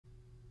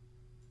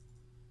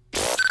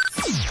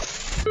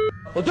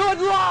We'll do it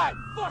live.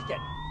 Fuck it.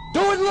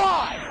 Do it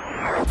live.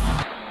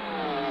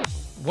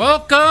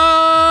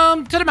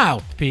 Welcome to the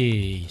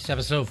Mouthpiece,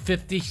 episode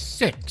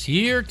 56,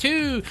 year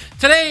 2.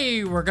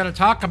 Today we're going to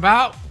talk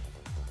about,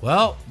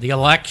 well, the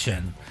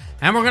election.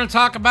 And we're going to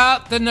talk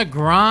about the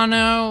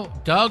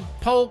Negreanu-Doug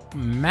Polk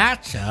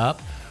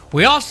matchup.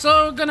 We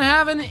also going to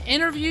have an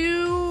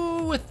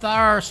interview with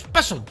our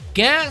special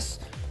guest,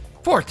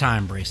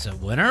 four-time bracelet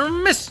winner,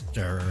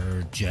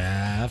 Mr.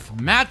 Jeff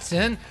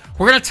Madsen.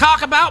 We're going to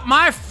talk about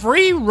my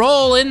free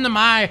roll into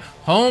my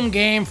home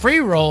game free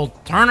roll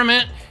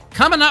tournament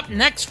coming up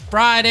next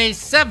Friday,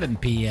 7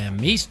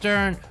 p.m.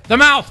 Eastern. The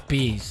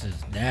Mouthpiece is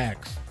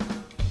next.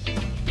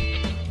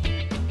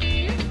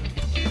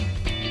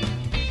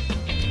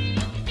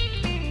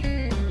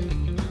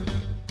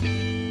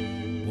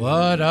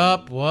 What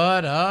up?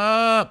 What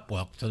up?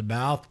 Welcome to the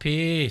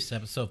Mouthpiece,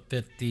 episode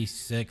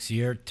 56,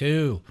 year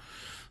 2.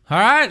 All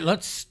right,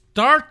 let's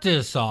start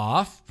this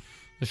off.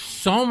 There's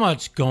so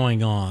much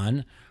going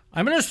on.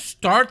 I'm going to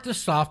start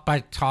this off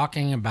by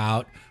talking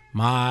about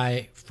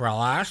my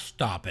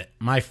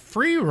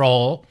free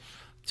roll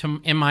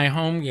in my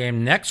home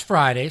game next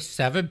Friday,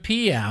 7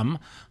 p.m.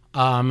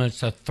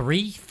 It's a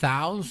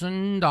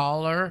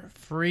 $3,000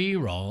 free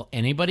roll.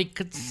 Anybody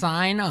could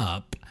sign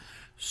up.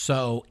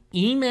 So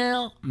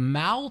email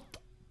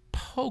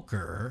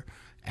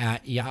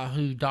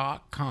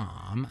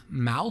mouthpoker@yahoo.com,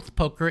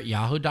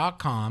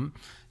 mouthpoker@yahoo.com,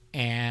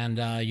 and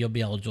you'll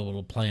be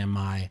eligible to play in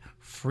my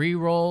free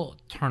roll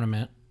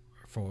tournament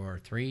for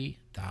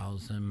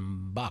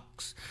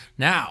 $3,000.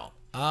 Now,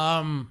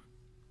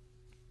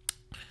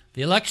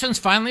 the election's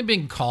finally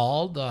been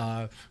called.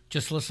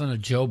 Just listen to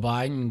Joe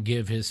Biden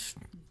give his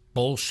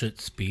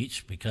bullshit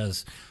speech,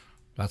 because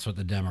that's what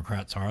the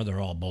Democrats are. They're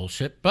all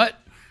bullshit. But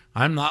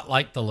I'm not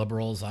like the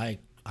liberals. I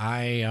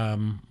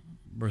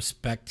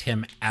respect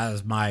him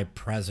as my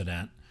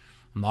president.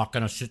 I'm not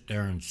going to sit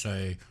there and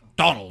say,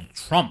 Donald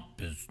Trump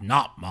is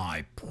not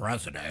my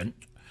president,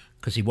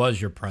 because he was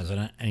your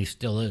president, and he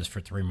still is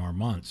for 3 more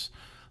months.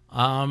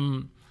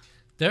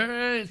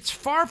 It's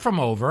far from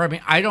over. I mean,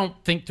 I don't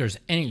think there's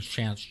any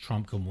chance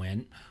Trump can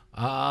win,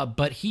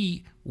 but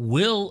he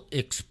will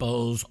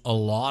expose a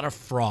lot of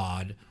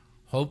fraud,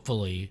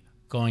 hopefully,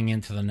 going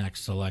into the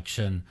next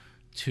election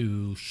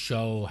to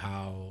show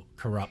how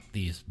corrupt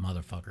these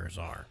motherfuckers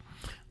are.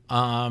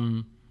 I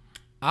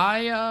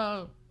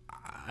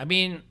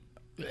mean,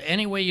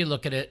 any way you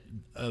look at it,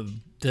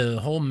 the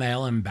whole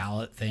mail-in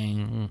ballot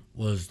thing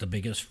was the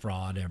biggest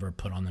fraud ever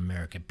put on the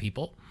American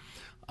people.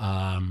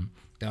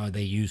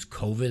 They used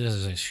COVID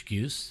as an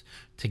excuse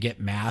to get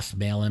mass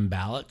mail-in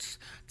ballots,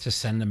 to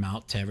send them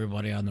out to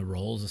everybody on the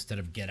rolls instead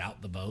of get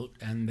out the vote.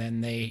 And then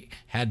they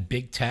had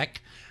big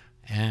tech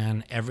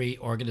and every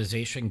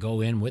organization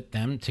go in with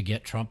them to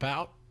get Trump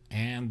out.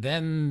 And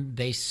then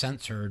they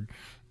censored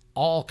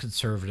all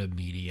conservative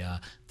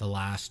media the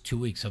last 2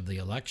 weeks of the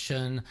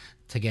election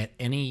to get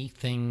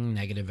anything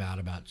negative out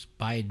about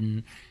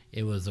Biden.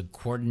 It was a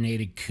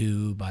coordinated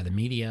coup by the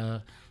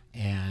media,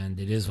 and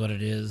it is what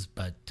it is.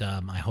 But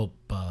I hope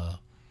the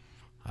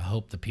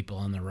people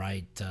on the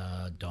right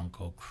don't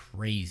go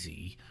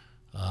crazy.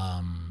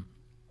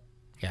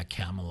 Yeah,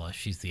 Kamala,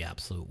 she's the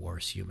absolute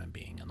worst human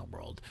being in the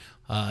world.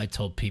 I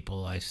told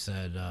people, I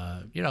said,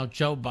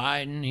 Joe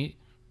Biden,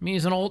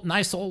 he's an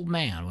nice old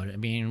man. I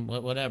mean,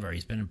 whatever.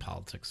 He's been in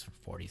politics for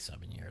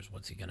 47 years.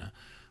 What's he gonna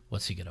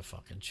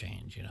fucking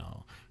change?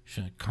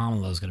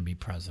 Kamala's gonna be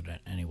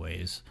president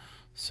anyways.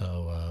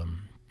 So,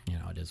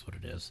 it is what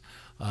it is.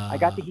 I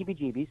got the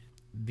heebie-jeebies.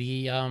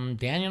 The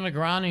Daniel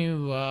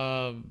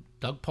Negreanu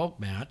Doug Polk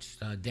match.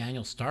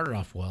 Daniel started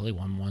off well. He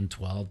won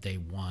 112 day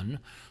 1.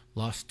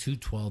 Lost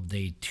 212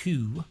 day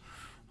 2.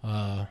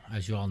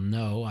 As you all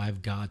know,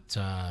 I've got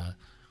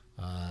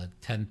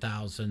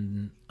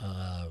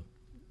 $10,000.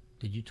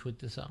 Did you tweet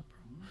this out?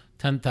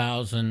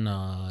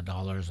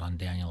 $10,000 on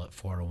Daniel at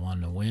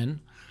 4-1 to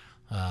win.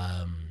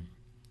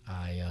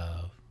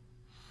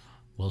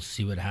 We'll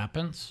see what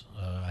happens.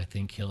 I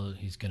think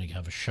he's going to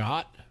have a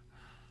shot,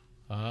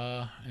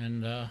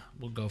 and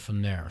we'll go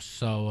from there.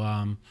 So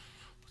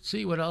let's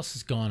see what else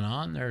is going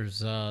on. There's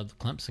the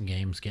Clemson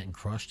game's getting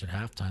crushed at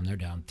halftime. They're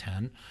down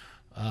 10.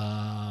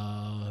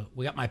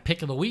 We got my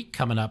pick of the week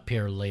coming up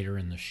here later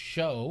in the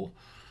show.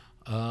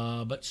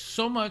 But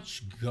so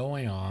much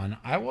going on.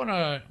 We're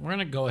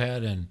gonna go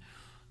ahead and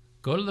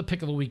go to the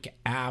pick of the week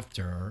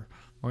after.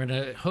 We're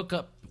gonna hook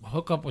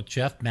up with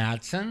Jeff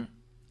Madsen,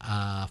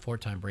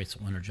 four-time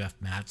bracelet winner Jeff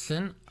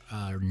Madsen,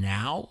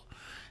 now,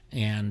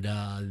 and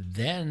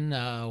then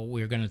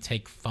we're gonna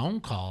take phone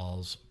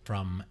calls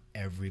from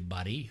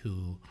everybody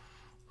who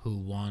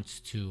wants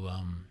to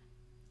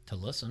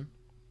listen,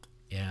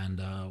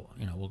 and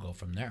we'll go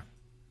from there.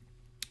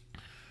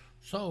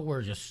 So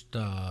we're just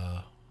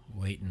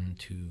waiting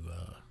to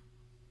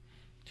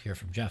hear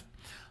from Jeff.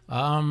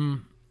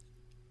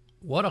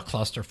 What a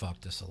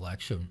clusterfuck this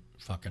election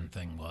fucking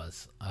thing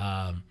was.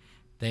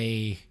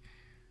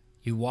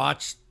 You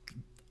watched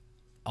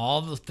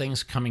all the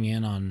things coming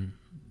in on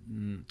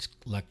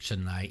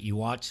election night. You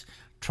watched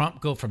Trump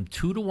go from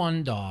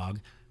 2-1 dog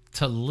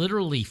to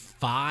literally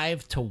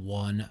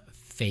 5-1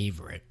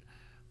 favorite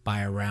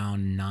by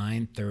around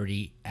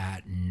 9:30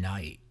 at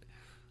night.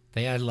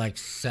 They had like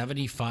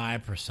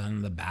 75%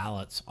 of the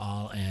ballots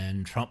all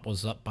in. Trump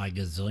was up by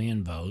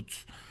gazillion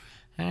votes.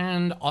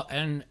 And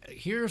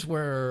here's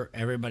where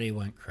everybody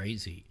went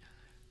crazy.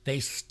 They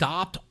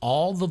stopped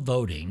all the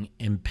voting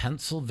in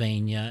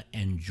Pennsylvania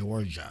and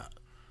Georgia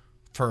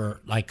for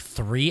like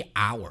 3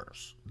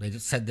 hours. They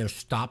just said they're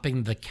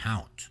stopping the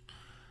count.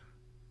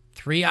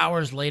 3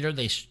 hours later,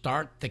 they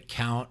start the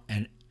count,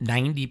 and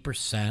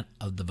 90%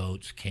 of the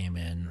votes came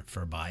in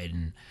for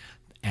Biden.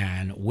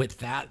 And with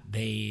that,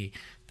 they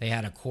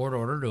had a court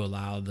order to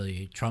allow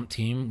the Trump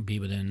team to be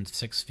within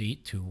 6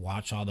 feet to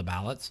watch all the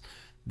ballots.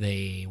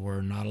 They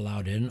were not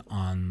allowed in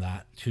on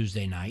that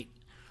Tuesday night.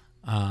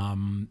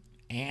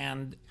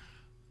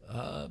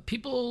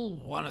 People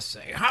want to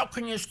say, how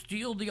can you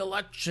steal the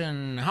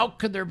election? How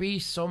could there be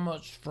so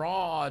much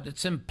fraud?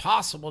 It's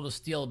impossible to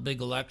steal a big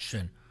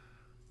election.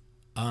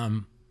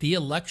 The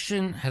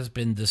election has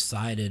been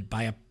decided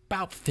by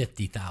about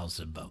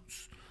 50,000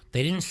 votes.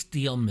 They didn't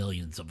steal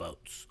millions of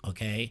votes,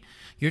 okay?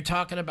 You're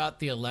talking about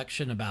the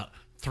election, about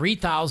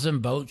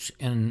 3,000 votes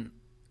in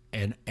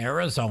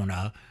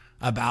Arizona,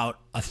 about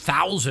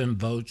 1,000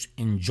 votes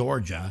in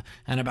Georgia,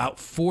 and about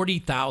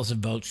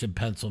 40,000 votes in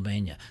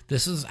Pennsylvania.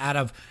 This is out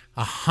of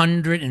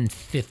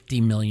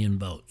 150 million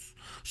votes.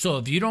 So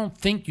if you don't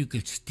think you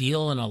could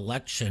steal an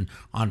election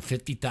on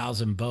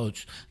 50,000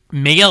 votes,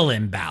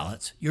 mail-in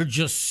ballots, you're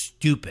just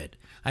stupid.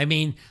 I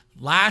mean,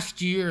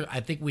 last year,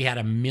 I think we had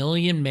 1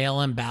 million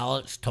mail-in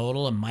ballots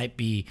total. It might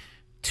be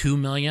 2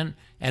 million.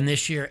 And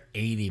this year,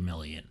 80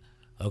 million.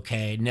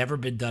 Okay? Never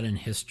been done in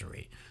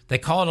history. They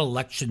call it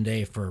Election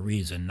Day for a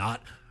reason,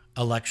 not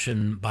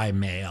election by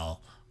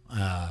mail.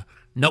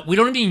 No, we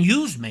don't even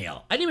use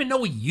mail. I didn't even know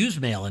we use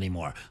mail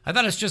anymore. I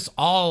thought it's just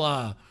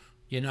all,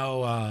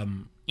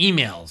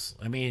 emails.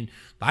 I mean,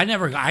 I've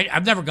never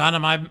gone to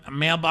my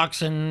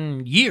mailbox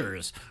in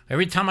years.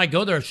 Every time I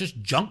go there, it's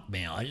just junk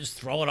mail. I just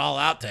throw it all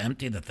out to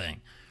empty the thing.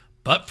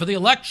 But for the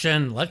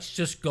election, let's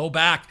just go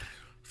back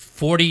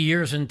 40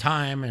 years in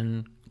time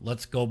and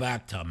let's go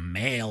back to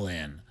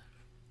mail-in.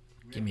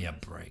 Give me a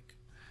break.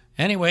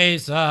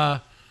 Anyways,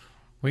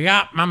 we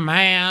got my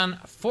man,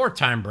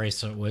 4-time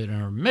bracelet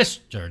winner,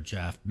 Mr.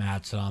 Jeff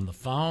Madsen, on the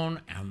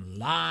phone and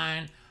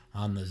line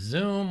on the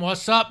Zoom.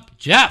 What's up,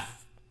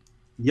 Jeff?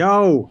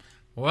 Yo.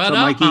 What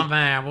up, my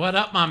man? What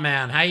up, my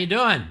man? How you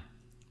doing?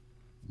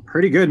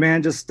 Pretty good,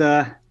 man. Just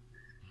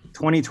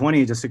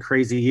 2020, just a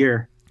crazy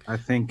year. I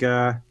think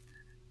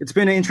it's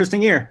been an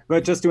interesting year,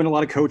 but just doing a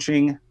lot of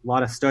coaching, a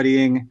lot of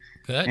studying,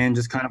 and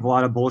just kind of a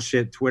lot of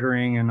bullshit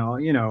twittering and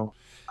all,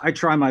 I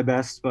try my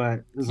best,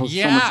 but there's so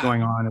much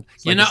going on.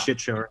 It's like a shit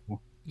show.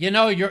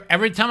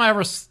 Every time I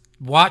ever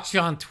watched you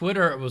on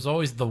Twitter, it was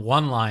always the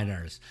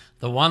one-liners.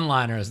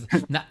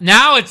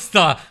 Now it's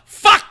the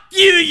fuck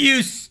you,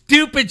 you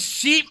stupid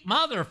sheep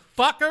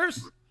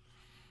motherfuckers.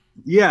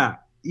 Yeah,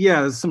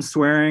 there's some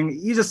swearing.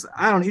 You just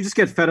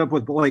get fed up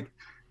with,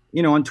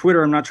 on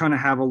Twitter, I'm not trying to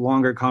have a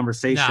longer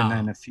conversation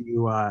than a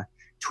few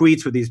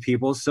tweets with these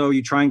people. So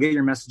you try and get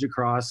your message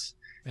across.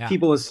 Yeah.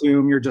 People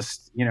assume you're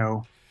just,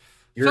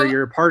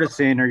 you're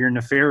partisan or you're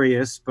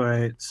nefarious,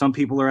 but some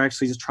people are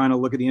actually just trying to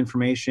look at the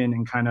information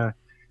and kind of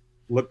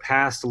look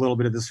past a little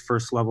bit of this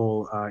first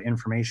level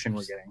information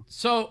we're getting.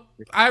 So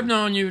I've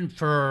known you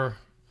for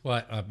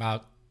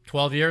about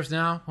 12 years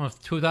now.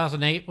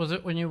 2008 was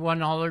it when you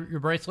won all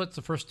your bracelets,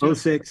 the first two?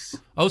 06.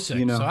 06.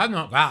 So I've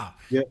known, wow.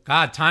 Yep.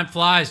 God, time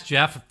flies,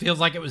 Jeff. It feels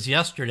like it was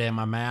yesterday,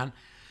 my man.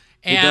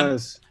 And, it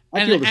does.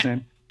 I feel the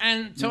same.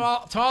 And to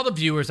all the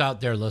viewers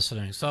out there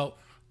listening, so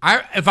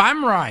if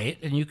I'm right,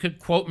 and you could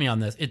quote me on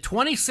this, in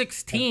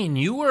 2016,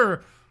 you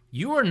were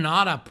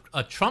not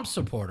a Trump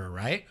supporter,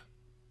 right?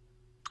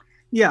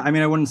 Yeah, I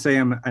mean, I wouldn't say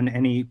I'm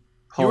any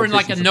politician. You were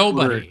like a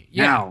nobody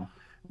now,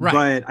 right?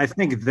 But I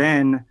think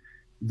then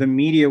the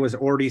media was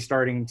already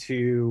starting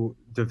to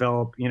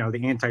develop,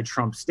 the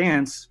anti-Trump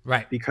stance,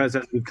 right? Because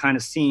as we've kind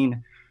of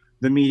seen,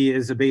 the media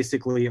is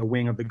basically a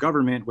wing of the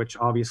government, which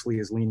obviously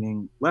is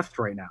leaning left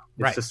right now.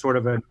 It's just sort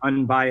of an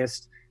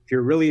unbiased. If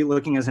you're really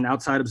looking as an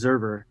outside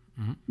observer.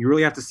 You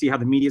really have to see how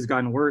the media's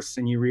gotten worse,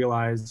 and you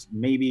realize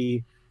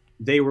maybe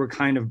they were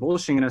kind of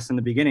bullshitting us in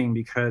the beginning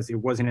because it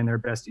wasn't in their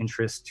best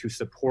interest to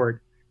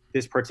support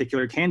this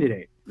particular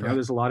candidate.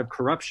 There's a lot of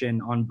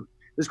corruption on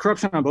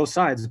both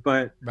sides,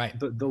 but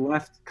the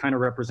left kind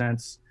of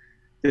represents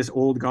this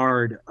old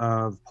guard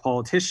of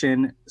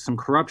politician, some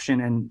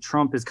corruption, and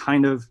Trump is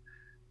kind of,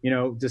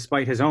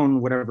 despite his own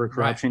whatever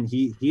corruption,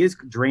 he is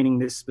draining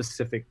this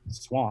specific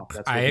swamp.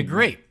 That's I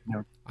agree.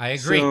 I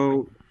agree.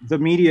 So the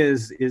media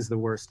is the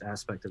worst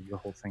aspect of the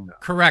whole thing, though.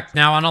 Correct.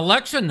 Now on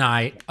election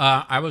night,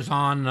 I was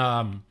on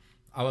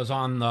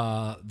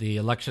the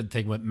election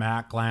thing with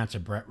Matt Glantz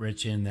and Brett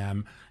Ritchie and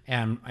them,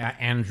 and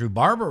Andrew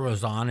Barber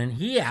was on, and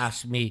he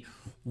asked me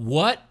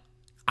what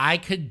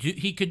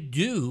he could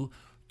do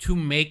to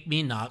make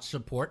me not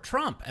support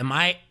Trump, and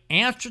my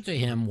answer to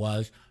him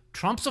was,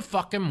 Trump's a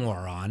fucking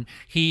moron.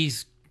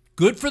 He's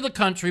good for the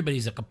country, but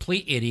he's a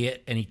complete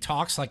idiot, and he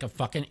talks like a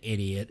fucking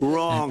idiot.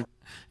 Wrong.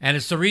 And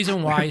it's the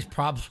reason why he's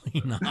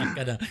probably not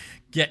gonna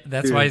get.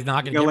 That's why he's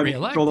not gonna get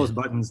reelected. Control those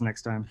buttons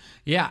next time.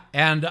 Yeah,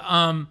 and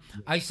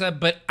I said,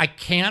 but I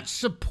can't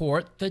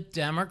support the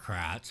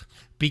Democrats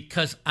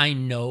because I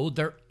know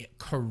they're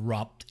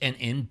corrupt and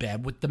in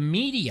bed with the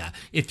media.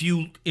 If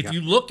you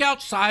look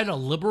outside a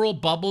liberal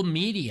bubble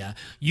media,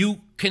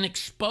 you can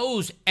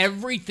expose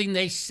everything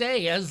they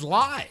say as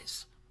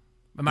lies.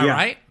 Am I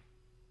right?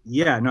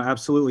 Yeah, no,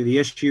 absolutely. The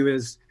issue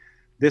is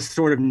this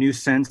sort of new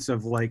sense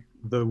of like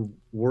the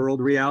world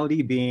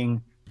reality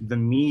being the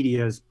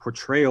media's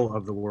portrayal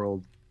of the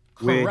world,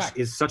 Correct.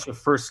 which is such a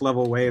first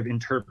level way of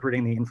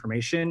interpreting the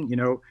information. You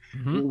know,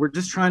 we're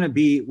trying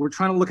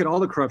to look at all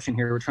the corruption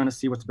here. We're trying to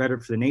see what's better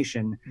for the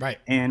nation. Right.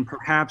 And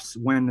perhaps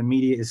when the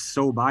media is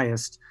so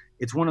biased,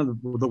 it's one of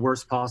the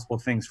worst possible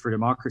things for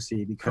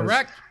democracy, because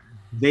Correct.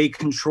 they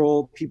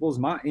control people's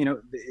mind. You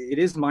know, it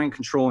is mind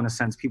control in a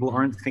sense. People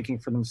aren't thinking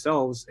for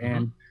themselves.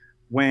 And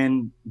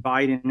when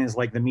Biden is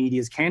like the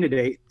media's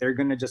candidate, they're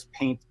going to just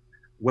paint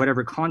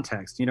whatever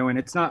context, you know, and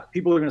it's not,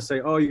 people are going to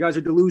say, oh, you guys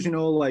are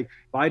delusional, like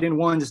Biden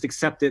won, just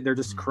accept it. They're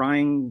just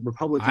crying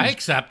Republicans. I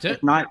accept it.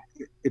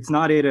 It's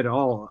not it at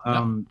all.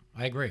 No,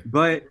 I agree.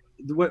 But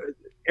what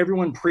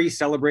everyone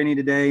pre-celebrating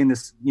today in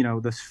this, you know,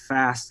 this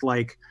fast,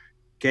 like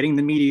getting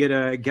the media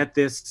to get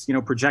this, you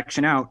know,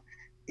 projection out,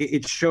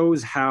 it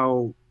shows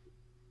how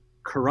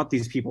corrupt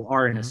these people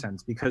are in a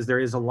sense, because there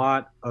is a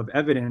lot of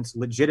evidence,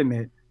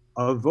 legitimate,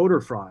 of voter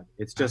fraud.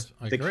 It's just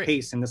the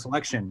case in this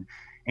election.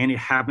 And it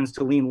happens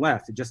to lean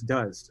left. It just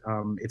does.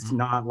 It's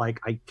not like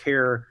I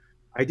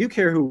do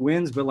care who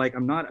wins, but like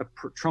I'm not a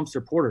Trump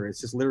supporter. It's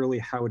just literally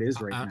how it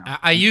is right now.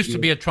 I used to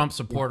be a Trump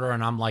supporter,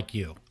 and I'm like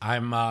you. I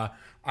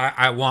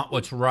want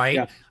what's right.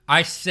 Yeah.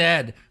 I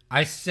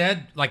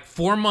said like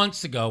 4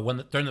 months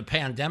ago during the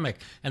pandemic,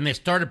 and they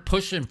started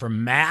pushing for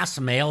mass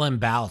mail-in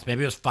ballots.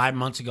 Maybe it was 5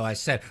 months ago. I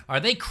said,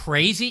 are they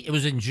crazy? It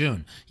was in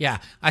June. Yeah.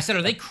 I said,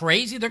 are they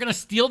crazy? They're going to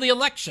steal the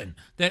election.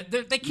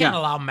 They can't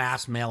allow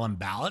mass mail-in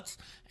ballots.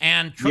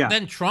 And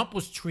then Trump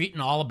was tweeting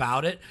all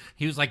about it.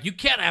 He was like, you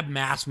can't have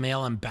mass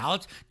mail-in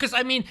ballots. Because,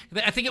 I mean,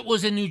 I think it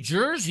was in New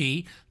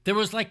Jersey, there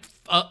was like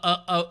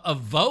a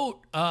vote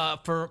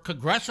for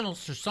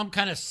congressionals or some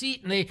kind of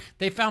seat, and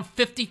they found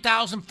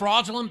 50,000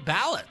 fraudulent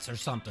ballots or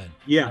something.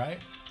 Yeah. Right?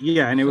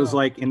 Yeah, and it was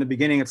like, in the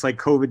beginning, it's like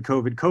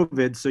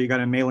COVID, so you got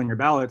to mail in your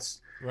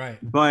ballots. Right.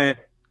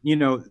 But, you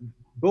know,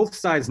 both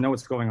sides know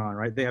what's going on,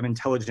 right? They have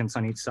intelligence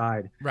on each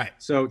side. Right.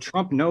 So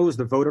Trump knows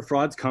the voter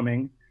fraud's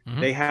coming.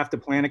 They have to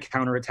plan a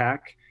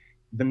counterattack.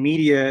 The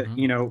media,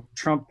 you know,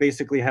 Trump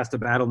basically has to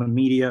battle the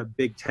media,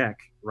 big tech,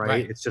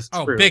 right? It's just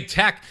true. Big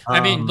tech. I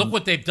mean, look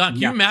what they've done.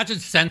 Can you imagine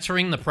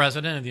censoring the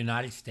president of the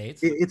United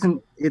States?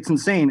 It's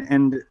insane.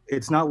 And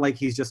it's not like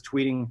he's just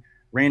tweeting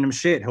random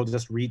shit. He'll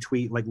just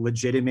retweet like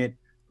legitimate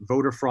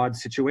voter fraud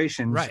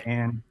situations. Right.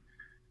 And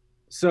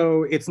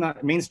so it's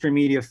not, mainstream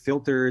media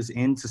filters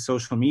into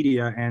social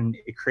media, and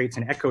it creates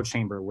an echo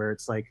chamber where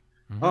it's like,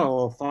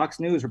 oh, Fox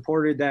News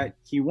reported that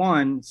he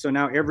won, so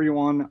now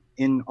everyone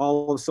in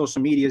all of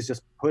social media is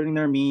just putting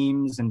their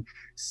memes and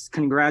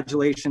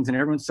congratulations, and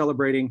everyone's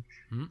celebrating.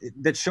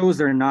 That shows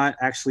they're not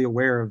actually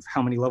aware of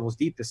how many levels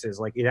deep this is.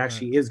 Like, it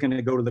actually is going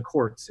to go to the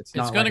courts. It's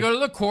going to go to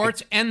the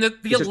courts, and the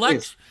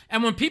election.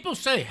 And when people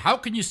say, how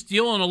can you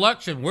steal an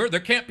election where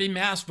there can't be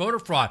mass voter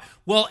fraud?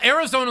 Well,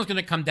 Arizona's going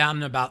to come down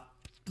in about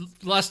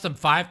less than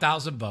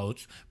 5,000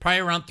 votes,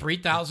 probably around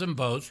 3,000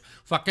 votes.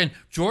 Fucking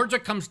Georgia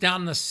comes down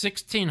to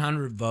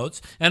 1,600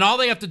 votes, and all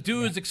they have to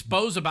do is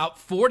expose about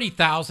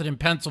 40,000 in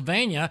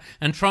Pennsylvania,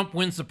 and Trump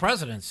wins the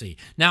presidency.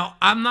 Now,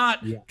 I'm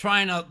not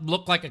trying to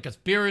look like a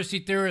conspiracy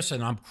theorist,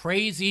 and I'm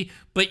crazy,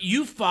 but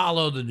you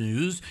follow the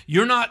news.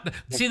 You're not...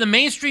 See, the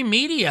mainstream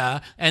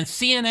media and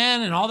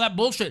CNN and all that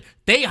bullshit,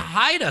 they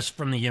hide us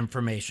from the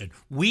information.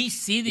 We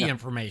see the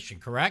information,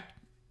 correct?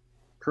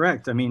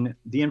 Correct. I mean,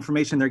 the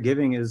information they're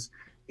giving is...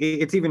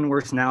 It's even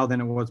worse now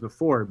than it was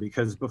before,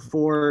 because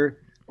before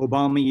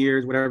Obama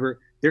years,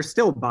 whatever, they're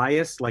still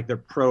biased, like they're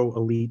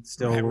pro-elite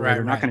still.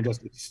 They're not going to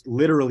just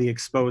literally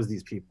expose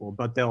these people,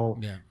 but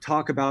they'll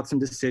talk about some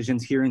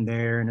decisions here and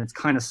there, and it's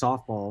kind of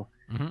softball.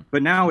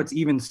 But now it's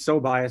even so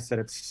biased that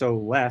it's so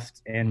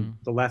left, and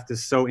the left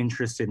is so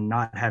interested in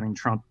not having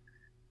Trump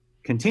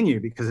continue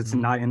because it's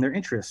not in their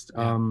interest.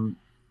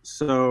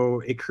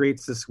 So it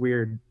creates this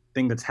weird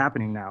thing that's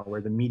happening now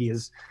where the media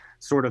is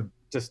sort of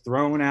just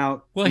throwing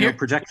out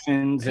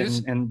projections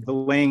and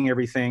delaying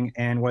everything.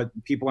 And what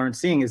people aren't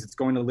seeing is it's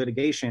going to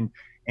litigation.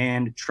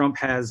 And Trump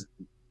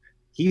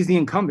he's the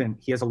incumbent.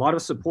 He has a lot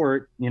of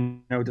support, you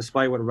know,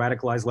 despite what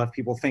radicalized left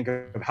people think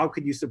of. How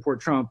could you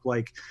support Trump?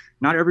 Like,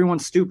 not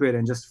everyone's stupid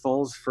and just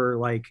falls for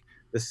like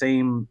the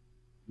same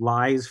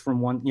lies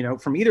from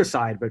from either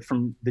side, but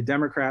from the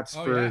Democrats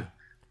a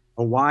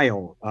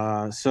while.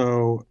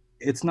 So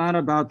it's not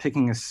about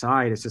picking a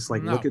side. It's just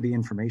like, look at the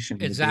information.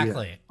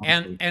 Exactly.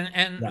 And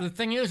the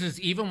thing is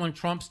even when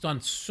Trump's done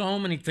so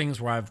many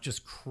things where I've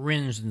just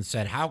cringed and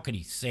said, how could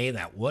he say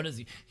that? What is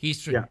he?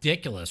 He's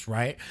ridiculous,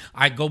 right?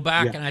 I go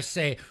back and I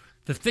say,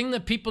 the thing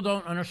that people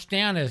don't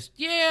understand is,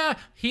 yeah,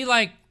 he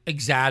like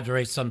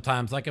exaggerates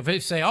sometimes. Like if they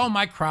say, oh,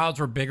 my crowds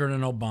were bigger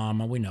than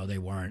Obama, we know they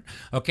weren't.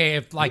 Okay,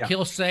 if like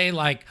he'll say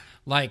like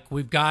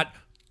we've got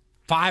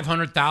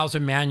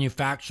 500,000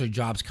 manufacturing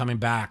jobs coming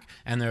back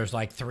and there's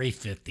like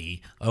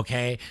 350.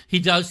 Okay, he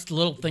does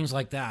little things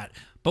like that.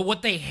 But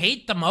what they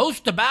hate the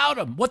most about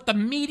him, what the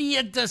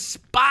media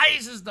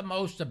despises the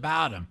most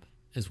about him,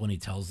 is when he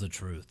tells the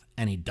truth,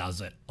 and he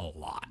does it a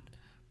lot.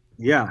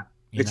 Yeah,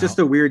 it's just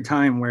a weird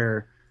time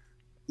where,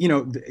 you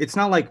know, it's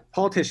not like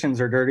politicians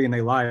are dirty and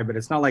they lie, but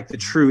it's not like the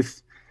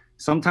truth.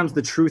 Sometimes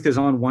the truth is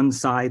on one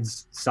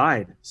side's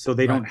side, so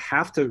they don't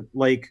have to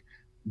like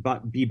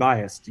be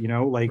biased, you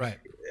know, like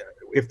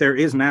if there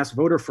is mass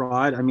voter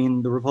fraud, I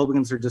mean, the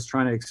Republicans are just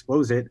trying to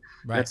expose it.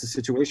 That's the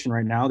situation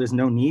right now. There's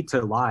no need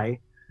to lie,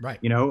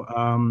 you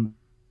know?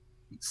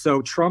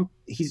 So Trump,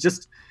 he's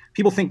just,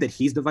 people think that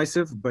he's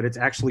divisive, but it's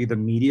actually the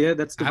media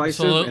that's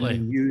divisive. Absolutely.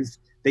 And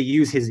they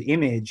use his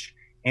image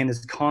and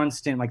this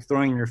constant like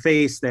throwing in your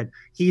face that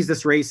he's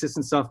this racist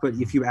and stuff. But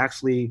if you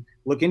actually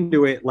look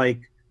into it, like,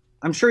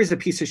 I'm sure he's a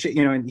piece of shit,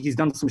 you know, and he's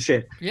done some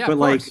shit. Yeah, but of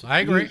like, course. I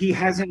agree.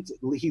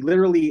 He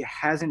literally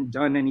hasn't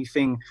done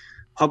anything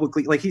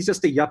publicly. Like, he's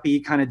just a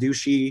yuppie kind of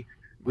douchey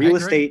real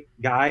estate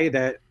guy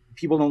that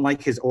people don't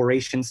like his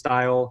oration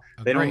style.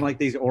 They don't like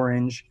these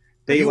orange.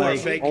 They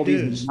like all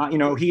these, you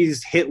know,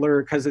 he's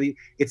Hitler because of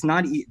it's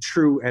not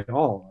true at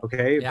all.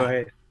 Okay.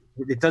 But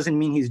it doesn't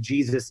mean he's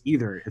Jesus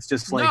either. It's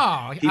just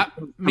like,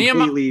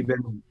 completely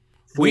been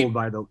fooled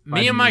by the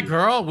me and my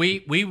girl,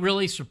 we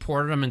really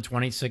supported him in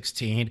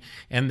 2016,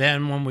 and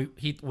then when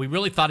we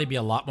really thought he'd be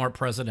a lot more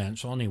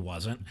presidential, and he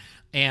wasn't,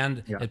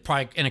 and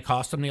it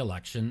cost him the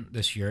election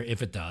this year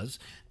if it does.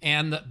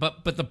 And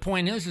but the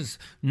point is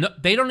no,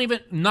 they don't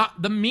even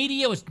the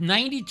media was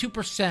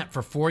 92%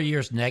 for 4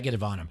 years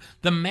negative on him.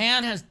 The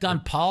man has done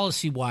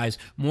policy wise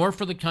more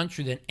for the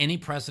country than any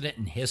president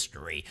in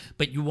history,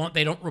 but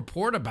they don't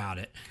report about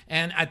it.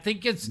 And I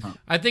think it's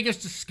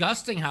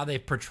disgusting how they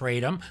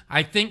portrayed him.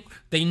 I think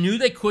they knew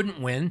they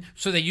couldn't win,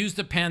 so they used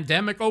the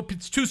pandemic. Oh,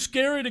 it's too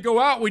scary to go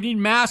out. We need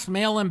mass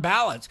mail-in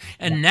ballots.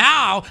 And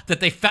now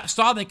that they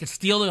saw they could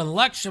steal an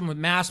election with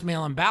mass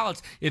mail-in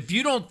ballots, if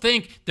you don't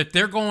think that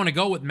they're going to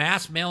go with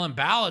mass mail-in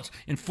ballots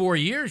in 4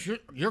 years,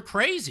 you're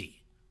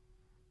crazy.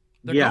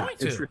 They're going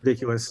to. It's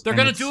ridiculous. They're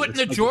going to do it in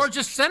the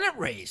Georgia Senate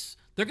race.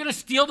 They're going to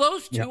steal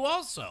those two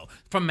also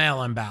from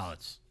mail-in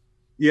ballots.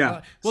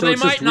 Yeah. Well, they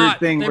might not.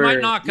 They might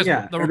not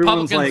because the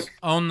Republicans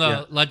own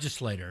the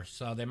legislators,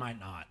 so they might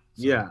not.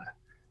 So. Yeah.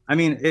 I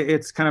mean,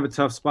 it's kind of a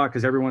tough spot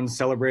because everyone's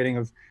celebrating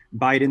of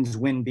Biden's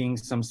win being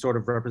some sort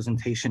of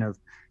representation of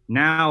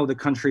now the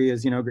country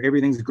is, you know,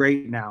 everything's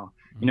great now.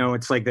 You know,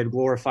 it's like they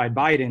glorified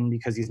Biden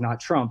because he's not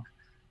Trump.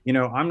 You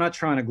know, I'm not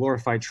trying to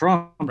glorify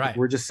Trump. Right.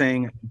 We're just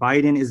saying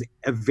Biden is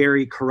a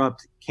very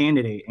corrupt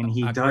candidate, and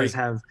he does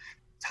have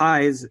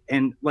ties.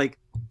 And like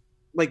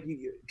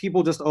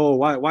people just,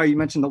 why you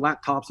mentioned the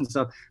laptops and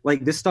stuff?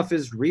 Like, this stuff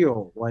is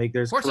real. Like,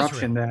 there's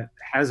corruption that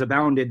has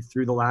abounded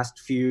through the last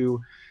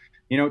few.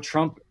 You know,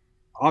 Trump,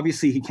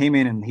 obviously, he came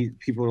in and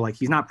people were like,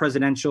 he's not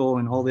presidential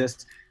and all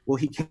this. Well,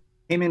 he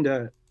came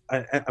into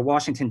a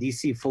Washington,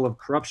 D.C. full of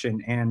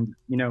corruption. And,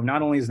 you know,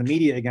 not only is the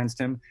media against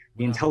him,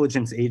 the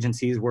intelligence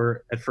agencies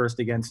were at first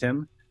against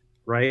him,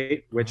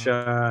 right? Which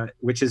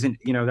isn't,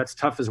 you know, that's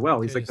tough as well.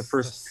 He's like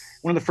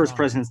one of the first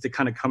presidents to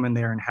kind of come in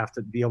there and have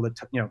to be able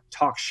to, you know,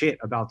 talk shit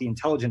about the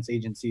intelligence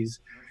agencies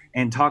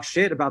and talk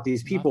shit about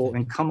these people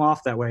and come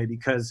off that way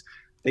because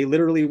they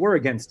literally were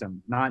against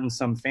him, not in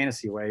some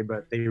fantasy way,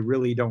 but they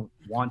really don't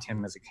want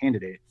him as a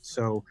candidate.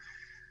 So,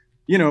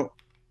 you know,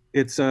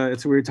 it's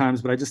weird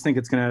times, but I just think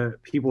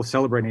people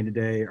celebrating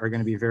today are going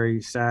to be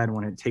very sad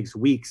when it takes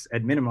weeks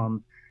at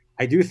minimum.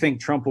 I do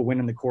think Trump will win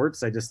in the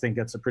courts. I just think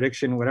that's a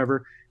prediction,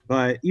 whatever.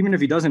 But even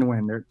if he doesn't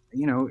win,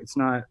 you know,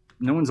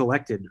 no one's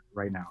elected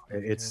right now.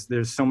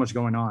 There's so much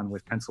going on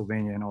with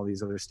Pennsylvania and all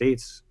these other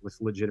states with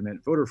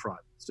legitimate voter fraud.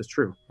 It's just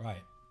true.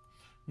 Right.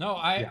 No,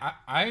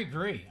 I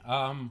agree.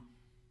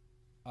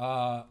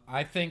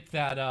 I think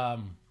that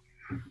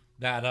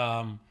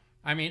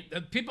I mean,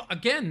 people,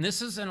 again,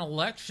 this is an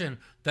election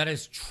that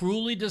is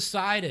truly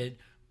decided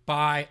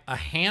by a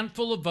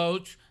handful of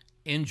votes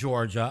in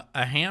Georgia,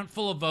 a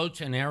handful of votes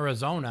in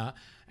Arizona,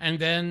 and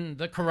then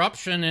the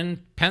corruption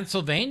in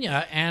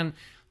Pennsylvania. And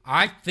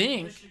I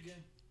think,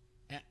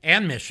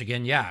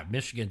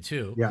 Michigan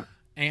too. Yeah.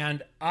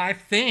 And I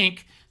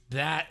think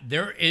that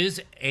there is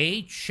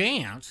a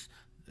chance.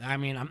 I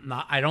mean,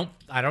 I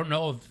don't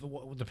know if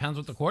it depends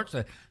what the court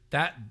said,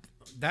 that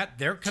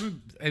there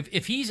can,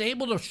 if he's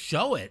able to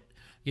show it,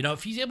 you know,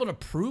 if he's able to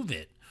prove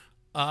it,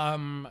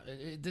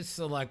 this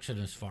election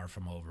is far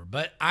from over.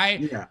 But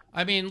I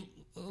mean,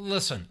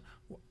 listen,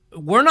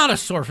 we're not a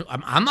sore.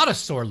 I'm not a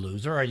sore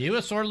loser. Are you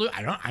a sore loser?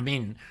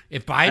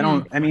 If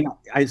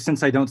Biden,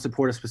 since I don't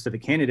support a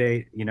specific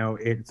candidate, you know,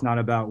 it's not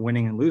about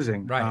winning and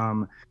losing.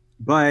 Right.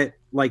 But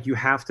like, you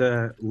have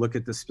to look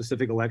at the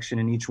specific election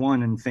in each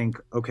one and think,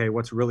 okay,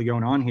 what's really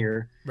going on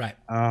here? Right.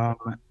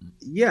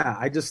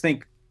 I just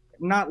think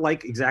not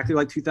like exactly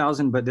like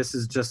 2000, but this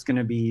is just going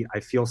to be, I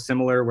feel,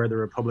 similar, where the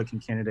Republican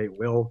candidate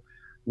will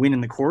win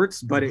in the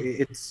courts, but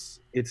it's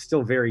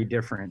still very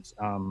different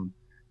on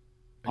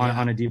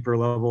a deeper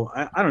level.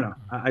 I don't know.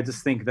 I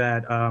just think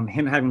that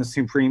him having the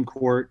Supreme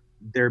Court,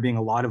 there being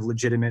a lot of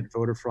legitimate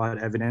voter fraud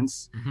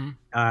evidence.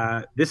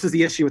 This is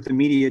the issue with the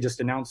media just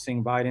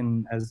announcing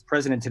Biden as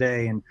president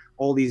today, and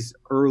all these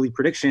early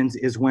predictions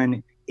is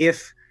when,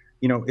 if,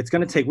 you know, it's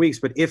going to take weeks,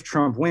 but if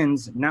Trump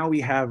wins, now we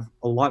have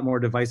a lot more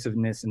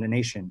divisiveness in the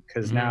nation,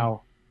 because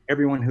now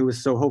everyone who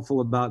was so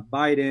hopeful about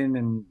Biden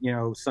and, you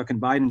know, sucking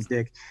Biden's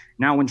dick,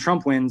 now when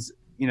Trump wins,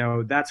 you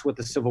know, that's what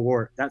that's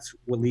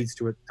what leads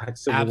to a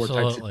civil war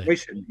type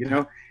situation, you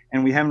know,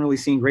 and we haven't really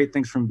seen great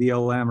things from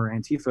BLM or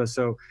Antifa.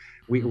 So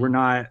we're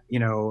not, you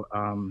know,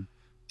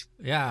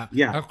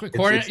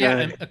 according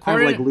kind of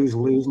like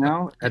lose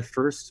now at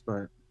first,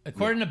 but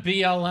according to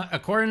BLM,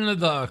 according to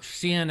the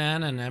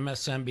CNN and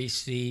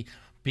MSNBC,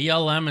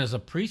 BLM is a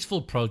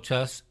peaceful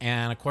protest,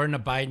 and according to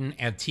Biden,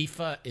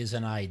 Antifa is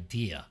an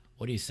idea.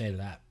 What do you say to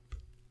that?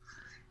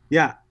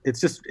 Yeah, it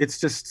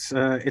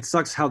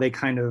sucks how they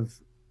kind of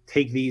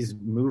take these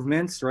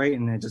movements, right,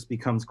 and it just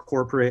becomes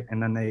corporate,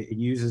 and then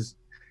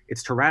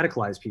it's to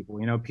radicalize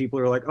people. You know, people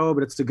are like, oh,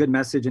 but it's a good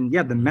message, and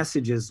yeah, the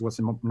message is what's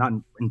not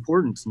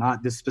important. It's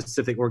not this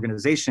specific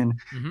organization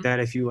that,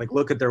 if you like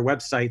look at their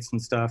websites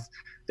and stuff,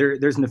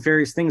 there's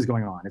nefarious things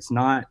going on. It's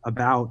not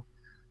about,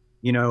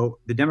 you know,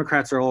 the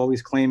Democrats are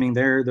always claiming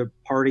they're the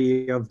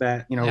party of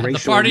that, you know,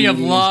 racial, the party of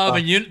love,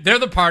 and they're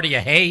the party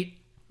of hate.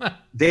 I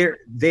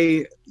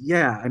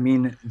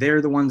mean,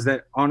 they're the ones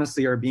that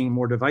honestly are being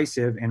more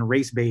divisive and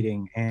race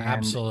baiting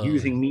and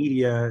using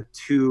media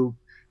to,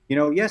 you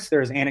know, yes,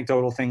 there's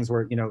anecdotal things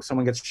where, you know,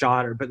 someone gets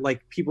shot, but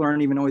like people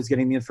aren't even always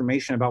getting the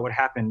information about what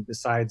happened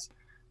besides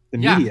the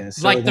media.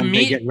 So like the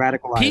media get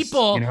radicalized.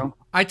 People, you know?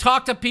 I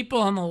talk to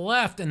people on the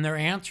left, and their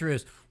answer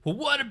is, well,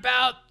 what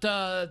about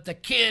the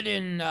kid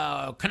in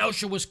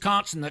Kenosha,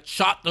 Wisconsin that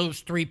shot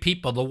those 3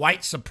 people, the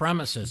white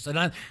supremacists?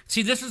 And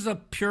see, that's a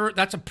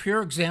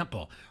pure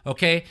example,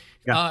 okay?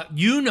 Yeah.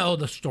 You know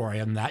the story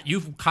on that.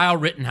 Kyle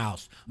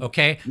Rittenhouse,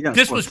 okay? Yeah,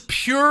 this was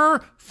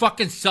pure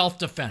fucking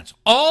self-defense.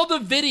 All the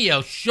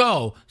videos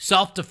show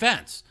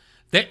self-defense.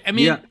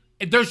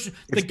 It's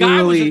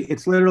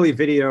literally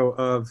video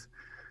of,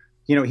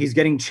 you know, he's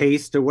getting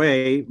chased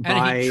away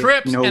by,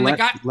 you know,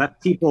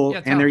 left people,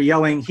 and they're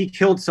yelling, he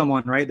killed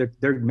someone, right?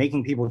 They're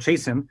making people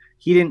chase him.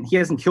 He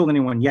hasn't killed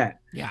anyone yet.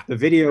 Yeah. The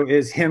video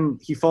is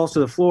he falls to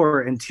the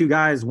floor, and 2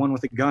 guys, one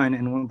with a gun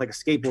and one with like a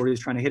skateboard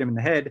who's trying to hit him in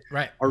the head,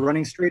 are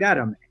running straight at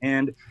him.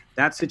 And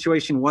that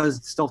situation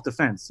was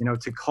self-defense, you know,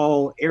 to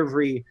call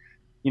every,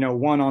 you know,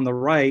 one on the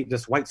right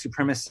just white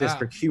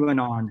supremacist or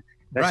QAnon.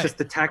 That's just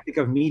the tactic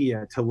of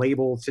media to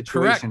label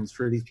situations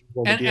for these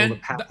people to be able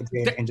to package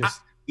it and just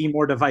be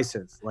more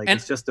divisive.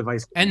 It's just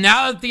divisive. And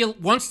now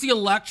once the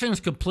election is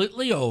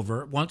completely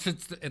over, once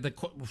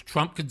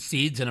Trump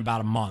concedes in about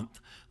a month,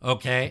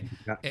 okay,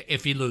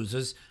 if he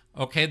loses,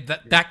 okay,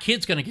 that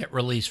kid's going to get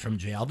released from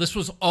jail. This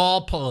was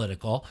all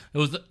political.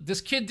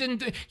 This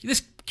kid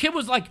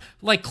was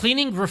like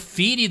cleaning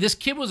graffiti. This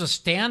kid was a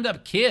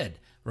stand-up kid,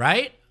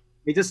 right?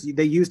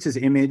 They used his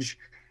image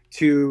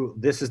to,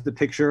 this is the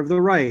picture of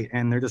the right,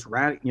 and they're just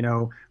you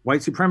know,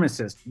 white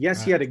supremacist.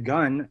 Yes, he had a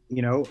gun,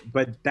 you know,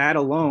 but that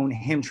alone,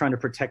 him trying to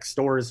protect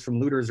stores from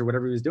looters or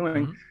whatever he was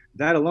doing,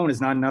 that alone is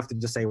not enough to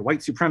just say white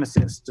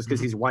supremacist just because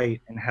he's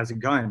white and has a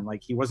gun.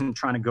 Like, he wasn't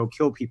trying to go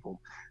kill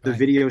people. The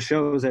video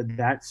shows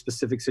that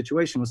specific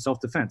situation was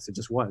self-defense. It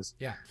just was.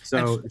 Yeah.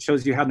 So it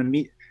shows you how the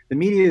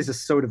media is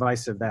just so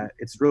divisive that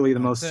it's really the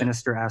most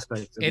sinister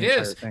aspect of the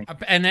entire thing.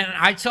 And then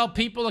I tell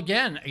people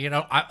again, you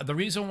know, the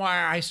reason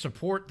why I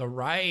support the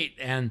right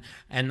and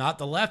not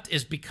the left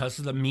is because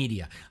of the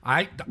media.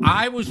 I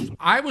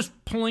was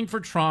pulling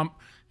for Trump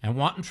and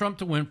wanting Trump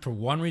to win for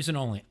one reason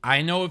only.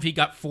 I know if he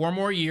got 4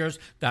 more years,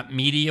 that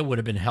media would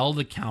have been held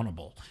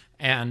accountable.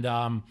 And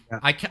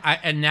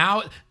and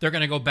now they're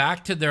going to go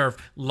back to their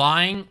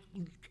lying,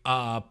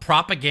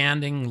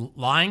 propaganding,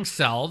 lying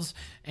selves,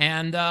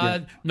 and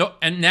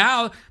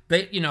now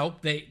they, you know,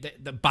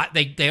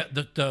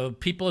 the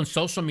people in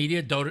social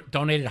media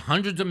donated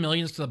hundreds of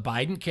millions to the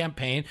Biden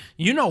campaign.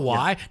 You know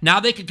why? Now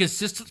they can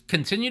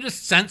continue to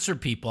censor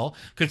people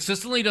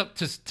consistently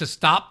to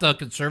stop the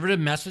conservative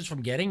message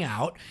from getting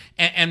out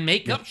and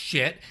make up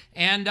shit.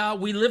 And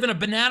we live in a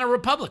banana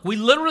republic. We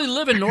literally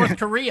live in North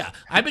Korea.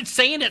 I've been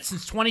saying it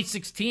since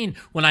 2016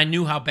 when I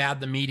knew how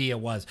bad the media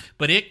was.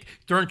 But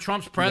during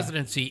Trump's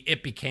presidency,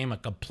 it became a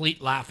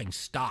complete laughing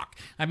stock.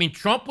 I mean,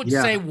 Trump would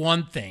say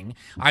one thing,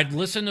 I'd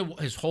listen to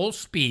his whole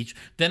speech,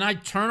 then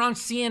I'd turn on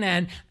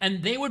CNN,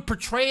 and they would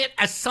portray it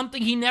as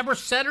something he never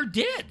said or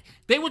did.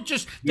 They would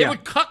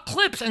would cut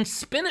clips and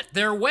spin it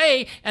their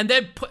way, and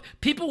then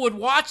people would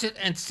watch it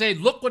and say,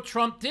 look what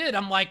Trump did.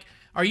 I'm like,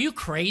 are you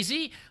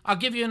crazy? I'll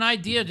give you an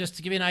idea, just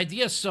to give you an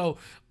idea. So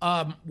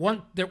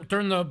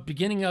during the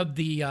beginning of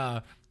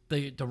the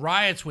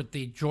riots with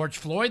the George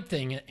Floyd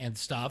thing and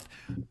stuff,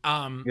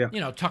 you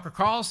know, Tucker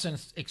Carlson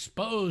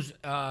exposed,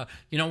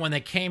 you know, when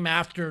they came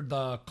after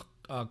the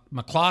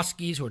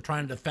McCloskeys who are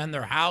trying to defend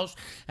their house,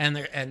 and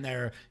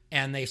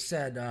they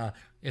said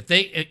if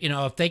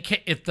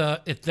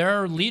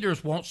their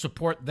leaders won't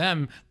support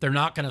them, they're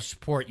not going to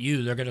support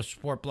you. They're going to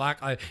support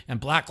Black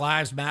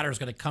Lives Matter is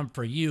going to come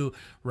for you,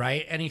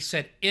 right? And he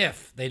said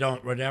if they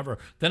don't, whatever.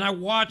 Then I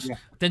watched. Yeah.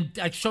 Then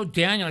I showed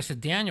Daniel. I said,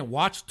 Daniel,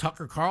 watch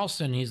Tucker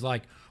Carlson. He's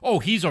like, oh,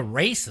 he's a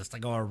racist. I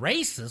go, a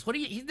racist? What do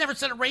you? He's never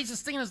said a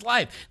racist thing in his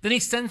life. Then he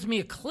sends me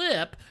a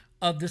clip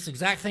of this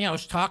exact thing I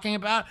was talking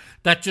about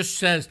that just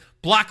says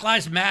Black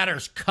Lives Matter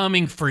is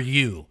coming for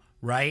you,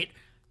 right?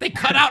 They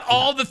cut out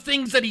all the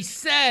things that he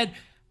said,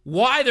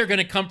 why they're going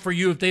to come for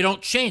you if they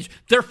don't change.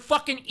 They're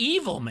fucking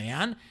evil,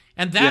 man.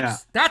 And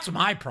that's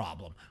my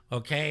problem,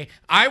 okay?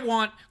 I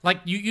want,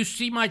 like, you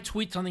see my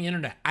tweets on the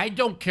internet. I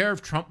don't care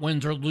if Trump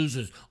wins or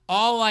loses.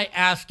 All I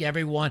ask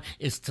everyone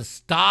is to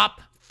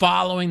stop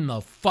following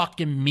the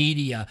fucking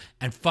media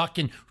and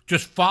fucking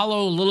just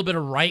follow a little bit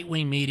of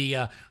right-wing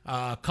media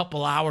a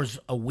couple hours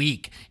a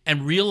week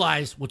and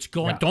realize what's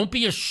going on. Don't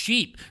be a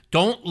sheep.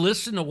 Don't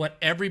listen to what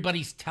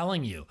everybody's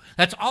telling you.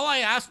 That's all I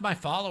ask my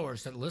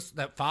followers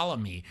that follow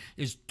me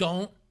is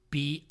don't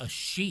be a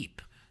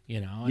sheep,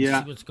 and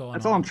see what's going on.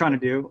 That's all I'm trying to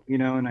do,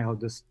 and I'll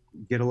just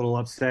get a little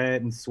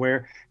upset and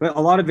swear. But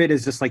a lot of it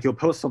is just like you'll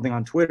post something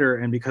on Twitter,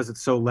 and because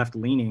it's so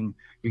left-leaning,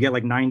 you get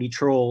like 90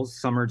 trolls.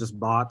 Some are just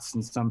bots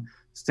and some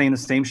saying the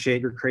same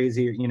shit. You're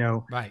crazy,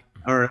 right?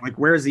 Or like,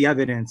 where's the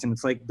evidence? And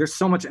it's like there's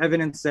so much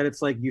evidence that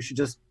it's like you should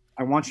just,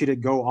 I want you to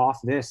go off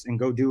this and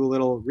go do a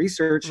little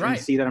research and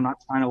see that I'm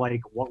not trying to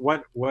like why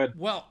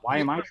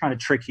am I trying to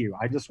trick you?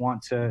 I just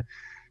want to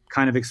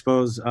kind of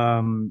expose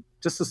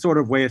just the sort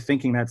of way of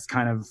thinking that's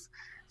kind of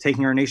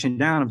taking our nation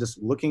down, of just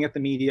looking at the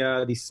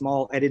media, these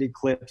small edited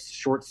clips,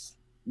 shorts,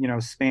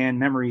 span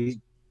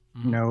memory,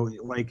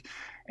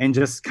 and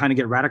just kind of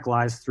get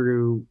radicalized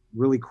through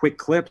really quick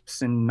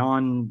clips and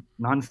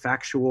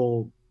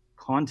non-factual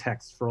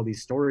context for all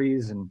these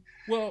stories. And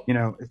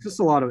it's just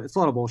a lot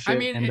of bullshit. I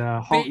mean,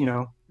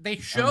 and they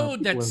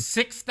showed that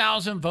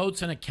 6,000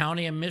 votes in a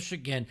county in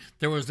Michigan,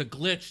 there was a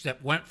glitch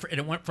that went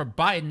for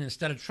Biden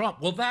instead of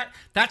Trump. Well,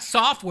 that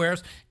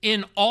software's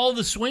in all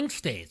the swing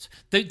states.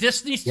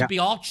 This needs to be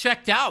all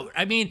checked out.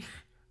 I mean,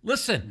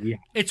 listen,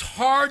 it's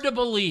hard to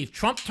believe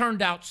Trump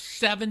turned out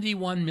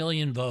 71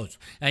 million votes,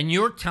 and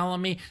you're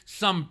telling me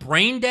some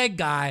brain dead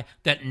guy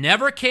that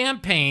never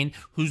campaigned,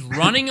 who's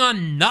running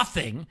on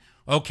nothing,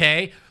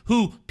 okay,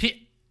 who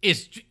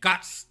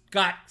got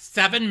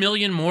 7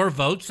 million more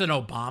votes than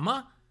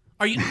Obama?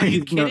 Are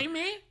you kidding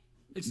me?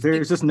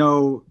 There's just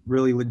no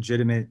really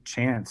legitimate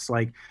chance.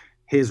 Like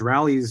his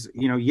rallies,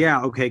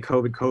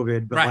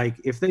 COVID, but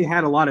like if they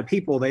had a lot of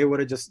people, they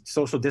would have just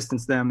social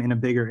distanced them in a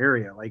bigger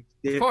area. Like,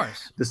 of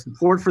course, the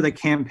support for the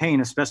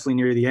campaign, especially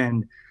near the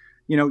end,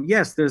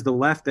 yes, there's the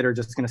left that are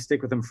just going to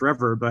stick with him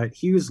forever. But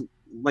he was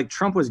like,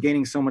 Trump was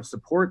gaining so much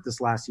support this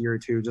last year or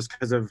two just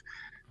because of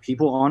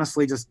people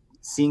honestly just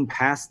seeing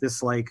past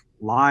this like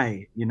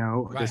lie,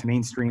 this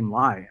mainstream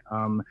lie.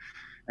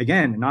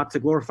 Again, not to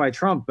glorify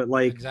Trump, but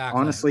like,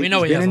 honestly, we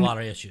know he has a lot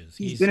of issues.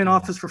 He's been in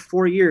office for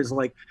 4 years.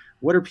 Like,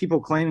 what are people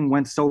claiming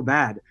went so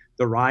bad?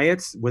 The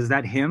riots, was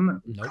that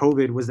him? Nope.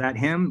 COVID, was that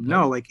him? Nope.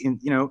 No, like,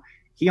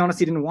 he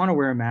honestly didn't want to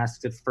wear a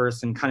mask at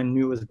first and kind of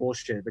knew it was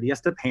bullshit, but he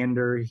has to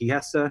pander. He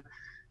has to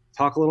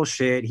talk a little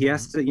shit. He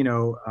has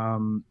to,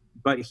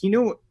 but he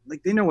knew,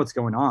 like, they know what's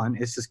going on.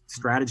 It's just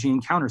strategy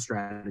and counter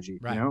strategy,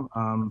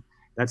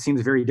 that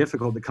seems very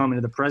difficult to come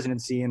into the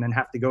presidency and then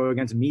have to go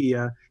against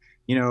media,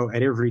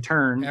 at every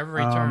turn.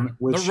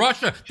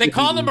 They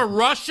call him a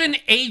Russian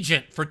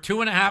agent for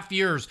 2.5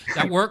 years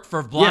that worked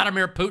for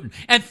Vladimir Putin.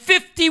 And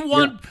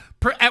 51,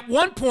 at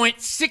one point,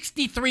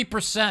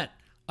 63%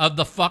 of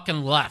the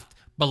fucking left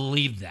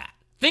believed that.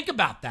 Think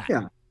about that.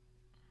 Yeah.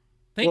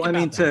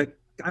 To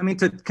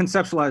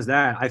conceptualize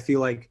that, I feel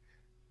like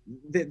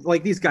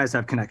these guys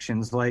have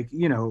connections. Like,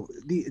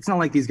 it's not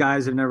like these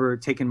guys have never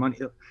taken money,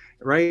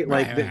 right?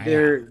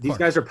 These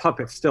guys are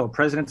puppets still.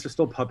 Presidents are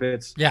still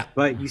puppets. Yeah.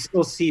 But you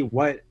still see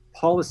what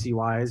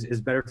policy-wise is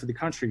better for the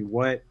country,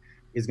 what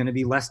is going to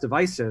be less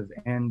divisive.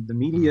 And the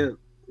media,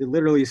 it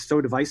literally is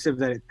so divisive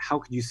that how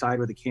could you side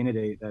with a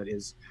candidate that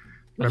is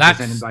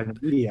represented by the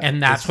media?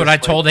 And that's what I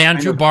told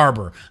Andrew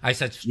Barber. I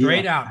said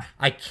straight out,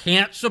 I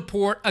can't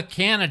support a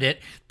candidate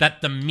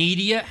that the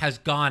media has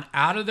gone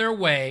out of their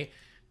way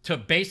to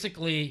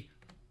basically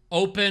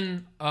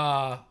open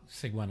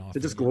Sig went off. To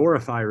just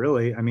glorify,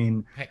 really. I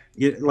mean,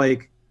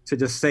 to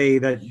just say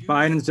that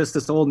Biden's just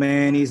this old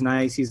man, he's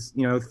nice, he's,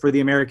 for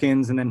the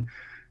Americans, and then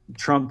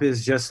Trump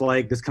is just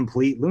like this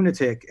complete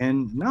lunatic.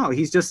 And no,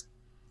 he's just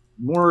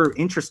more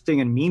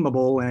interesting and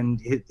memeable, and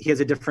he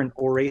has a different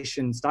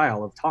oration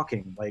style of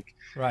talking. Like,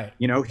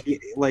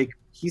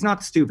 he's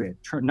not stupid.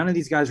 None of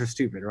these guys are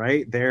stupid,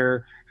 right?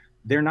 They're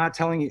not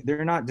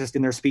just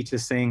in their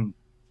speeches saying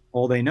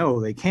all they know.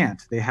 They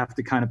can't. They have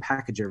to kind of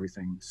package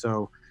everything.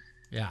 So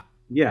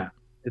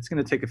it's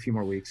going to take a few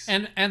more weeks.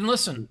 And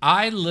listen,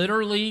 I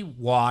literally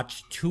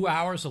watch 2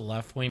 hours of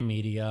left-wing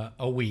media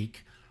a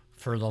week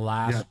for the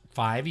last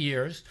 5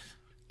 years,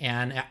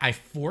 and I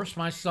force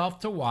myself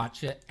to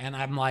watch it, and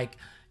I'm like,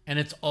 And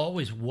it's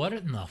always, what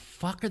in the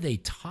fuck are they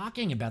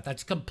talking about?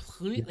 That's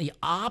completely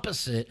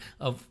opposite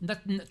of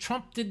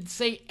Trump didn't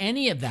say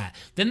any of that.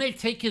 Then they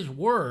take his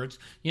words,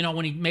 you know,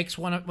 when he makes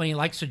when he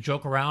likes to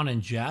joke around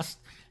and jest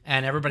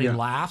and everybody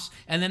laughs,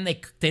 and then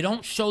they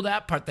don't show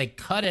that part. They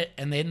cut it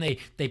and then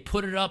they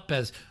put it up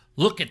as,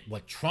 look at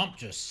what Trump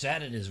just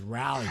said at his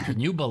rally. Can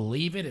you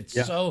believe it? It's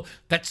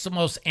that's the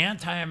most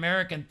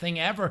anti-American thing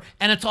ever.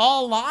 And it's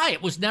all a lie.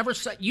 It was never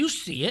said. You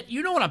see it.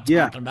 You know what I'm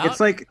talking about. It's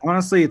like,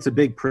 honestly, it's a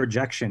big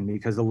projection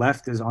because the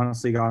left has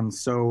honestly gotten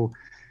so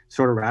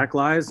sort of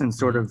radicalized and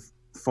sort of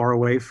far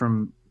away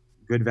from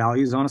good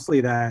values, honestly,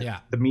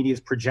 that the media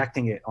is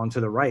projecting it onto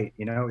the right.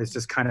 You know, it's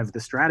just kind of the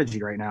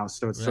strategy right now.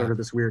 So it's sort of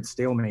this weird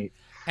stalemate.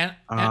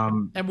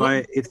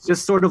 But it's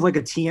just sort of like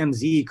a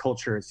TMZ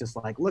culture. It's just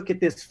like, look at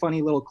this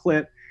funny little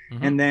clip,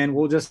 and then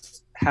we'll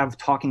just have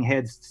talking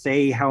heads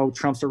say how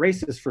Trump's a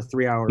racist for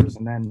 3 hours,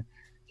 and then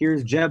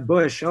here's Jeb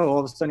Bush. Oh, all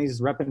of a sudden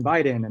he's repping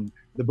Biden, and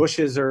the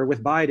Bushes are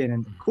with Biden,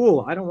 and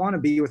cool. I don't want to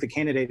be with a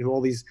candidate who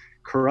all these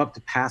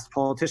corrupt past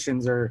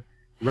politicians are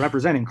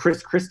representing.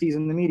 Chris Christie's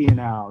in the media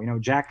now. You know,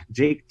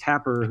 Jake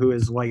Tapper, who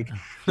is like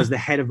was the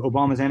head of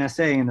Obama's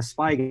NSA and the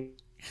spy.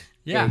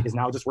 Is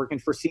now just working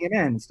for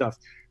CNN and stuff.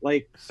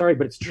 Like, sorry,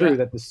 but it's true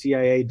that the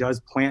CIA does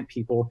plant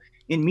people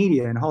in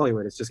media in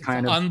Hollywood. It's just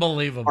kind of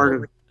unbelievable. Part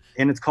of,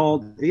 and it's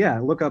called,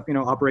 look up, you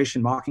know,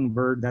 Operation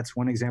Mockingbird. That's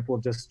one example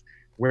of just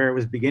where it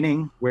was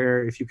beginning,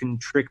 where if you can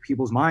trick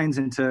people's minds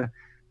into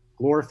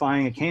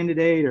glorifying a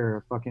candidate or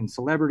a fucking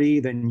celebrity,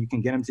 then you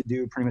can get them to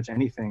do pretty much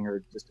anything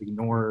or just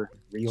ignore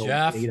real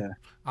data.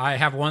 I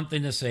have one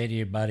thing to say to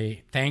you,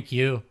 buddy. Thank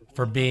you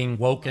for being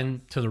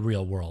woken to the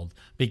real world,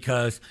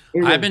 because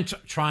I've been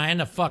trying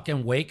to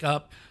fucking wake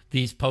up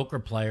these poker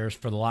players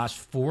for the last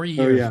 4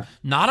 years.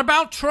 Not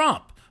about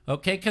Trump,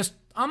 okay? Because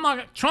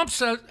Trump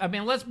says, I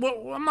mean,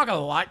 I'm not gonna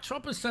lie.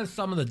 Trump has said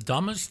some of the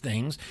dumbest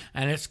things,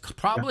 and it's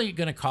probably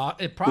gonna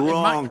cost. It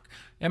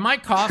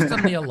might cost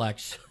him the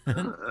election.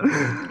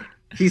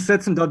 He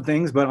said some dumb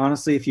things, but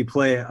honestly, if you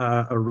play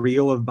a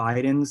reel of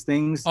Biden's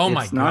things,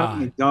 it's not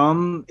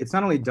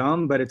only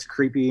dumb, but it's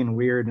creepy and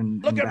weird.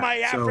 And look at my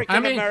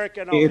African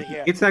American over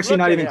here. It's actually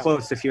not even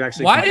close if you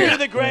actually. Why are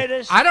the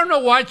greatest? I don't know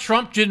why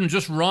Trump didn't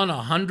just run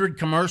 100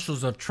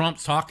 commercials of Trump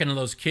talking to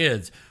those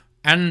kids,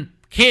 and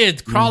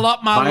kids crawl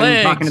up my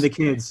legs. Talking to the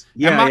kids,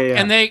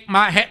 and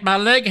my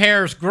leg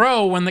hairs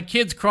grow when the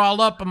kids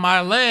crawl up on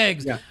my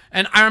legs.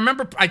 And I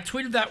remember I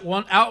tweeted that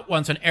one out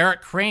once, and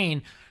Eric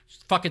Crane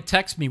fucking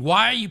text me,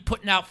 why are you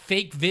putting out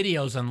fake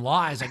videos and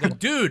lies? I go,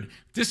 dude,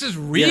 this is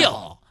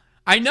real.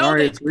 I know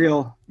it's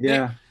real.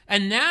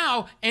 And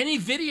now any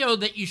video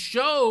that you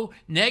show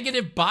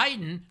negative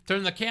Biden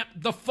during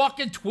the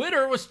fucking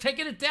Twitter was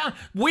taking it down.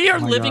 We are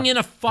living in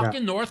a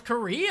fucking North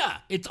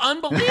Korea. It's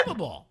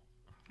unbelievable.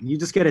 You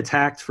just get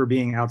attacked for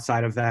being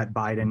outside of that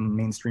Biden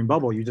mainstream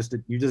bubble. You just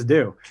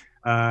do.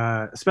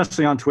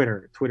 Especially on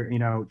Twitter, you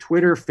know,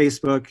 Twitter,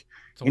 Facebook,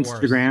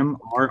 Instagram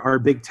are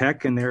big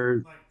tech, and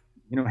they're,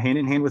 you know, hand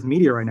in hand with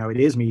media right now. It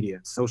is media.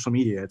 It's social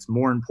media. It's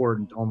more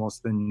important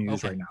almost than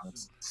news right now.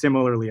 It's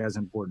similarly as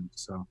important.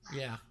 So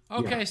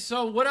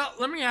So what else?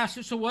 Let me ask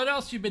you. So what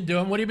else you've been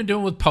doing? What have you been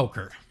doing with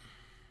poker?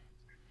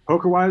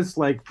 Poker wise,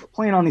 like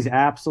playing on these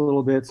apps a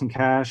little bit, some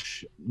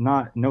cash.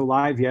 No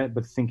live yet,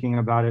 but thinking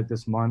about it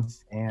this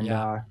month. And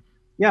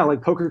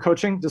like poker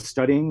coaching, just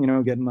studying. You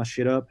know, getting my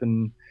shit up,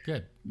 and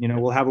good. You know,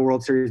 we'll have a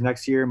World Series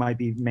next year. Might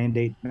be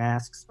mandate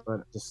masks,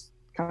 but just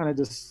kind of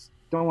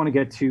don't want to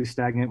get too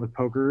stagnant with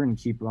poker and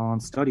keep on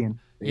studying.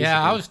 Basically. Yeah,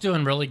 I was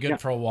doing really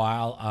good for a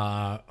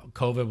while.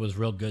 COVID was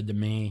real good to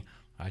me.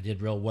 I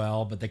did real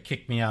well, but they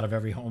kicked me out of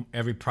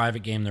every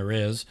private game there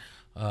is.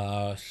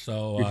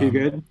 So you feel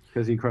good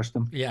because you crushed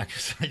them? Yeah,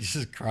 because I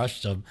just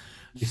crushed them.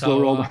 You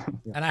still rolled on.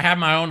 And I had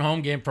my own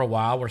home game for a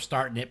while. We're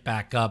starting it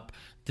back up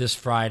this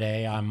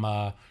Friday. I'm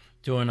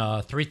doing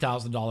a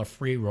 $3,000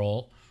 free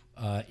roll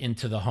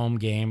into the home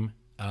game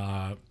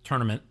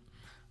tournament.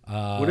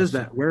 What is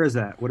that? Where is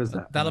that? What is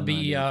that? That'll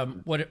be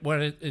what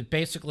it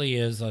basically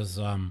is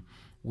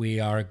we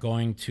are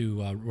going to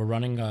we're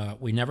running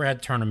we never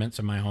had tournaments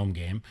in my home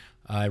game.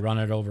 I run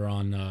it over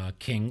on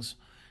Kings,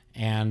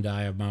 and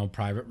I have my own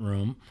private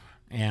room,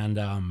 and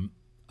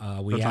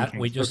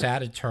we just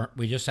added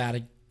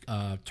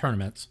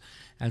tournaments,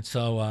 and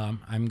so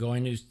I'm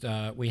going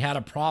to we had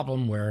a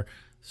problem where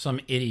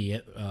some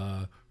idiot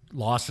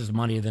lost his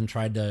money, then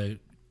tried to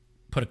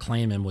put a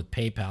claim in with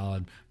PayPal,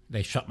 and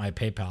they shut my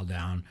PayPal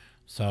down.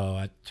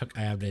 So I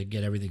have to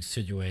get everything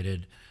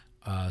situated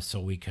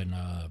so we can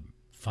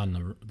fund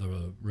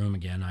the room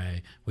again.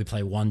 We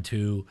play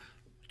 1-2-2-4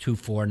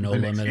 no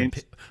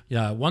limit.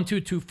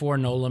 1-2-2-4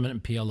 no limit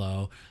and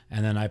PLO,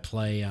 and then I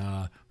play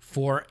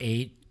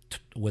 4-8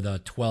 with a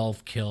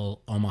 12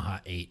 kill Omaha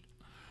 8.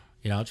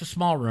 You know, it's a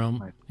small room.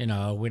 Right. You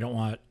know, we don't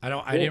want.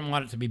 I didn't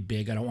want it to be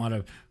big. I don't want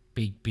to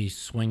be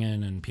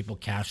swinging and people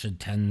cashing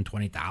 10,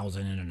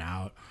 20,000 in and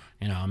out.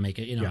 You know, make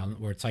it,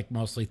 where it's like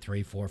mostly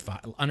 3, 4,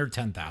 5, under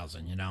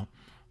 10,000, you know?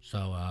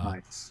 So,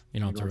 nice.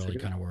 You don't have to really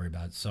kind of worry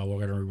about it. So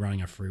we're going to be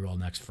running a free roll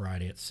next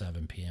Friday at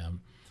 7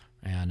 p.m.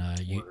 And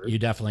you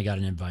definitely got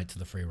an invite to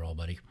the free roll,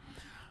 buddy.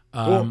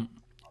 Cool.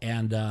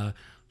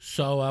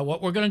 So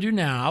what we're going to do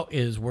now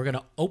is we're going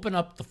to open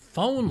up the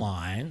phone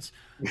lines.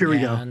 Here we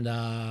go.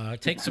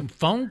 And take some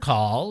phone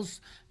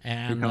calls.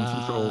 And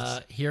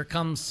here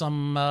comes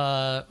some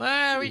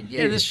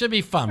this should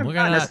be fun. We're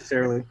Not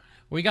necessarily.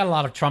 We got a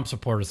lot of Trump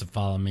supporters that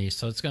follow me,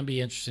 so it's going to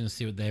be interesting to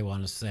see what they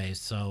want to say.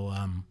 So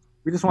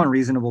we just want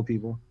reasonable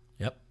people.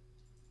 Yep.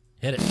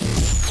 Hit it.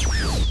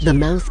 The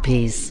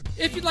Mouthpiece.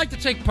 If you'd like to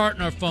take part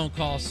in our phone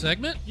call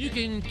segment, you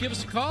can give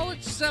us a call at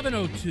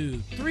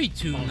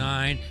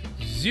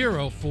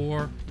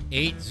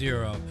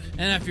 702-329-0480.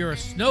 And if you're a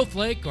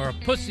snowflake or a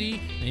pussy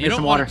and you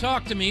don't want to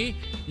talk to me,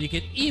 you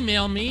can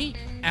email me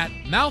at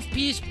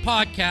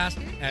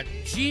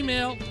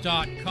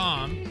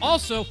mouthpiecepodcast@gmail.com.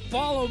 Also,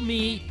 follow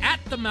me at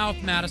the Mouth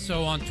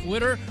Matusow on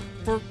Twitter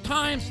for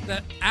times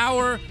that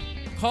our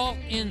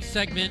call-in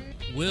segment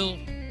will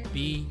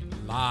be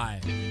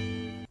live.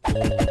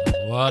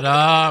 What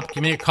up?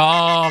 Give me a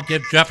call.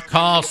 Give Jeff a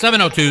call.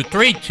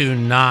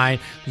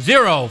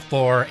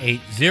 702-329-0480.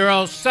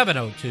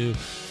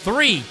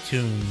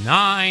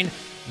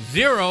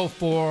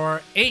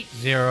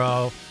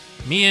 702-329-0480.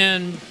 Me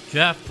and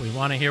Jeff, we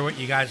want to hear what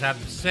you guys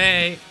have to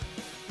say.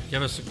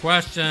 Give us some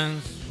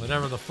questions,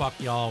 whatever the fuck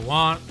y'all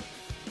want.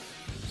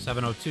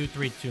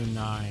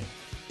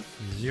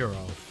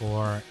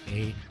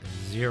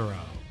 702-329-0480.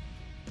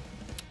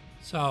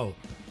 So,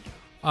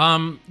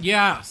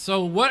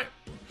 so what?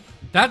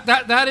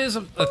 That is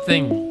a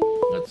thing.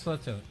 Let's do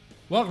it.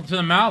 Welcome to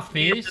the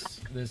Mouthpiece.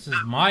 This is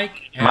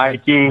Mike and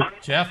Mikey.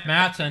 Jeff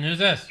Madsen. Who's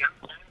this?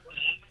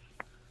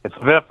 It's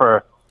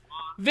Viffer.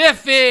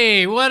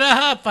 Viffy, what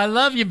up? I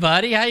love you,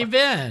 buddy. How you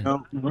been?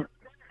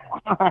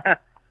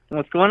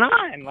 What's going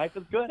on? Life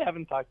is good.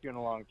 Haven't talked to you in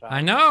a long time.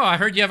 I know. I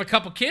heard you have a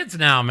couple kids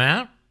now,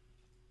 man.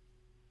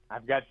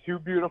 I've got 2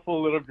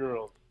 beautiful little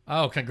girls.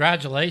 Oh,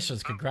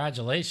 congratulations.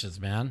 Congratulations,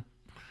 man.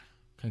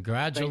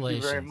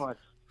 Congratulations. Thank you very much.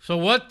 So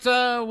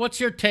what's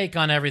your take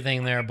on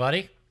everything there,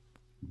 buddy?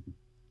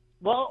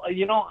 Well,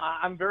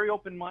 I'm very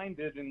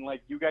open-minded, and,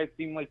 you guys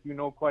seem like you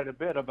know quite a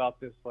bit about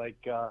this,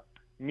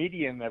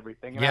 media and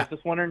everything. And I was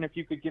just wondering if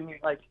you could give me,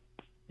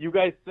 you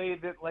guys say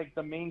that,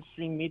 the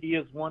mainstream media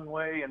is one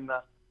way and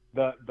the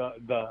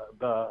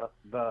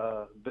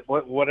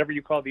whatever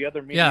you call the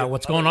other media. Yeah,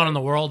 what's going on in the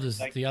world is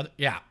the other.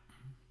 Yeah.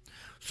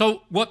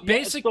 So what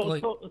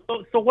basically? So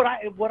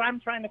what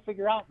I'm trying to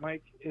figure out,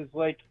 Mike, is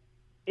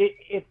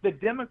if the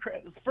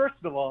Democrats,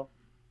 first of all,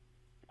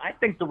 I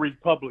think the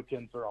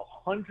Republicans are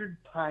 100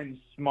 times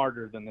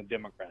smarter than the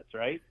Democrats,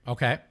 right?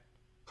 Okay.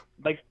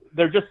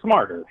 They're just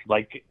smarter,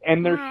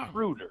 and they're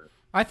shrewder.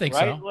 I think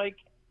right? so.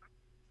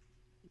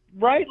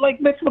 Right?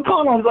 Mitch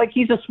McConnell,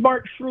 he's a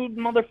smart, shrewd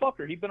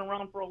motherfucker. He's been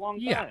around for a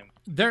long time.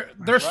 They're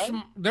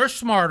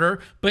smarter,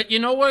 but you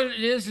know what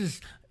it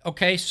is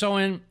okay. So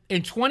in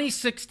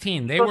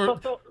 2016, they were.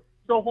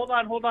 So hold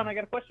on. I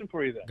got a question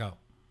for you then. Go.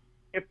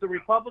 If the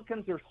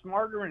Republicans are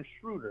smarter and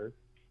shrewder,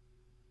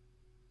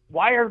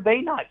 why are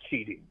they not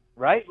cheating?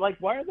 Right?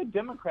 Why are the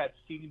Democrats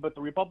cheating, but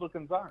the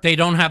Republicans aren't? They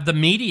don't have the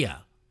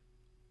media.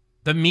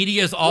 The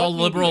media is all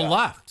liberal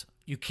left.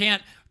 You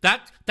can't.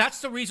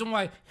 That's the reason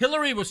why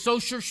Hillary was so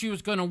sure she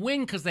was going to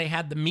win, because they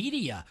had the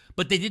media,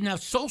 but they didn't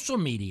have social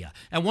media.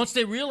 And once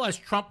they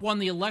realized Trump won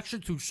the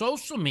election through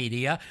social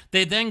media,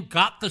 they then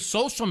got the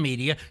social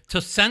media to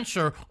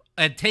censor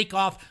and take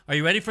off. Are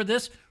you ready for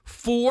this?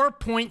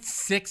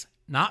 4.6,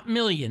 not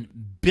million,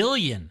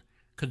 billion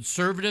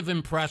conservative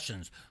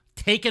impressions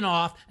taken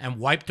off and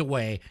wiped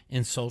away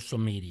in social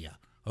media.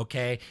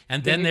 Okay,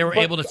 and then they were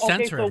able to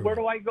censor it. So where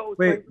do I go?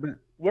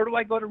 Where do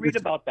I go to read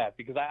about that?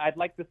 Because I'd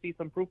like to see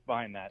some proof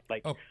behind that.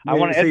 I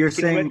want to. So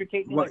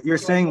you're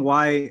saying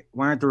why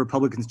aren't the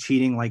Republicans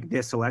cheating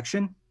this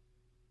election?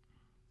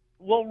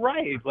 Well,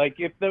 right.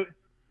 If the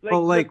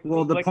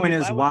the point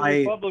is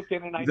why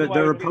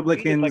the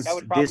Republicans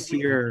this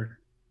year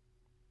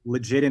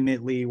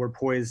legitimately were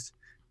poised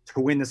to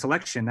win this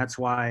election. That's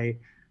why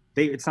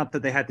it's not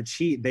that they had to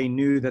cheat. They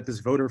knew that this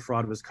voter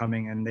fraud was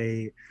coming, and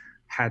they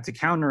had to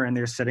counter, and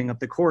they're setting up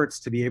the courts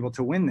to be able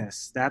to win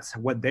this. That's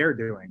what they're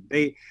doing.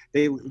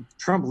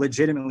 Trump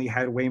legitimately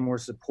had way more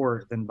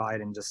support than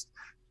Biden just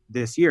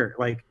this year,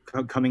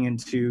 coming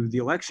into the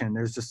election.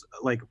 There's just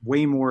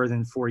way more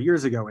than 4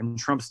 years ago, and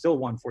Trump still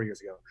won 4 years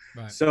ago.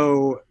 Right.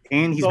 So,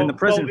 and he's been the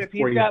president for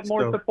 4 years. So if he's got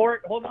more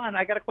support, hold on,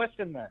 I got a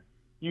question then.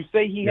 You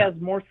say he has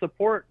more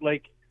support,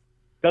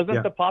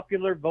 doesn't the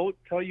popular vote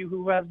tell you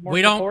who has more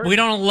support? We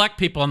don't elect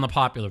people on the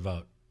popular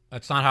vote.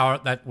 That's not how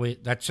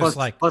that's just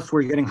plus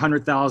we're getting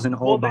 100,000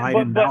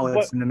 Biden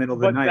ballots in the middle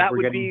of the night.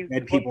 We're getting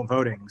dead people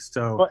voting.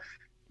 So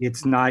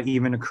it's not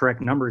even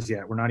correct numbers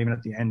yet. We're not even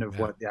at the end of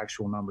what the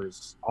actual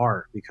numbers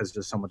are, because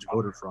there's so much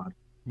voter fraud.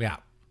 Yeah.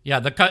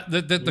 Yeah.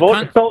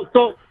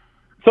 So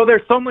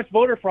there's so much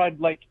voter fraud.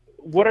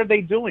 What are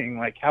they doing?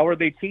 How are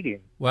they cheating?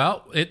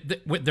 Well,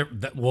 we're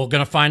going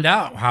to find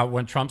out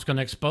when Trump's going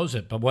to expose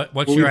it. But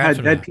what's your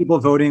answer? We've had dead people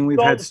voting.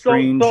 We've had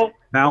strange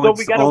ballots.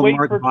 So we got to wait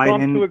for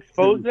Trump to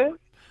expose it?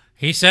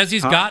 He says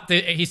he's got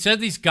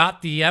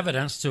the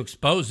evidence to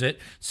expose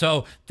it.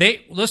 So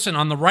they listen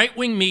on the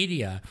right-wing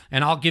media,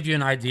 and I'll give you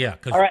an idea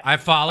because I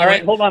follow it. All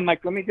right, hold on,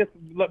 Mike. Let me just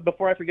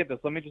before I forget this.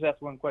 Let me just ask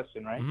one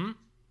question, right? Mm-hmm.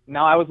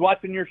 Now, I was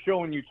watching your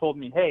show, and you told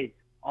me, "Hey,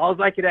 all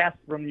I could ask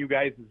from you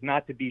guys is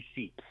not to be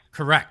sheep."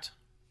 Correct.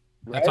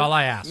 Right? That's all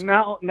I ask.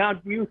 Now, do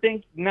you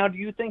think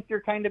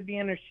you're kind of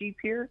being a sheep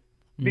here?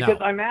 Because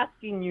I'm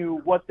asking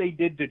you what they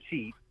did to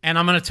cheat, and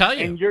I'm going to tell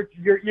you. And your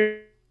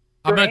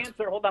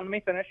answer. Hold on, let me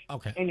finish.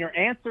 Okay. And your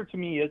answer to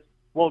me is,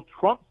 well,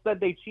 Trump said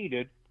they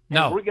cheated.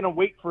 No, we're going to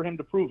wait for him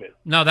to prove it.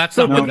 No, that's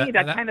so not. To me,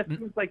 that kind of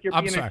seems like you're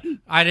being a sheep.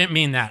 I didn't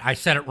mean that. I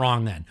said it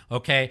wrong then.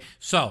 Okay,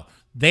 so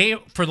they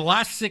for the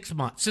last 6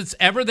 months, since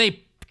ever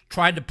they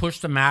tried to push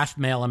the mass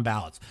mail-in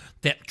ballots.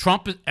 That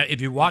Trump,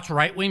 if you watch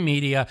right-wing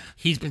media,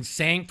 he's been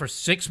saying for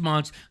 6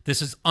 months, this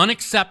is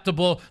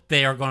unacceptable.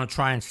 They are going to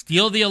try and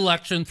steal the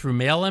election through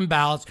mail-in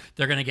ballots.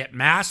 They're going to get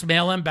mass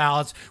mail-in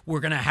ballots.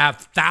 We're going to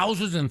have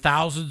thousands and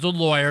thousands of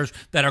lawyers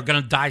that are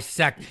going to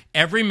dissect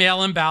every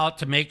mail-in ballot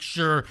to make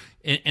sure,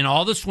 in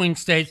all the swing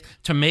states,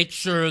 to make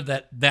sure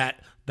that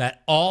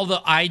all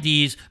the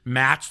IDs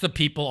match the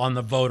people on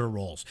the voter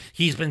rolls.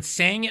 He's been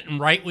saying it in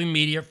right-wing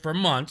media for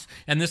months,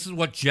 and this is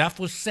what Jeff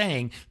was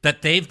saying,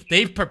 that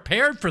they've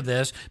prepared for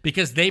this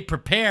because they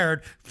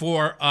prepared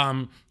for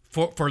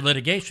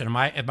litigation.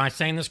 Am I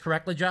saying this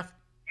correctly, Jeff?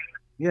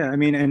 Yeah, I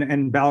mean,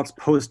 and ballots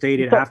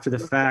post-dated after the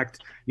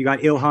fact. You got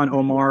Ilhan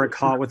Omar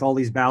caught with all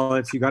these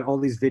ballots. You got all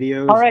these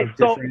videos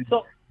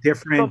of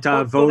different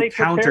vote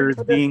counters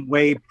being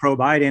way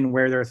pro-Biden,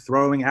 where they're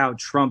throwing out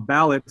Trump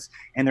ballots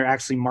and they're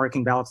actually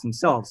marking ballots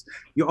themselves.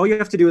 All you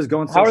have to do is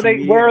go on social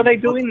media. Where are they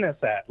doing this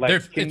at?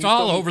 Like, it's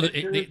all over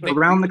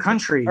around the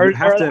country. Are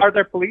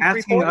there police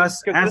asking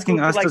us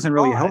doesn't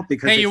really help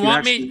because hey, you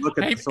want me?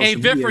 Hey,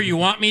 Viffer, you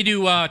want me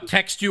to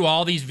text you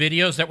all these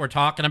videos that we're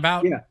talking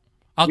about? Yeah.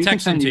 I'll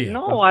text them to you.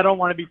 No, I don't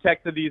want to be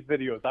texted these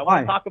videos. I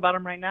want to talk about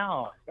them right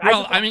now.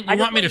 Well, you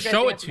want me to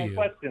show it to you?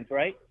 Questions,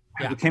 right?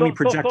 Yeah. Can we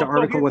project the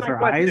article with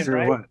our eyes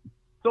or what?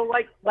 So,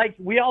 like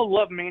we all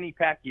love Manny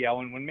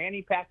Pacquiao, and when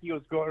Manny Pacquiao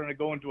is going to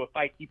go into a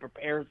fight, he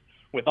prepares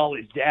with all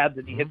his jabs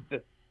and he hits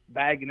the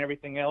bag and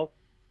everything else,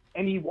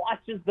 and he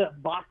watches the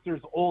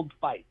boxer's old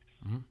fights.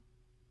 Mm-hmm.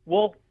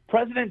 Well,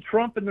 President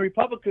Trump and the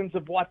Republicans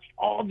have watched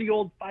all the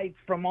old fights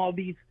from all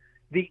these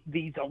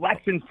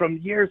elections from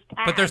years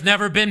past. But there's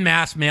never been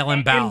mass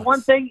mail-in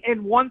ballots.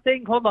 And one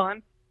thing, hold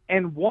on.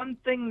 And one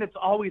thing that's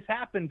always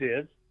happened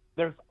is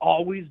there's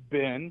always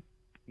been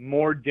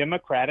more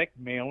Democratic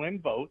mail-in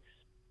votes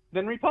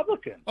than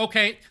Republicans.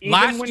 Okay,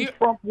 even when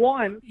Trump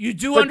won, you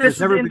do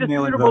understand. Never been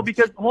mail-in votes.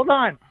 Because hold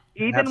on,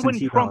 even when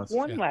Trump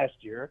won last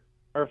year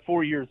or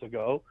 4 years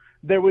ago,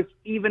 there was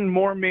even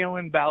more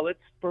mail-in ballots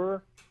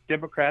for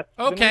Democrats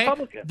than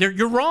Republicans.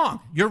 You're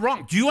wrong. You're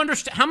wrong. Do you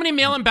understand how many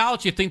mail-in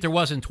ballots you think there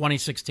was in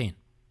 2016?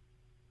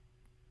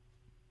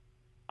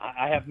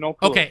 I have no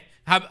clue. Okay,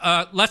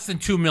 less than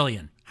 2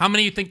 million. How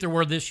many do you think there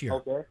were this year?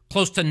 Okay.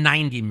 Close to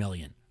 90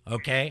 million.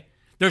 Okay.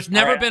 There's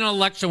never been an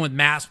election with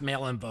mass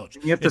mail-in votes.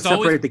 You have to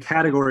separate the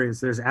categories.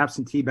 There's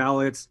absentee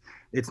ballots.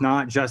 It's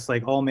not just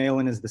like all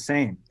mail-in is the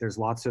same. There's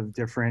lots of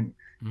different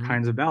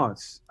kinds of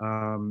ballots.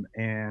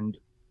 And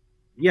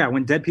yeah,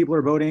 when dead people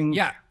are voting,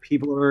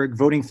 people are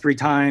voting 3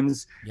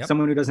 times. Yep.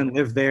 Someone who doesn't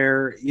live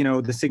there,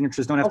 the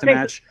signatures don't have to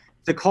match.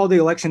 To call the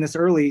election this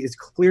early is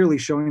clearly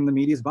showing the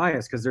media's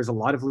bias because there's a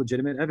lot of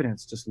legitimate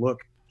evidence. Just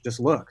look.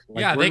 Like,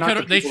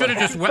 they should have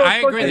just.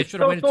 I agree. They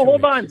should have waited. So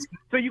hold on.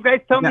 So you guys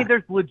tell me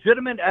there's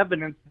legitimate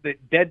evidence that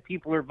dead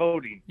people are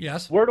voting.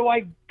 Yes. Where do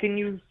I? Can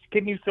you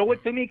show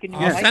it to me? Can you?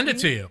 I'll send it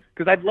to you.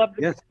 Because I'd love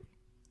to. Yes.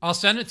 I'll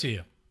send it to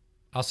you.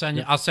 I'll send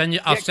you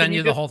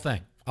the whole thing.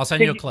 I'll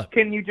send you a clip.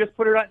 Can you just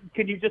put it on?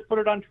 Can you just put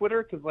it on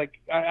Twitter? Because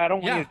I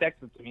don't want you to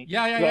text it to me.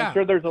 Yeah. I'm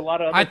sure there's a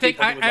lot of. I think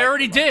I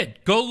already did.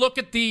 Go look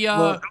at the.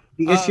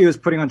 The issue is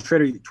putting on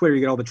Twitter. You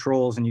get all the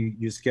trolls, and you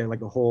just get like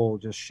a whole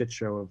just shit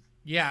show of.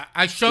 Yeah,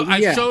 I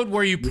showed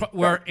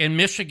where in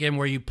Michigan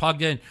where you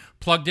plugged in.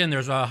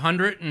 There's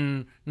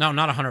 14,000, not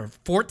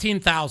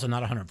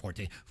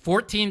 114,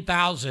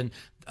 14,000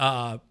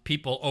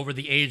 people over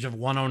the age of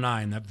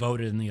 109 that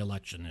voted in the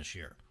election this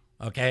year.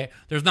 Okay,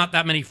 there's not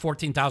that many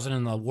 14,000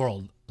 in the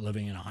world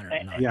living in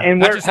 109.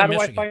 And how do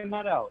I find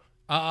that out?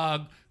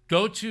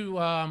 Go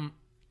to.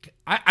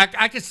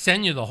 I could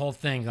send you the whole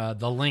thing,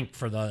 the link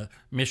for the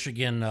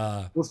Michigan.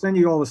 We'll send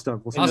you all the stuff.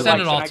 I'll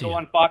send it all to you. Can I go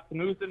on Fox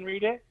News and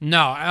read it?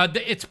 No,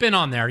 it's been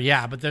on there,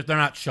 but they're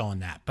not showing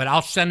that. But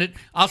I'll send it.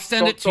 I'll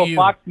send it to you.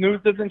 So Fox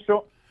News doesn't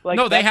show.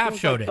 No, they have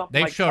showed it.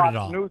 They've showed it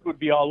all. Fox News would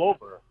be all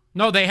over.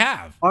 No, they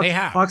have.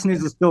 Fox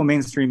News is still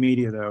mainstream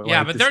media, though.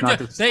 Yeah, but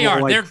they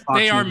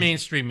are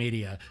mainstream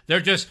media.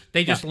 They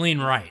just lean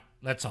right.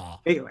 That's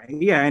all.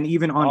 Yeah, and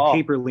even on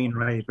paper lean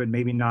right, but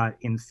maybe not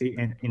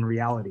in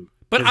reality.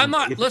 But I'm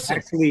not. Listen,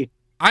 if they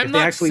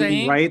actually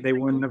saying right, they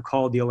wouldn't have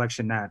called the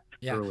election that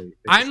early.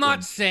 I'm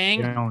not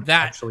saying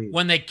that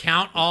when they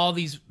count all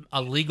these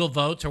illegal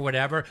votes or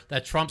whatever,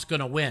 that Trump's going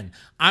to win.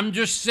 I'm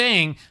just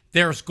saying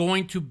there's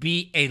going to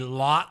be a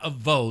lot of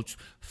votes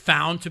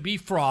found to be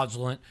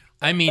fraudulent.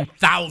 I mean,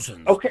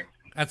 thousands. Okay.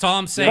 That's all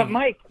I'm saying.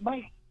 But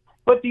Mike,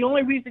 but the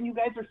only reason you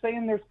guys are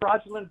saying there's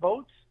fraudulent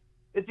votes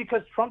is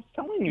because Trump's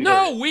telling you.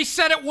 No, we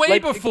said it way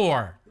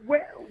before.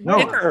 Where? No,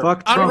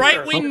 fuck on Trump.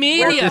 right-wing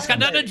media. It's got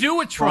nothing to do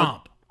with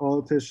Trump.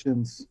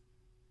 Politicians.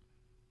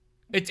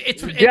 It's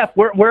Jeff.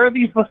 Where are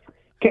these?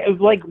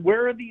 Like,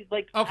 where are these?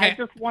 Like, okay. I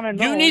just want to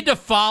know. You need to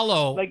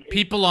follow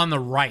people on the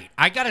right.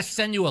 I got to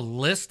send you a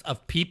list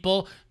of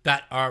people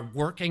that are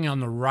working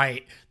on the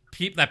right.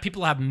 That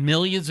people have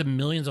millions and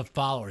millions of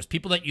followers,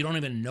 people that you don't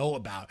even know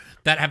about,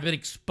 that have been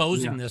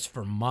exposing this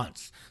for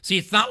months. See,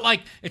 it's not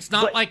like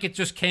it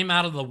just came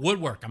out of the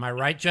woodwork. Am I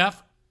right,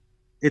 Jeff?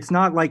 It's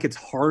not like it's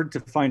hard to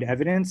find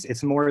evidence.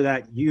 It's more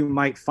that you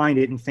might find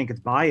it and think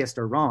it's biased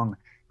or wrong,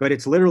 but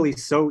it's literally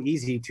so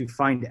easy to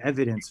find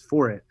evidence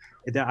for it.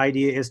 The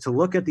idea is to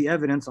look at the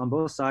evidence on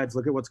both sides,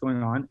 look at what's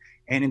going on,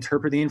 and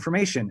interpret the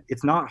information.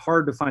 It's not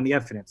hard to find the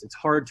evidence. It's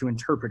hard to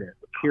interpret it,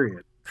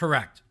 period.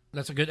 Correct.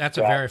 That's a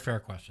very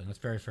fair question. That's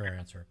a very fair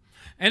answer.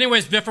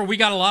 Anyways, Viffer, we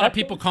got a lot of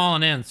people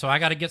calling in, so I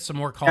got to get some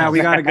more calls. Yeah, we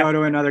got to go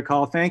to another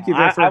call. Thank you,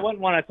 Viffer. I wouldn't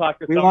want to talk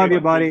to we love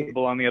you, buddy.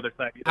 On the other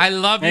side. I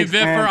love you,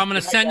 Viffer. I'm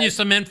going to send you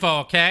some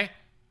info, okay?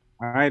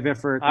 All right,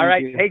 Viffer. All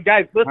right. You. Hey,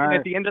 guys, listen, right.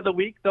 At the end of the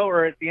week, though,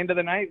 or at the end of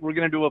the night, we're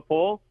going to do a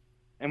poll,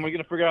 and we're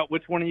going to figure out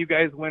which one of you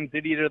guys wins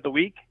Idiot of the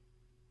Week.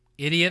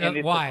 Idiot? And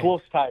it's why? a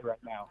close tie right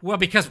now. Well,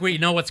 because we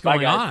know what's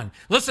going on.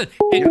 Listen,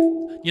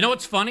 you know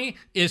what's funny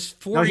is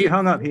No, he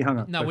hung up.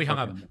 No, we hung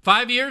up.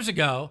 5 years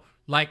ago,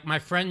 like my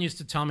friend used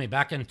to tell me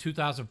back in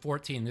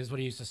 2014, this is what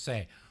he used to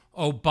say.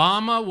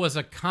 Obama was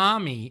a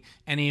commie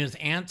and he was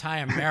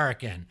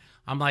anti-American.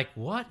 I'm like,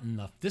 what in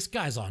the... This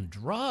guy's on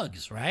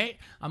drugs, right?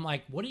 I'm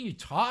like, what are you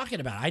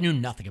talking about? I knew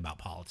nothing about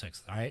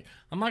politics, right?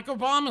 I'm like,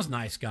 Obama's a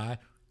nice guy.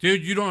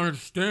 Dude, you don't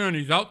understand.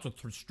 He's out to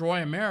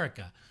destroy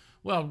America.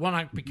 Well, when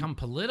I become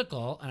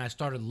political and I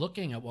started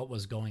looking at what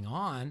was going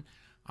on,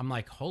 I'm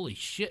like, holy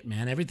shit,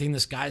 man! Everything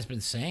this guy's been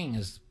saying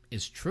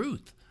is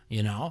truth,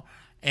 you know.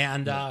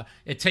 And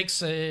it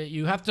takes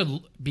you have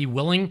to be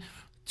willing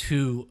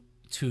to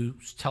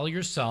tell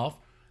yourself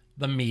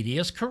the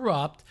media is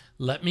corrupt.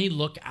 Let me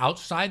look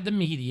outside the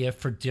media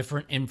for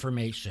different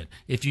information.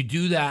 If you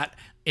do that,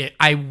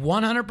 I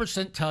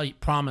 100%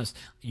 promise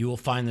you will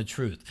find the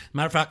truth.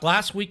 Matter of fact,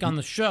 last week on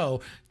the show,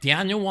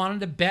 Daniel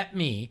wanted to bet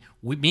me.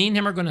 Me and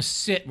him are going to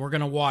sit and we're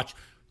going to watch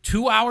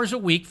 2 hours a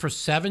week for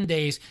 7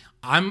 days.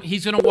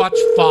 He's going to watch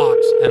Fox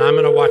and I'm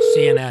going to watch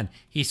CNN.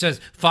 He says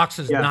Fox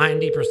is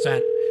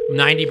 90%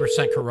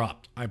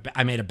 corrupt.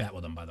 I made a bet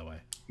with him, by the way.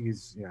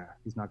 He's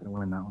not going to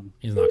win that one.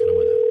 He's not going to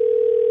win that.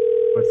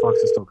 But Fox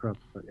is still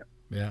corrupt. But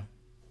yeah.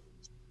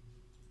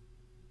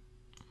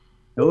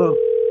 Hello.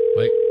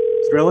 Wait.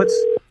 Strelitz?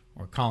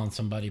 We're calling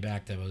somebody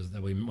back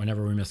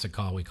whenever we miss a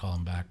call, we call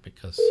them back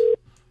because.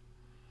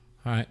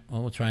 All right.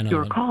 Well, we'll try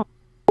another one. Call.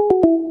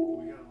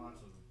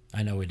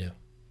 I know we do.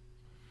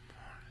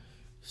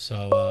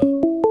 So,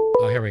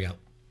 here we go.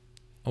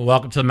 Well,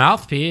 welcome to the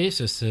Mouthpiece.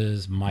 This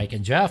is Mike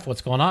and Jeff.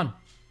 What's going on?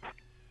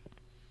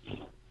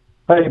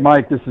 Hey,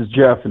 Mike. This is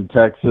Jeff in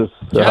Texas.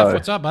 Jeff,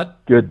 what's up, bud?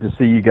 Good to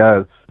see you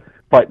guys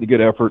fighting a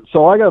good effort.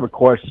 So I got a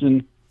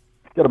question.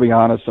 Got to be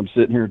honest. I'm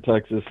sitting here in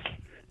Texas.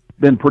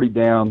 Been pretty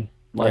down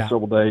last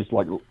several days,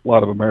 like a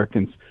lot of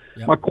Americans.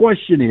 Yep. My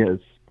question is,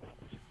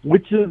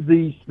 which of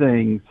these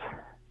things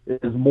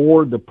is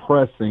more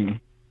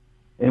depressing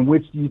and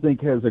which do you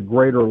think has a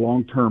greater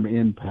long-term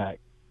impact?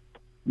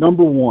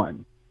 Number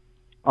one,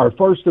 our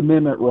First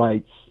Amendment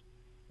rights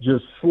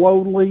just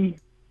slowly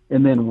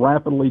and then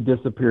rapidly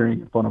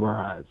disappearing in front of our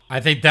eyes. I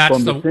think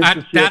that's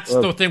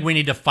the thing we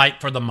need to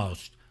fight for the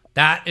most.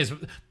 That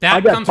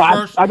comes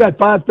first. I got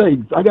five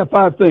things,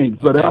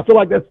 but okay. I feel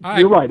like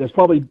you're right. That's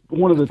probably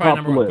one of the top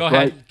of the list. Go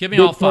ahead. Right? Give me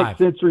all five.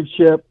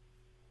 Censorship.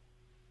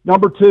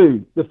 Number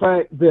two, the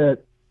fact that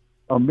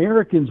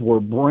Americans were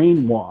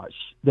brainwashed,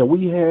 that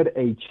we had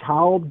a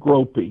child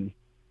groping,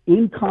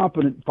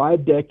 incompetent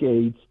 5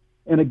 decades,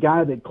 and a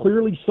guy that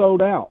clearly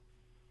sold out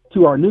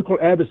to our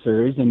nuclear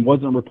adversaries and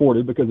wasn't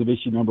reported because of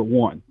issue number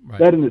one. Right.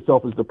 That in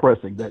itself is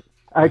depressing. That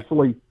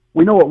actually,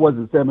 we know it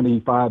wasn't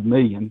 75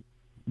 million,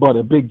 but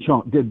a big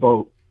chunk did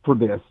vote for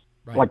this.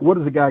 Right. Like, what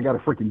does a guy got to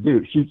freaking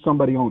do? Shoot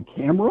somebody on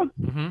camera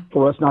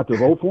for us not to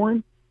vote for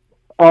him?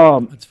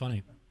 That's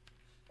funny.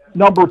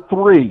 Number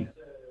three,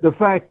 the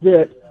fact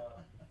that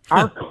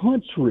our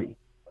country,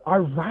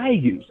 our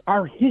values,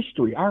 our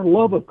history, our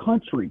love of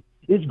country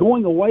is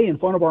going away in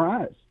front of our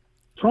eyes.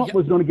 Trump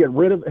was going to had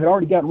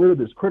already gotten rid of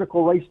this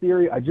critical race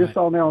theory. I just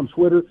saw now on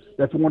Twitter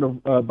that's one of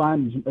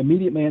Biden's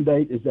immediate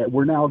mandate is that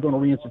we're now going to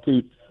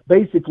reinstitute,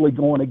 basically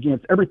going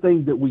against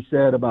everything that we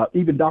said about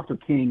even Dr.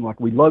 King, like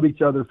we love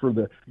each other for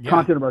the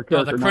content of our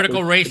character. No, the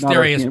critical race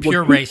theory is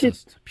pure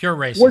racist. Pure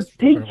racist. We're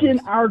teaching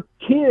our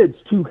kids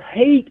to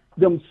hate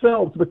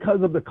themselves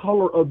because of the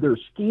color of their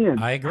skin.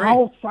 I agree.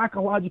 How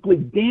psychologically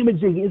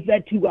damaging is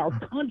that to our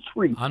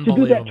country to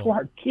do that to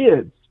our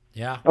kids?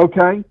 Yeah.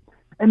 Okay?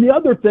 And the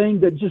other thing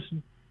that just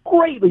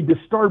greatly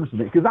disturbs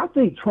me, because I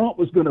think Trump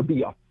was going to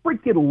be a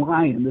freaking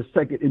lion this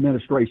second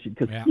administration,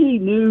 because he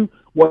knew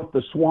what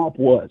the swamp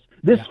was.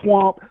 This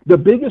swamp, the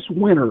biggest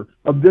winner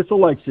of this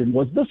election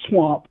was the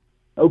swamp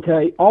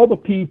okay, all the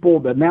people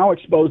that now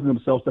exposing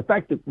themselves, the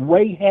fact that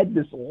Ray had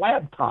this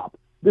laptop,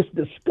 this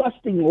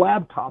disgusting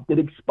laptop that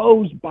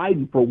exposed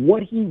Biden for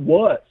what he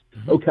was,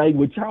 okay,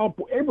 with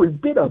every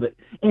bit of it,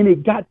 and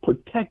it got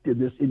protected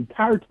this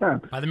entire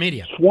time. By the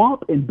media.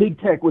 Swamp and big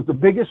tech was the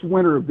biggest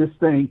winner of this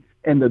thing,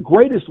 and the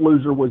greatest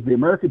loser was the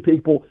American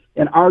people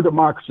and our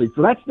democracy.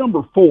 So that's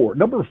number 4.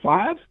 Number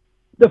 5,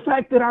 the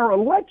fact that our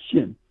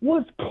election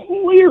was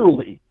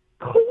clearly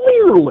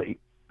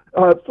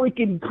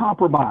freaking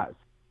compromised,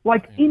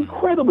 like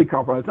incredibly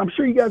compromised. I'm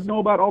sure you guys know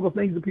about all the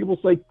things that people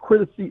say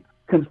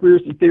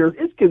conspiracy theories.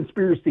 It's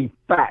conspiracy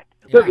fact.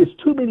 There is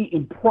too many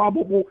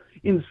improbable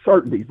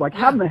uncertainties. Like,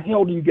 how in the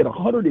hell do you get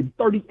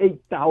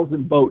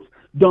 138,000 votes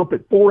dump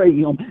at 4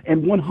 a.m.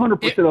 and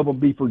 100% of them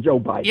be for Joe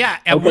Biden? Yeah,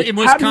 okay? In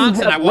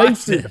Wisconsin, I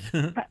watched it.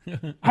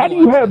 How do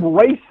you have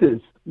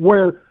races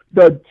where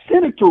the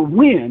senator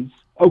wins,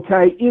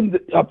 okay, in the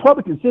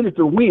Republican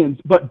senator wins,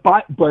 but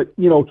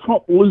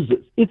Trump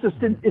loses? It's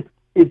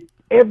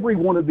every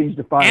one of these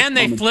defies. And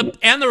they flip,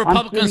 and the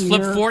Republicans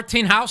flipped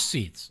 14 House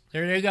seats.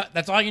 There you go.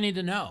 That's all you need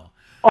to know.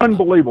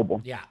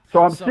 Unbelievable. Yeah.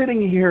 So I'm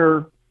sitting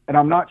here, and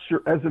I'm not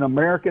sure. As an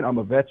American, I'm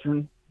a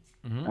veteran,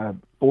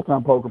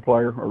 full-time poker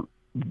player, or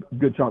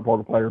good chunk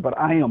poker player. But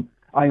I am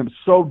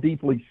so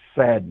deeply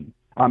saddened.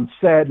 I'm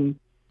saddened,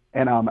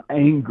 and I'm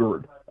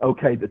angered.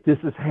 Okay, that this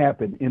has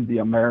happened in the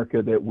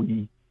America that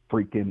we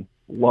freaking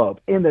love,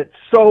 and that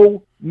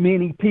so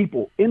many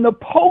people in the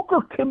poker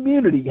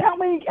community. How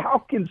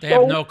can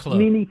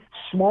many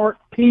smart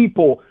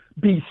people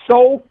be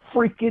so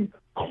freaking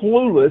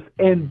clueless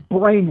and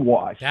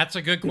brainwashed? That's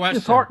a good question.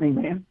 It's disheartening,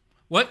 man.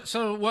 What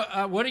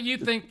do you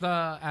think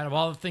out of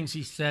all the things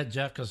he said,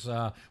 Jeff? Because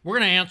we're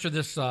going to answer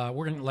this. We're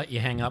going to let you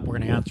hang up. We're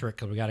going to answer it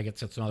because we got to get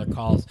to some other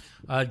calls.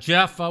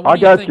 Jeff, I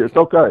got you. It's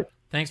okay.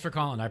 Thanks for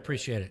calling. I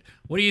appreciate it.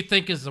 What do you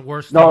think is the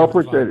worst? No, I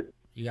appreciate it.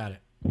 You got it.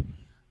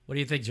 What do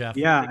you think, Jeff?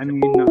 Yeah, I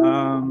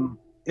mean,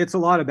 it's a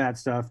lot of bad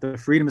stuff. The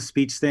freedom of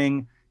speech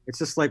thing. It's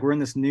just like we're in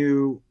this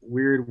new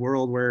weird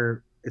world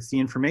where it's the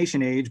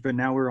information age, but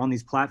now we're on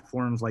these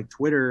platforms like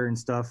Twitter and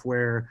stuff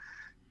where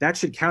that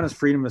should count as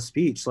freedom of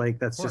speech. Like,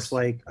 that's just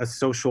like a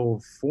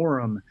social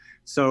forum.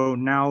 So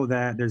now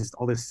that there's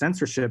all this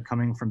censorship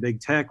coming from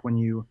big tech when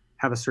you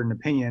have a certain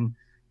opinion,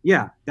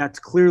 yeah, that's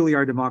clearly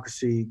our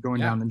democracy going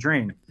down the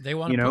drain. They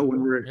want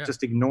when we're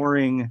just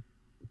ignoring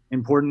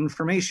important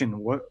information.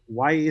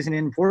 Why isn't it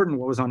important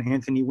what was on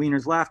Anthony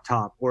Weiner's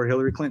laptop or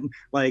Hillary Clinton?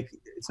 Like,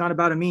 it's not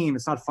about a meme.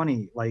 It's not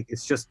funny. Like,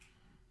 it's just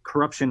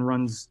corruption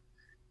runs.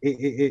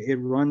 It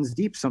runs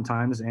deep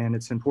sometimes, and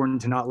it's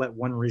important to not let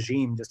one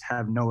regime just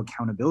have no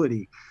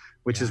accountability,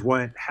 which is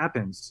what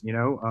happens.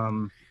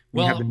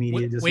 Well, the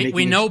media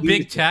we know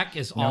big tech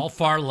is all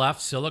far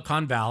left,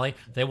 Silicon Valley.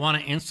 They want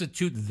to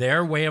institute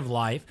their way of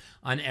life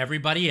on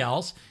everybody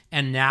else.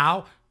 And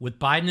now with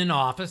Biden in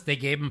office, they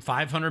gave him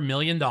 $500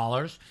 million.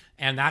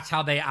 And that's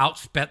how they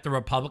outspent the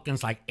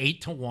Republicans like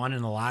 8-1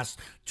 in the last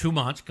 2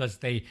 months, because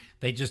they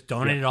just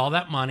donated all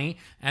that money.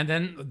 And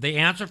then the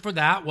answer for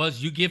that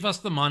was, you give us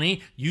the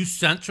money, you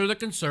censor the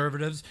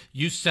conservatives,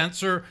 you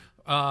censor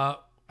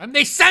and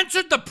they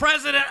censored the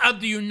president of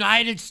the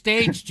United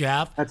States,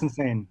 Jeff. That's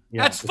insane.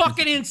 Yeah, that's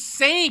fucking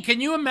insane. Can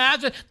you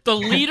imagine the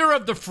leader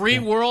of the free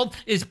world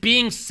is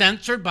being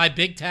censored by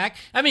big tech?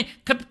 I mean,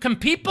 can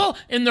people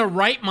in their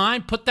right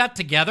mind put that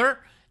together?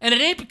 And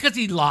it ain't because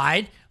he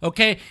lied,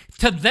 okay?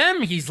 To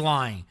them, he's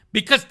lying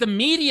because the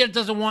media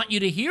doesn't want you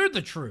to hear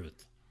the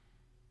truth.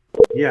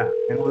 Yeah,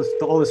 and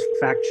all this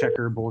fact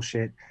checker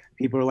bullshit.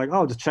 People are like,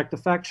 oh, just check the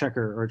fact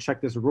checker or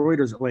check this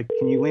Reuters. Like,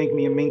 can you link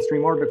me a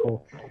mainstream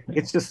article?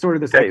 It's just sort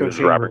of this echo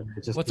chamber. Robert.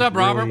 What's up,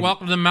 Robert?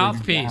 Welcome to the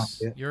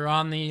Mouthpiece. You're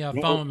on the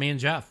phone with me and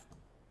Jeff.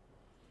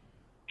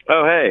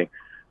 Oh, hey.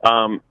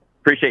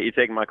 Appreciate you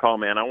taking my call,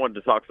 man. I wanted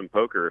to talk some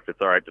poker, if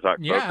it's all right to talk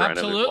poker. Absolutely. I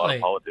know there's a lot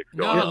of politics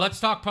going on. Let's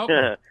talk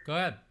poker. Go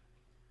ahead.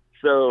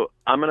 So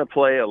I'm going to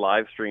play a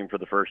live stream for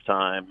the first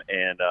time,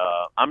 and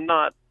I'm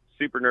not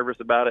super nervous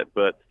about it,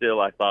 but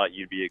still I thought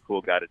you'd be a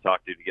cool guy to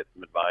talk to get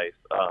some advice.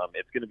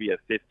 It's going to be a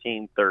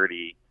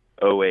 15-30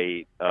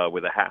 08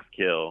 with a half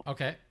kill.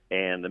 Okay.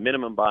 And the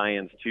minimum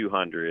buy-in's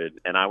 200,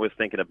 and I was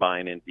thinking of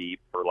buying in deep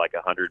for like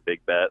 100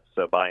 big bets,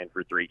 so buying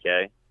for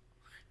 3K.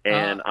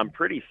 And I'm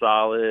pretty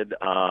solid.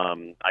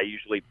 I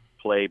usually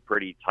play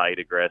pretty tight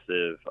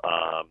aggressive.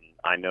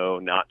 I know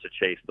not to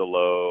chase the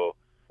low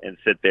and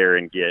sit there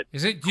and get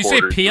Is it? You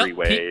say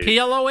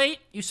PL08?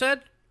 You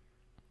said?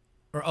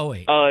 Or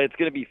 08? It's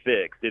going to be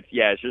fixed. It's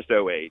just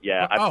 08.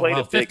 Yeah, I played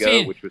a big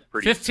O, which was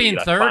pretty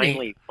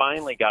 15-30.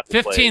 Finally got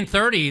to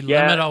 15-30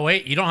 limit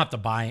 08. You don't have to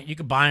buy it. You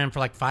could buy them for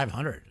like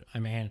 500. I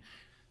mean,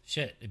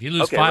 shit. If you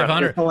lose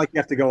 500, it's not like you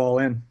have to go all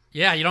in.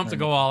 Yeah, you don't have to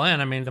go all in.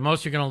 I mean, the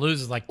most you're going to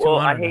lose is like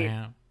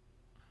 200.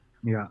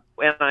 Yeah.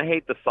 And I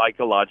hate the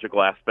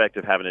psychological aspect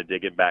of having to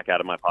dig it back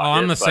out of my pocket. Oh,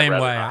 I'm the same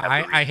way.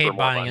 I hate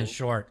buying in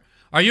short.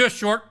 Are you a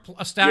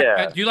stack?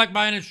 Yeah. Do you like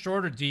buying in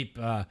short or deep,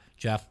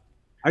 Jeff?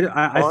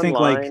 I think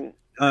like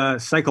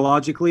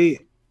psychologically,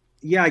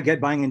 I get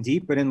buying in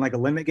deep, but in like a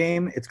limit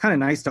game, it's kind of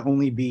nice to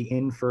only be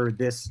in for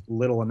this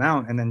little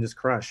amount and then just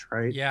crush,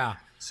 right? Yeah.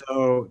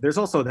 So there's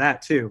also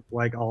that too.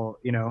 Like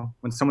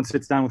when someone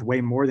sits down with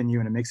way more than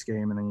you in a mixed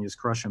game and then you just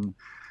crush them,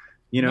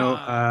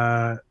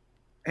 and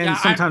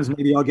sometimes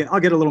maybe I'll get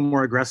a little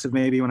more aggressive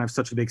maybe when I have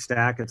such a big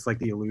stack. It's like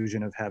the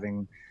illusion of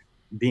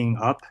being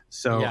up.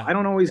 So I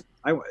don't always,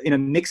 in a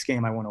mixed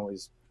game, I won't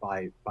always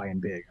buy in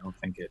big. I don't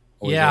think it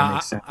always really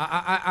makes sense.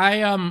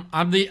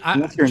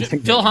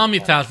 Phil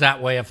Hellmuth has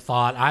that way of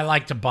thought. I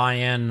like to buy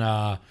in,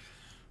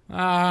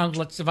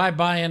 if I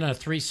buy in a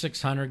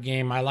 3-600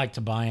 game, I like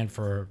to buy in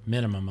for a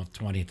minimum of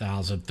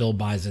 20,000. Phil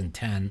buys in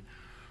 10.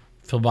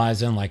 Phil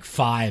buys in like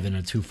 5 in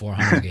a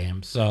 2-400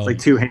 game. So it's like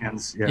 2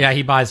 hands. Yeah,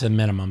 he buys a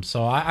minimum.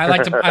 So I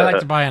like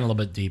to buy in a little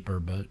bit deeper,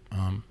 but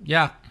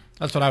yeah,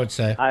 that's what I would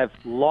say. I've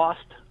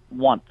lost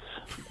once.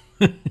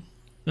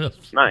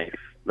 Nice.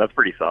 That's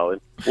pretty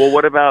solid. Well,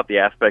 what about the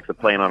aspects of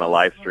playing on a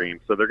live stream?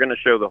 So they're going to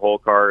show the whole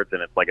cards,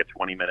 and it's like a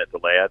 20-minute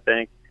delay, I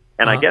think.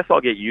 And I guess I'll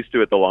get used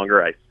to it the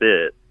longer I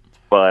sit.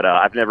 But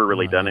I've never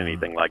really done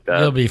anything like that.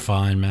 You'll be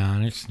fine,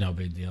 man. It's no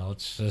big deal.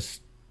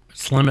 It's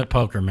limit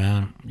poker,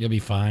 man. You'll be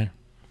fine.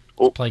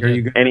 Play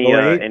good.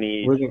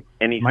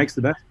 Any Mike's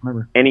the best.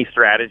 Remember any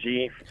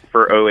strategy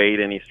for 08?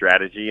 Any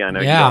strategy? I know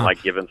you don't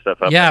like giving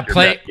stuff up. Yeah,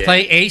 play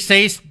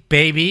ace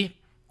baby.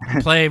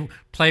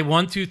 play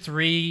 1 2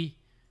 3,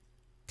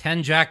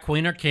 10 Jack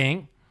Queen or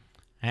King,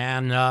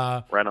 and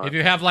right on. If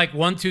you have like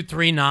 1 2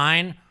 3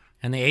 9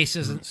 and the ace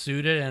isn't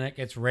suited and it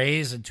gets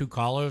raised and 2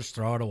 callers,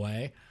 throw it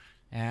away.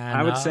 And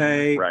I would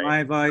say my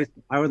advice,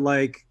 I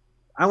like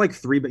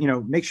 3, but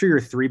make sure you're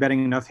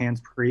 3-betting enough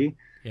hands pre.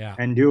 Yeah.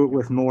 And do it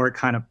with more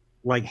kind of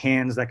like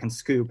hands that can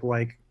scoop.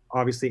 Like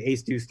obviously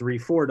ace deuce 3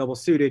 4 double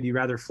suited. You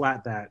rather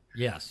flat that.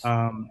 Yes.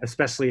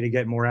 Especially to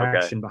get more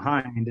action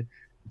behind.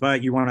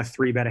 But you want to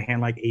 3-bet a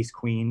hand like ace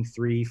queen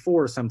 3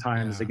 4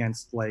 sometimes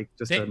against like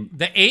just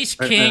the ace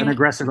king, an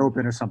aggressive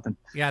open or something.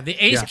 Yeah, the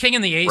ace king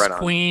and the ace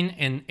queen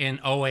in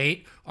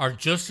 08 are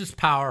just as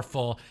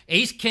powerful.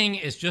 Ace king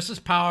is just as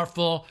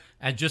powerful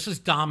and just as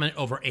dominant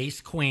over ace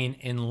queen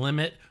in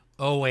limit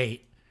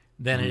 08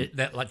 than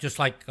just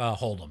like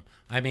Hold'em.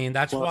 I mean,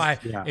 that's why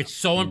it's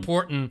so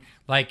important.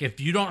 Like if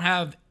you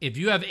have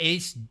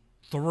ace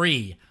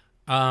 3,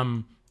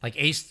 like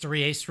ace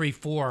 3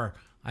 4,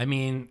 I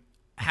mean,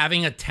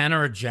 having a 10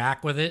 or a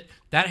jack with it,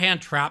 that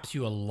hand traps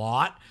you a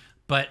lot.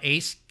 But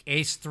ace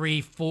 3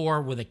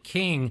 4 with a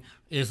king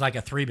is like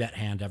a 3-bet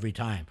hand every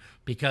time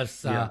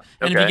because and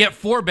if you get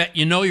 4-bet,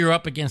 you're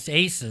up against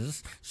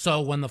aces.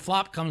 So when the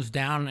flop comes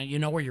down, you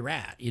know where you're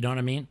at. You know what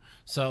I mean?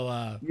 So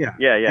And you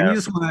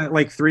just want to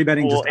like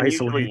 3-betting just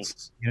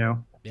isolates,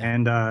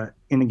 And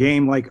in a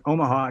game like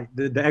Omaha,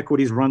 the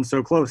equities run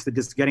so close that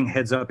just getting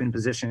heads up in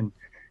position,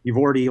 you've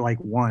already like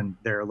won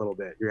there a little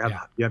bit. You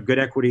have good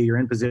equity. You're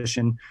in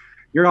position.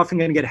 You're often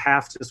going to get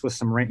half just with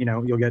some,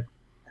 you'll get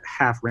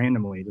half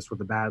randomly just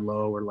with a bad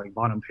low or like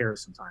bottom pair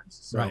sometimes.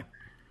 So,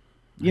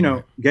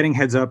 getting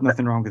heads up,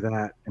 nothing wrong with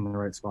that in the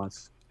right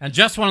spots. And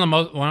just one of the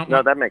most.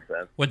 No, that makes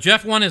sense. When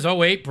Jeff won his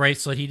 08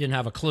 bracelet, he didn't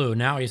have a clue.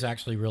 Now he's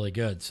actually really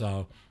good.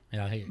 So,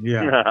 Well, I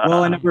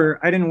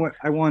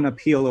won a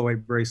PL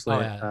 08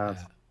 bracelet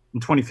in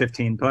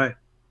 2015, but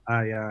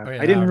I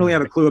didn't really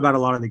have a clue about a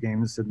lot of the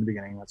games in the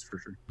beginning. That's for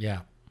sure. Yeah.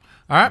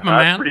 All right, my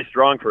man. That's pretty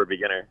strong for a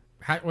beginner.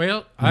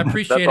 Well, I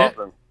appreciate it.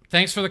 Awesome.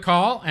 Thanks for the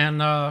call, and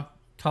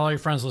tell all your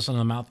friends listen to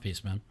the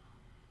Mouthpiece, man.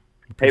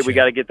 Hey, we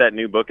got to get that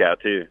new book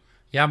out too.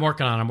 Yeah, I'm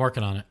working on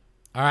it.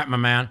 All right, my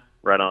man.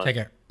 Right on. Take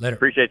care. Later.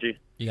 Appreciate you.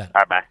 You got it. All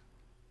right, bye.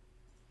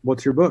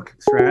 What's your book?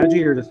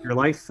 Strategy or just your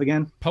life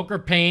again? Poker,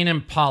 Pain,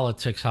 and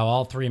Politics: How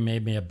All Three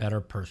Made Me a Better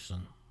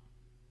Person.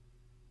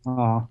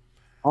 Oh,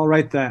 I'll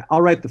write that.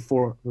 I'll write the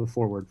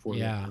foreword for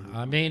you. Yeah,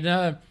 I mean,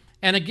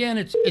 and again,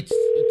 it's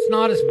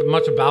not as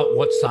much about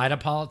what side of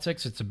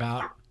politics. It's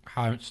about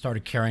how I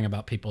started caring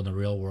about people in the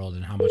real world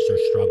and how much they're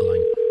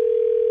struggling.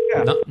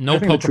 Yeah, no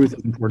poker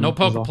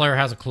player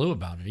has a clue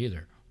about it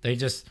either. They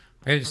just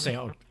say,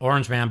 "Oh,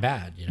 Orange Man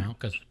bad,"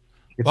 because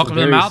welcome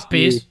to the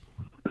Mouthpiece.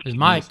 This is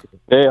Mike.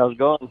 Hey, how's it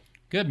going?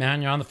 Good,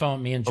 man. You're on the phone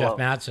with me and Jeff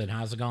Madsen.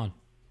 How's it going?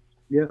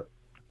 Yeah, it's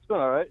going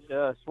all right.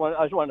 Yeah, I just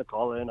wanted to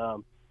call in.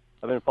 I've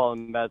been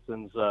following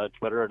Madsen's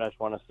Twitter, and I just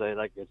want to say,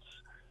 like,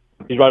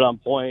 he's right on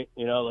point.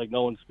 Like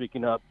no one's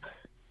speaking up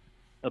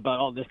about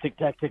all this tic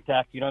tac. You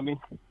know what I mean?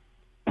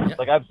 Yeah.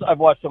 Like I've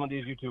watched some of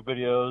these YouTube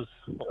videos,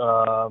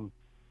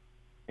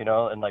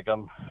 and like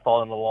I'm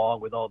following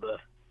along with all the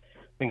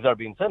things that are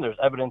being said. There's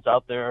evidence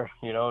out there,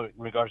 in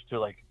regards to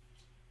like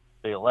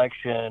the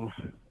election,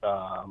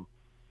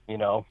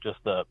 just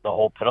the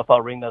whole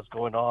pedophile ring that's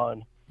going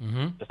on,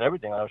 just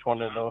everything. I just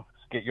wanted to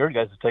get your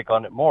guys' take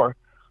on it more,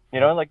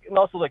 and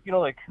also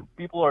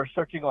people are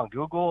searching on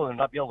Google and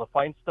not be able to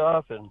find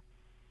stuff, and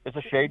it's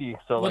a shady.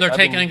 So they're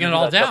taking it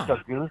all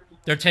down.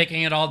 They're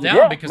taking it all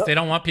down because they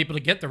don't want people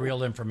to get the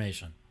real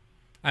information.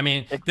 I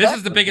mean, this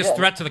is the biggest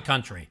threat to the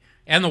country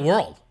and the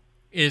world.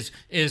 Is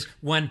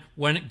when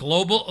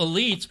global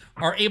elites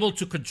are able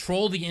to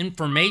control the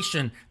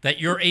information that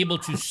you're able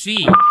to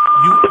see,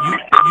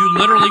 you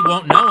literally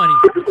won't know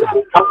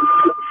anything.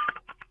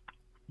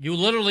 You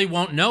literally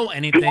won't know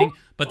anything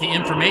but the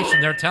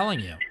information they're telling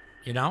you.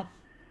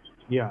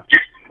 Yeah.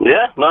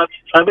 Yeah,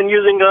 I've been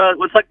using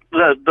what's like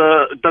the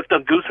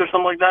DuckDuckGoose or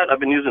something like that. I've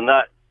been using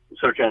that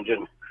search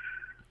engine.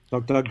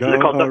 DuckDuckGo. Is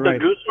it called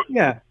DuckDuckGoose?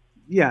 Yeah.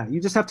 Yeah,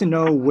 you just have to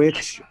know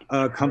which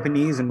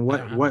companies and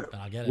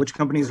which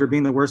companies are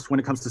being the worst when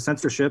it comes to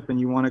censorship,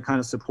 and you want to kind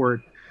of support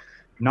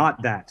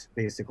not that,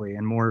 basically,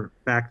 and more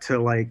back to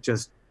like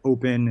just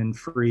open and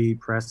free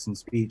press and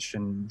speech.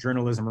 And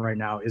journalism right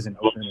now isn't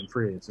open and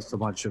free. It's just a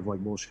bunch of like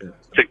bullshit.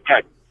 So.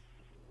 Tic-tac.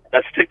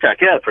 That's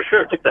tic-tac, yeah, for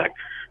sure, tic-tac.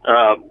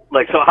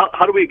 Like, so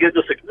how do we get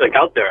this like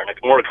out there and like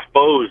more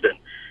exposed and,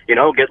 you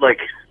know, get like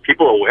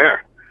people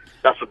aware?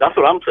 That's what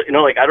I'm, you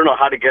know, like, I don't know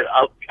how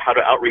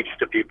to outreach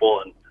to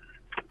people, and,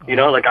 you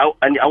know, like I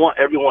want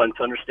everyone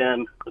to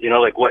understand, you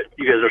know, like what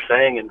you guys are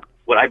saying and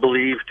what I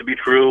believe to be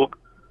true.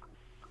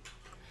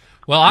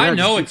 Well, I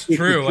know it's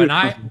true,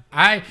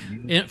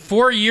 and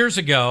 4 years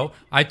ago,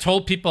 I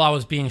told people I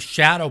was being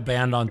shadow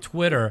banned on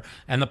Twitter,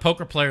 and the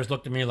poker players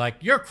looked at me like,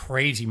 "You're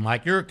crazy,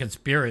 Mike. You're a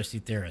conspiracy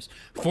theorist."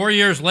 4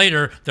 years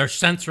later, they're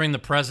censoring the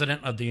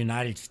president of the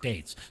United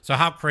States. So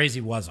how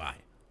crazy was I?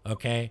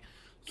 Okay.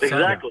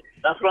 Exactly.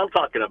 That's what I'm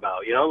talking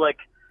about. You know, like,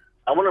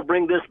 I want to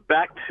bring this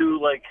back to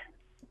like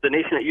the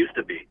nation it used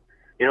to be.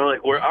 You know,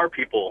 like where our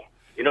people.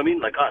 You know what I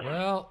mean? Like us.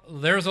 Well,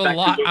 there's a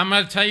lot. I'm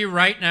going to tell you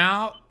right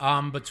now,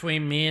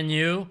 between me and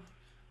you,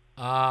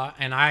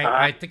 and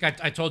I think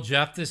I told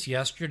Jeff this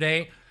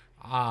yesterday.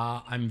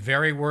 I'm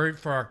very worried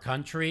for our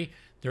country.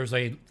 There is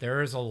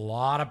a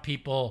lot of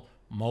people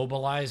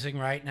mobilizing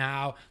right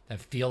now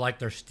that feel like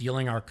they're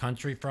stealing our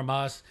country from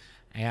us,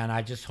 and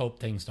I just hope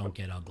things don't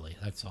get ugly.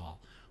 That's all.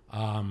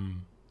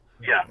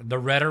 Yeah. The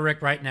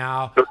rhetoric right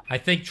now, I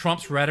think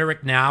Trump's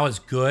rhetoric now is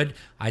good.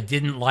 I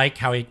didn't like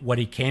how he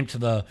came to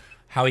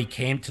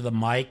the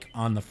mic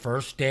on the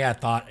first day. I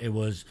thought it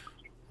was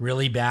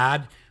really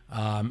bad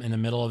in the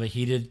middle of a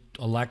heated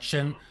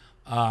election.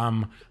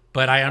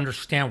 But I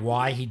understand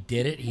why he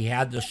did it. He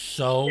had to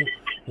show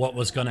what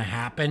was going to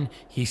happen.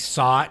 He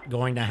saw it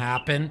going to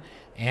happen,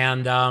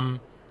 and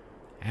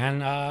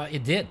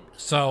it did.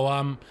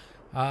 So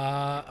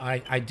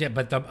I did.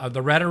 But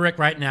the rhetoric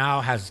right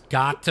now has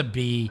got to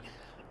be,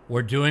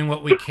 we're doing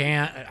what we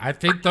can. I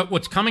think that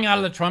what's coming out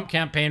of the Trump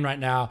campaign right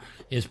now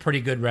is pretty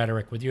good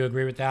rhetoric. Would you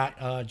agree with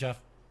that, Jeff?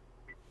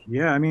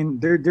 Yeah, I mean,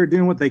 they're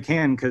doing what they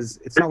can, because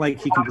it's not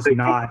like he can just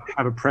not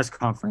have a press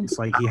conference.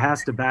 Like, he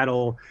has to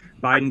battle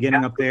Biden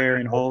getting up there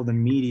and all the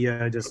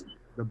media, just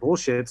the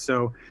bullshit.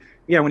 So,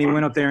 yeah, when he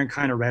went up there and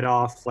kind of read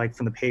off, like,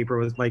 from the paper,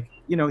 was like,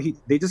 you know,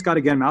 they just got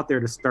to get him out there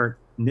to start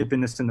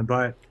nipping this in the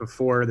butt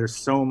before there's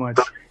so much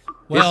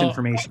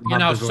disinformation. You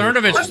know,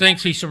 Cernovich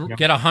thinks he should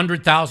get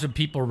 100,000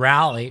 people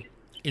rally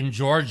in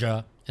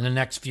Georgia in the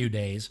next few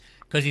days,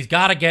 because he's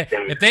got to get,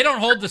 if they don't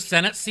hold the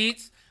Senate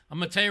seats, I'm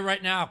going to tell you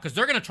right now, because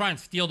they're going to try and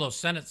steal those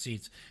Senate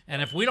seats.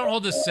 And if we don't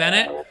hold the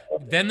Senate,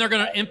 then they're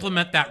going to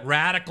implement that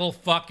radical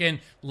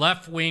fucking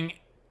left-wing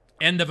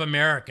end of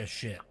America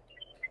shit.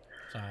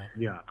 So,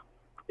 yeah.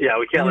 Yeah,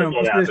 we can't let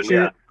that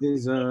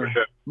happen. Sure.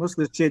 Most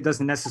of this shit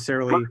doesn't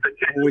necessarily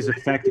always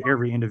affect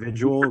every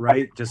individual,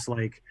 right? Just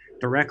like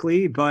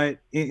directly, but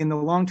in the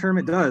long term,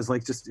 it does.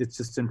 Like, it's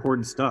just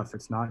important stuff.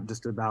 It's not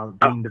just about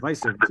being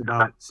divisive. It's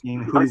about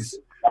seeing who's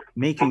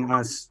making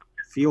us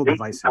feel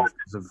divisive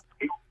because of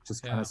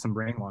just kind of some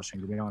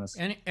brainwashing, to be honest.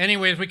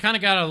 Anyways, we kind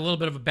of got a little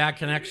bit of a bad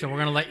connection. We're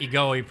going to let you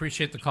go. We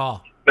appreciate the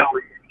call.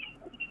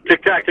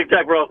 Tic-tac,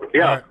 bro.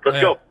 Yeah, right,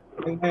 let's go.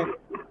 Thanks,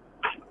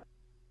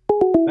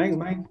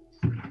 man.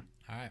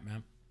 All right,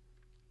 man.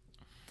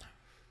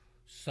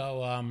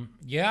 So,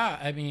 yeah,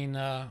 I mean,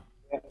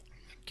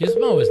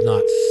 Gizmo is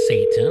not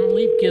Satan.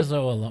 Leave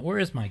Gizzo alone. Where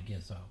is my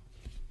Gizzo?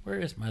 Where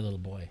is my little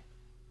boy?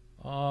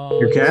 Oh,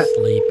 your cat? He's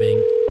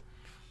sleeping.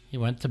 He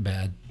went to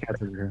bed.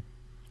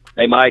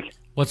 Hey, Mike.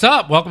 What's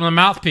up? Welcome to the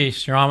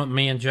Mouthpiece. You're on with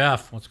me and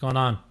Jeff. What's going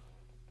on?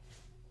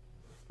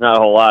 Not a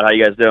whole lot. How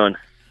you guys doing?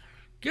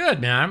 Good,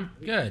 man.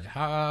 Good.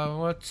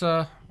 How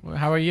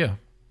are you?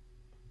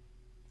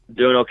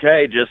 Doing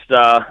okay. Just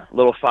a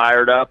little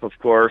fired up, of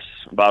course,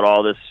 about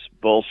all this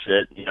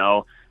bullshit, you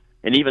know.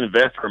 And even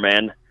Viffer,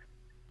 man,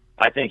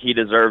 I think he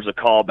deserves a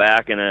call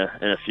back in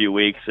a few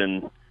weeks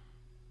and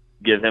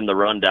give him the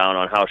rundown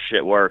on how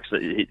shit works.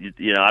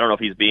 You know, I don't know if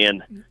he's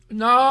being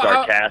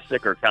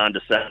sarcastic or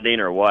condescending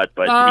or what,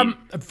 but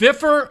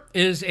Viffer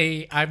is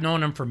I've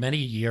known him for many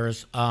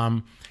years.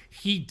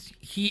 He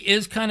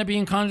is kind of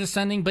being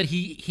condescending, but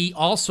he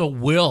also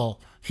will.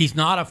 He's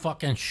not a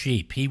fucking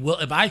sheep. He will,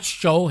 if I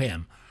show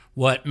him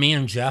what me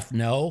and Jeff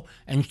know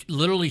and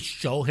literally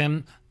show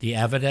him the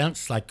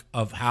evidence, like,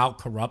 of how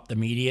corrupt the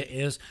media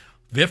is,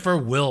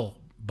 Viffer will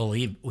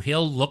believe.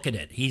 He'll look at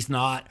it. He's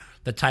not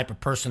the type of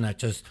person that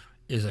just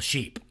is a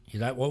sheep.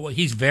 He's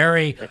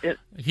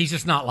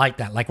just not like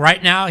that. Like,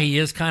 right now, he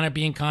is kind of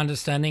being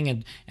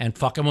condescending and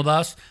fucking with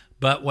us.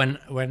 But when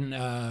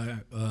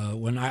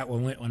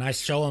I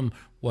show him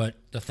what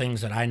the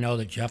things that I know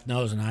that Jeff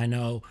knows and I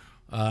know,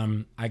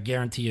 I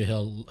guarantee you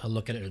he'll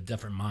look at it with a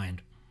different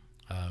mind.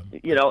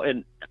 You know,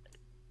 and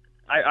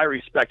I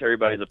respect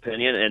everybody's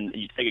opinion. And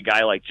you take a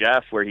guy like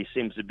Jeff, where he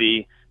seems to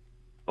be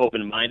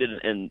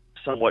open-minded and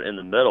somewhat in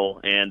the middle.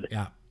 And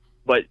yeah.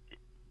 But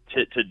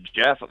to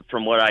Jeff,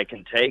 from what I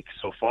can take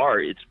so far,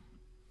 it's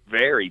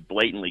very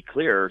blatantly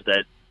clear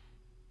that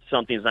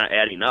something's not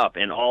adding up,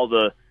 and all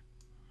the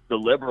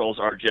liberals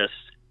are just,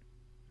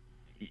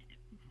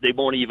 they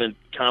won't even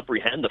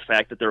comprehend the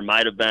fact that there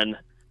might have been,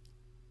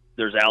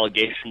 there's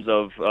allegations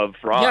of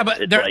fraud. Yeah,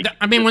 but like,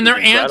 I mean, when their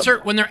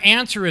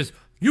answer is,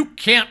 you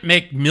can't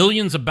make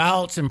millions of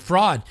ballots in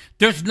fraud.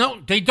 There's no,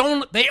 they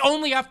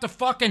only have to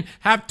fucking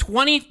have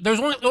 20, they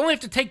only have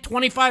to take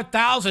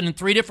 25,000 in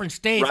 3 different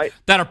states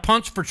that are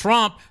punched for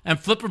Trump and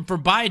flipping for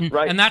Biden,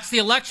 and that's the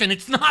election.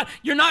 It's not,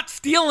 you're not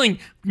stealing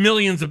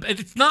millions of,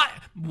 it's not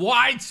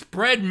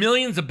widespread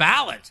millions of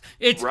ballots.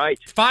 It's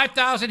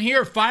 5,000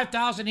 here,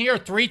 5,000 here,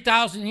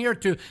 3,000 here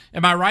too.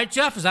 Am I right,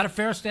 Jeff? Is that a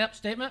fair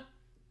statement?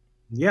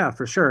 Yeah,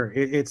 for sure.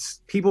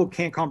 It's people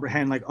can't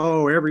comprehend like,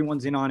 oh,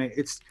 everyone's in on it.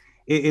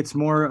 It's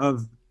more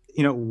of,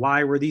 you know,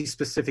 why were these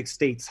specific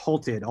states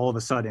halted all of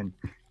a sudden?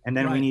 And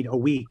then we need a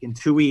week and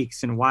 2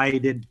 weeks. And why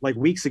did, like,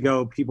 weeks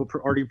ago, people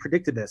already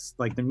predicted this.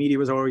 Like, the media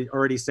was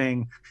already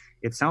saying,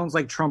 it sounds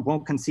like Trump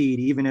won't concede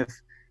even if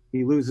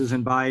he loses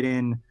and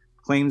Biden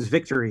claims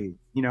victory,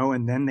 you know,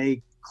 and then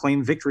they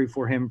claim victory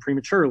for him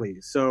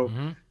prematurely. So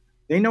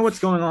they know what's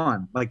going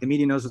on. Like, the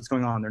media knows what's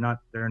going on.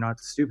 They're not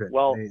stupid.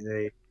 Well,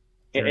 the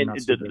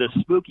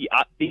spooky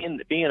being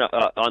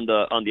on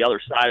the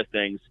other side of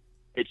things,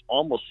 it's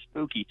almost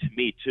spooky to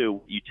me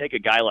too. You take a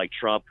guy like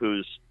Trump,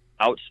 who's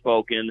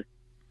outspoken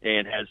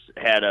and has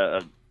had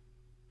a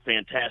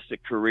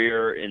fantastic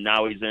career, and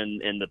now he's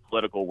in the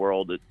political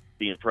world,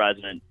 being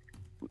president.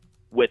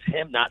 With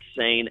him not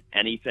saying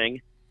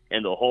anything,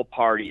 and the whole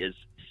party is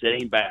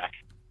sitting back,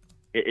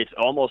 it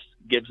almost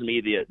gives me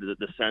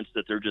the sense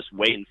that they're just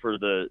waiting for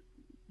the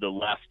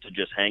left to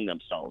just hang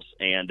themselves.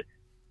 And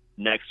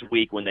next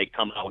week, when they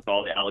come out with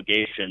all the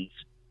allegations,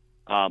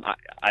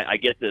 I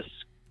get this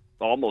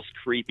almost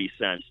creepy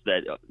sense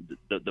that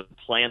the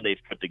plan they've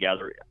put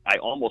together, I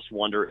almost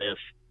wonder if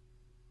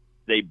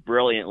they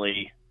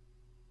brilliantly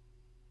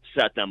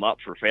set them up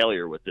for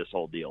failure with this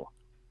whole deal.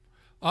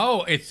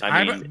 Oh, it's the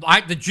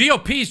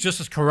GOP is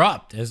just as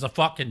corrupt as the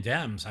fucking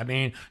Dems. I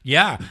mean,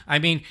 yeah. I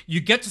mean, you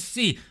get to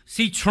see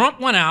Trump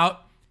went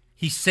out,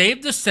 he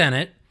saved the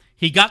Senate,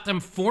 he got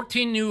them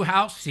 14 new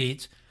House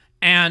seats,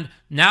 and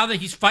now that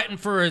he's fighting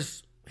for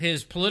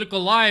his political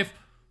life,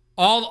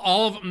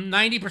 all of them,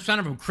 90%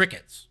 of them,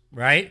 crickets,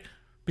 right?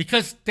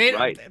 Because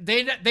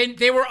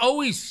they were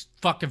always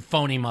fucking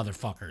phony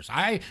motherfuckers.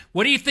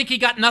 What do you think he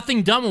got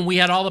nothing done when we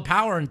had all the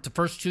power in the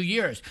first 2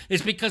 years?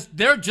 It's because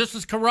they're just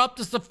as corrupt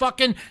as the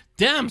fucking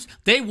Dems.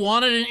 They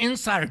wanted an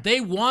insider.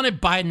 They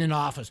wanted Biden in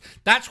office.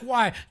 That's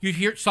why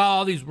you saw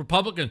all these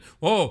Republicans.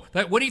 Whoa,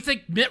 what do you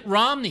think Mitt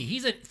Romney?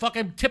 He's a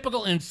fucking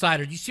typical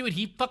insider. Do you see what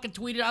he fucking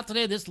tweeted out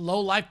today? This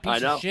low-life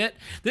piece of shit.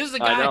 This is a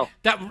guy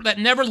that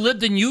never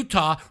lived in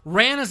Utah,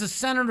 ran as a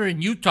senator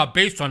in Utah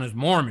based on his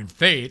Mormon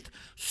faith,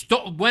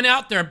 went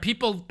out there and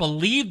people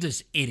believed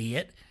this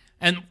idiot.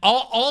 And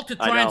all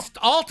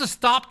to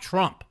stop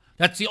Trump.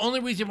 That's the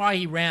only reason why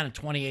he ran in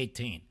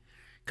 2018.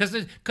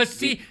 Because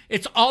see,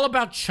 it's all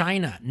about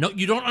China. No,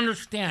 you don't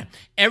understand.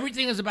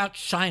 Everything is about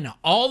China.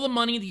 All the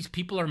money these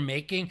people are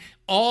making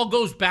all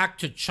goes back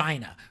to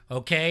China.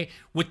 Okay,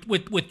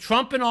 with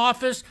Trump in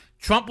office,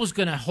 Trump was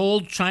going to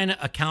hold China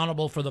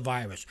accountable for the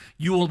virus.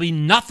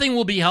 Nothing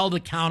will be held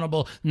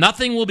accountable.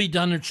 Nothing will be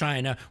done to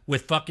China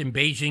with fucking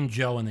Beijing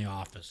Joe in the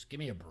office. Give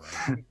me a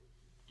break.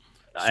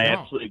 I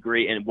absolutely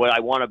agree. And what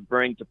I want to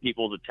bring to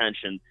people's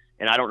attention,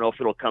 and I don't know if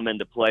it'll come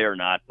into play or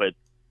not, but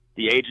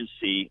the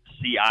agency,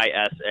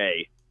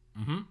 CISA,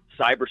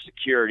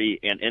 Cybersecurity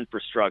and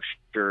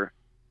Infrastructure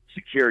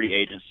Security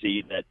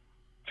Agency that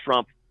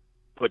Trump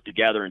put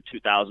together in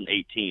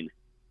 2018,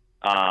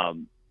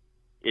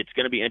 it's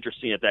going to be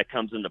interesting if that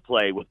comes into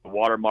play with the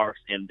watermarks,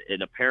 and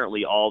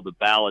apparently all the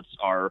ballots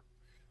are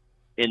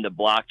in the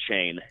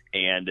blockchain,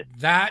 and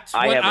that's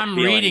what I'm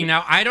reading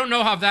now. I don't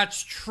know how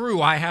that's true.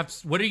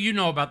 What do you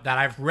know about that?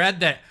 I've read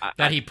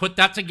that he put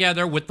that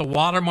together with the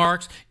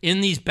watermarks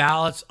in these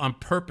ballots on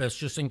purpose,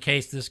 just in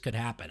case this could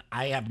happen.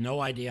 I have no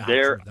idea how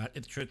true that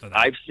is. Truth of that.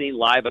 I've seen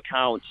live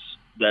accounts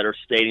that are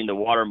stating the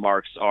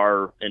watermarks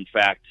are in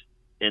fact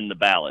in the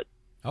ballot.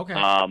 Okay,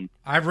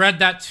 I've read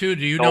that too.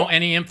 Do you know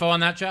any info on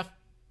that, Jeff?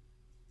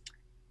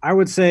 I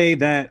would say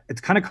that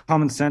it's kind of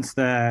common sense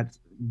that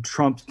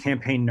Trump's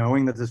campaign,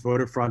 knowing that this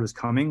voter fraud was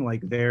coming,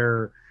 like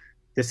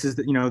this is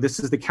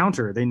the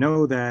counter. They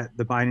know that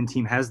the Biden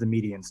team has the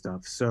media and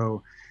stuff.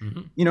 So,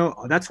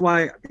 that's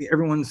why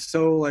everyone's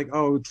so like,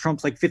 oh,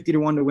 Trump's like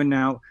 50-1 to win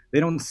now. They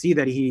don't see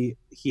that he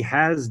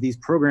has these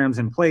programs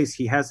in place.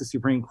 He has the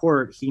Supreme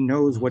Court. He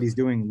knows what he's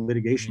doing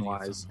litigation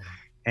wise.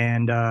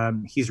 And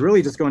he's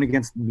really just going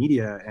against the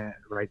media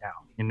right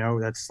now.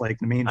 That's like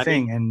the main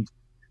thing. And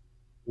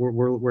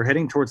we're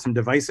heading towards some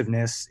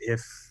divisiveness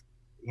if,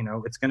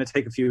 it's going to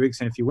take a few weeks,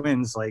 and if he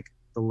wins, like,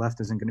 the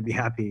left isn't going to be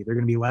happy. They're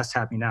going to be less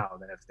happy now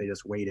than if they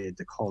just waited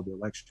to call the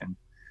election.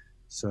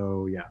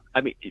 So, yeah.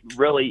 I mean,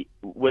 really,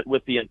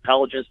 with the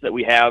intelligence that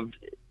we have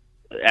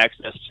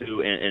access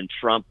to, and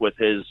Trump with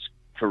his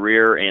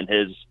career and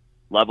his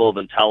level of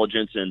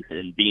intelligence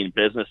and being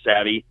business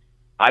savvy,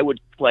 I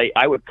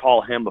would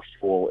call him a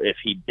fool if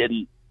he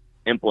didn't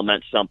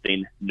implement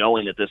something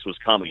knowing that this was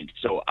coming.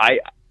 So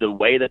the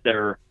way that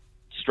they're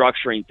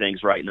structuring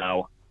things right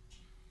now,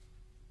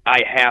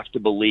 I have to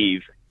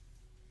believe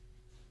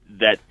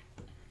that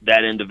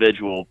that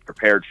individual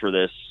prepared for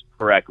this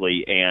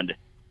correctly and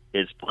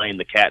is playing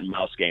the cat and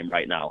mouse game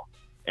right now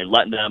and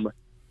letting them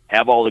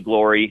have all the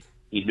glory.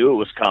 He knew it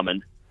was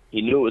coming.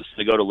 He knew it was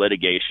going to go to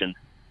litigation.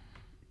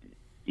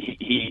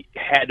 He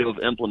had to have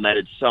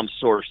implemented some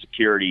sort of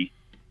security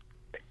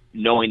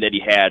knowing that he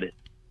had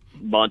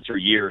months or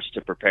years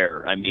to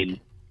prepare. I mean,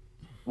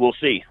 we'll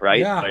see, right?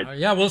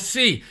 Yeah, we'll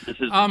see. This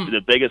is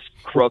the biggest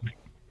crook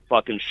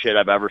fucking shit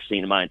I've ever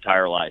seen in my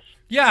entire life.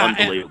 Yeah,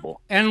 unbelievable.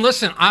 And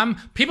listen,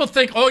 people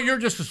think, oh, you're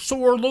just a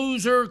sore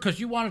loser because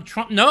you wanted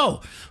Trump.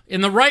 No,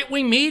 in the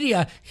right-wing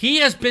media, he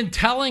has been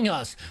telling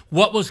us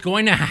what was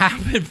going to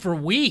happen for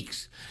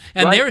weeks.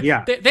 And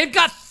they've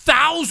got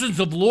thousands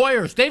of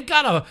lawyers. They've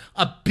got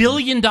a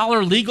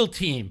billion-dollar legal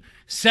team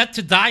set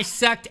to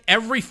dissect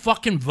every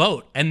fucking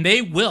vote, and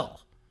they will.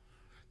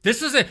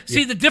 This is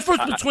see, the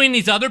difference between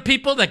these other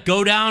people that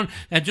go down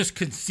and just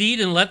concede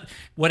and let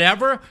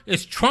whatever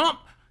is Trump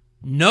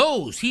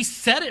knows. He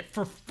said it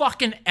for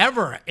fucking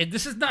ever. And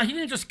this is not, he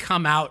didn't just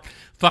come out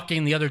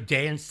fucking the other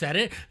day and said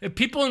it.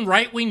 People in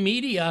right-wing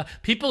media,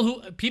 people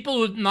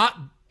who are not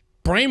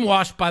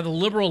brainwashed by the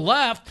liberal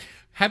left,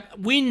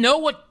 we know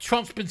what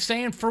Trump's been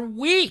saying for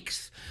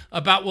weeks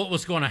about what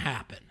was going to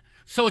happen.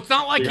 So it's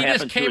not like he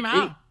just came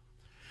out.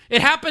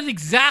 It happened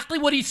exactly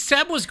what he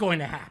said was going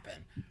to happen.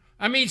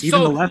 I mean,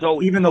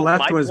 even the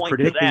left was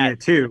predicting it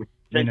too.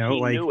 You know,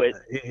 like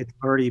it's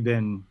already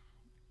been.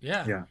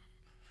 Yeah.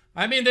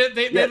 I mean,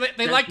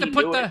 they like to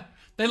put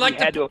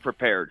had to have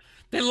prepared.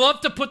 They love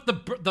to put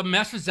the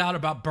message out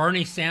about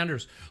Bernie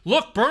Sanders.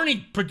 Look,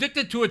 Bernie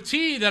predicted to a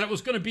T that it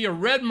was going to be a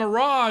red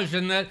mirage,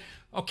 and that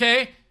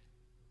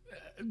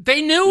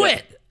they knew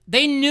it.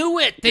 They knew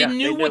it. They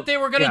knew what they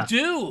were going to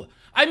do.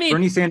 I mean,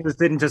 Bernie Sanders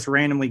didn't just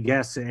randomly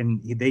guess,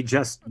 and they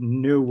just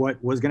knew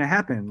what was going to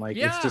happen. Like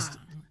it's just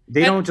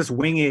they don't just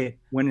wing it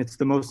when it's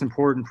the most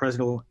important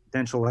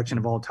presidential election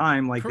of all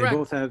time. Like they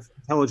both have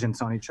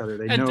intelligence on each other.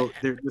 They know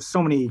there's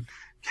so many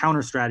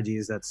counter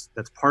strategies that's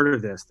part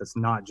of this. That's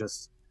not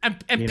just.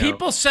 And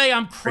people say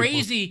I'm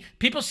crazy.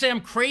 People say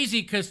I'm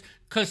crazy because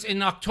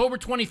in October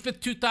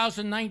 25th,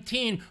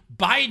 2019,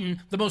 Biden,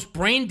 the most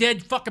brain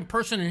dead fucking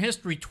person in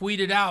history,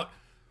 tweeted out,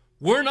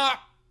 "We're not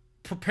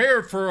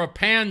prepared for a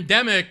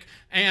pandemic,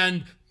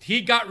 and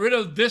he got rid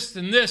of this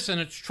and this,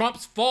 and it's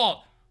Trump's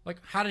fault." Like,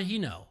 how did he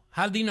know?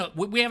 How did he know?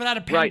 We haven't had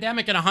a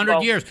pandemic in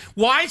 100 years.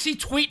 Why is he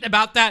tweeting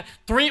about that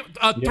 3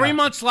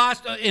 months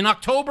in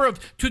October of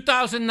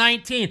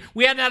 2019?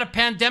 We hadn't had a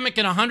pandemic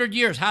in 100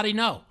 years. How did he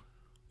know?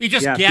 He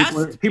just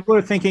guessed? People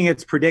are thinking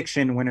it's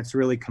prediction when it's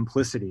really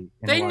complicity.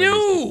 They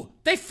knew.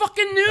 They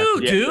fucking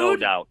knew, dude. No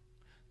doubt.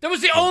 That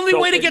was the only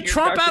way to get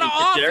Trump out of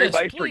office.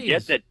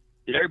 Did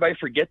everybody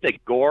forget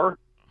that Gore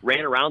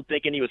ran around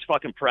thinking he was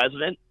fucking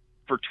president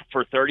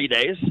for 30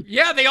 days?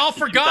 Yeah, they all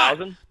forgot.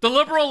 The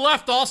liberal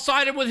left all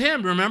sided with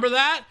him. Remember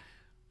that?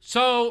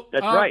 So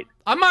that's right.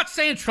 I'm not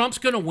saying Trump's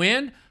going to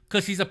win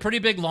because he's a pretty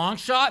big long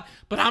shot,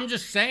 but I'm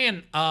just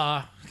saying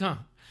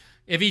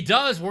if he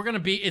does, we're going to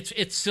be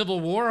it's civil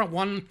war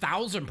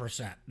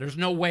 1,000%. There's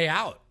no way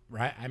out,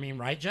 right? I mean,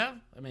 right, Jeff?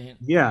 I mean,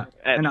 yeah.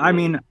 And I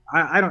mean,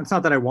 I don't. It's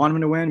not that I want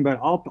him to win, but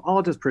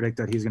I'll just predict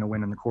that he's going to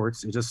win in the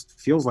courts. It just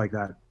feels like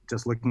that.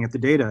 Just looking at the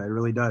data, it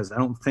really does. I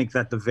don't think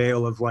that the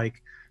veil of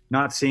like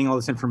not seeing all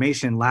this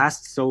information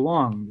lasts so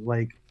long,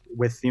 like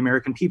with the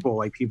American people.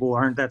 Like people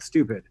aren't that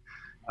stupid.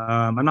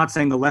 I'm not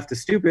saying the left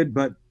is stupid,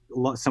 but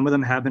some of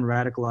them have been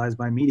radicalized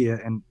by media,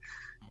 and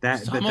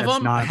that's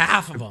not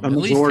half of them, a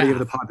majority of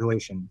the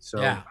population. So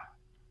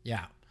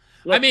yeah.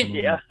 Look, I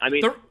mean,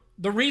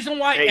 the reason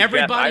why Jeff,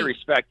 I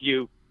respect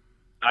you.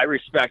 I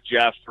respect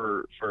Jeff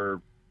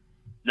for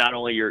not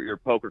only your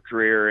poker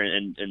career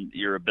and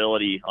your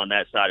ability on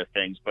that side of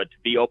things, but to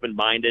be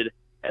open-minded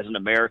as an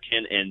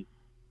American and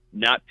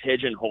not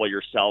pigeonhole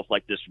yourself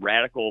like this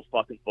radical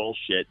fucking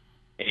bullshit.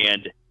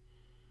 And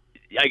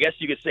I guess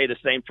you could say the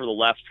same for the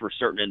left for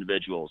certain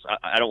individuals.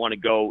 I don't want to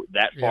go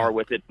that far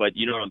with it, but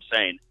you know what I'm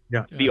saying.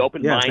 Yeah. Be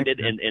open-minded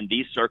in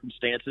these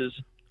circumstances.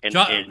 And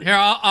here,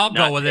 I'll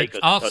go with it.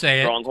 I'll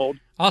say stronghold.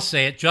 I'll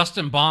say it.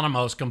 Justin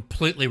Bonomo's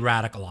completely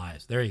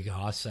radicalized. There you go.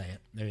 I'll say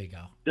it. There you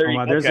go.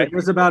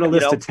 There's about a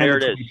list of 10 to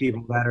 20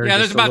 people that are. Yeah,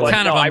 there's about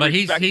 10 of them, but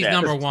he's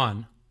number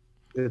one.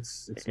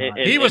 It's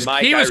he was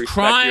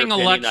crying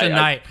election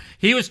night.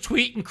 He was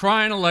tweeting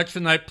crying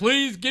election night.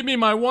 Please give me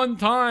my one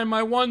time,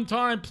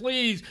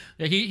 please.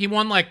 He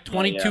won like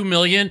 22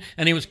 million,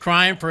 and he was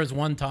crying for his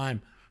one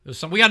time.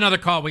 We got another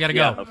call. We got to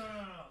go.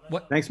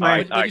 What? Thanks,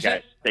 Mike. All right,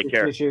 guys. Take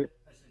care.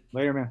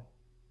 Later, man.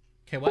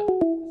 Okay, what?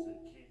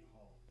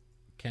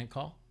 Can't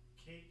call?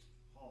 Kate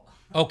Hall.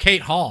 Oh,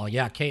 Kate Hall.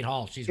 Yeah, Kate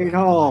Hall. She's Kate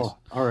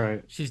Hall. All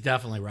right. She's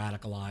definitely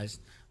radicalized.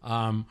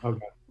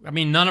 Okay. I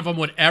mean, none of them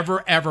would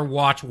ever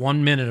watch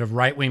 1 minute of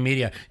right-wing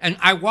media. And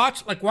I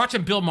watched, like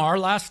watching Bill Maher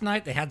last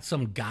night, they had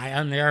some guy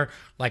on there,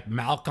 like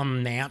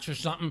Malcolm Nance or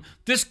something.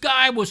 This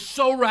guy was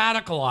so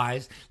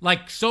radicalized,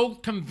 like so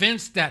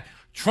convinced that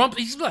Trump,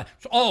 he's like,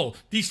 oh,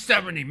 these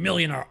 70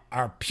 million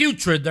are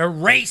putrid, they're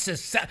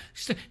racist.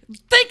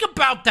 Think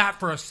about that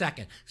for a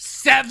second.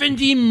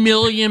 70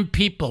 million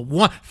people,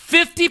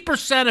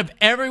 50% of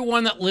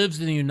everyone that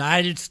lives in the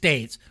United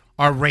States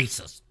are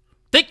racist.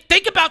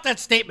 Think about that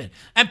statement.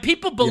 And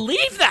people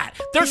believe that.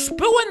 They're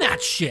spewing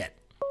that shit.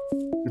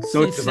 It's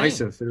so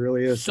divisive. It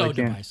really is. So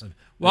divisive.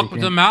 Welcome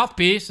to the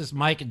Mouthpiece. This is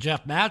Mike and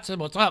Jeff Madsen.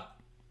 What's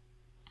up?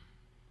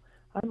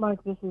 Hi,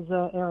 Mike. This is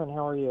Aaron.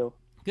 How are you?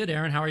 Good,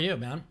 Aaron. How are you,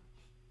 man?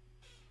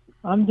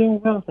 I'm doing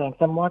well, thanks.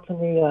 I'm watching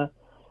the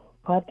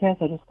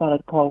podcast. I just thought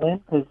I'd call in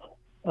because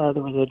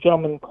there was a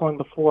gentleman calling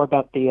before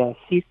about the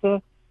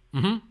CISA.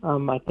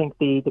 Mm-hmm. I think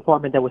the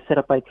department that was set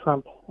up by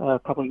Trump a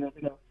couple of years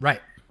ago. Right.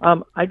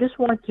 I just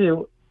want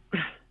to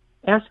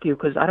ask you,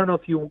 because I don't know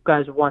if you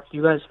guys watch, do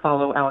you guys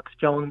follow Alex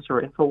Jones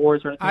or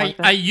InfoWars or anything like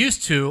that? I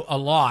used to a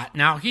lot.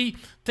 Now,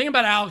 thing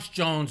about Alex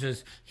Jones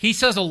is he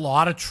says a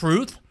lot of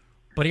truth,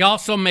 but he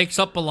also makes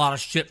up a lot of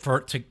shit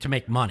to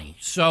make money.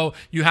 So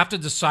you have to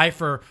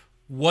decipher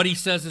what he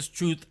says is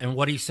truth and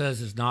what he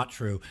says is not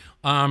true.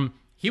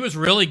 He was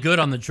really good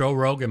on the Joe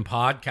Rogan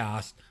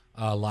podcast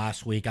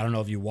last week. I don't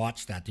know if you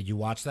watched that. Did you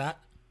watch that?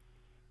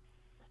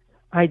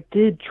 I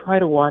did try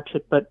to watch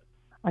it, but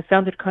I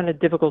found it kind of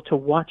difficult to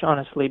watch,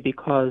 honestly,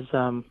 because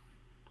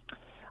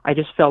I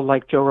just felt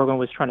like Joe Rogan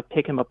was trying to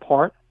pick him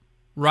apart,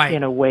 right,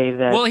 in a way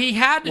that he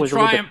had to was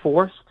try a little bit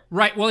forced.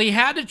 Right. Well, he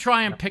had to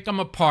try and pick him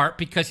apart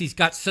because he's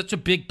got such a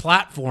big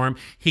platform.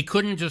 He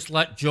couldn't just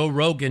let Joe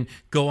Rogan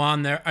go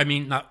on there. I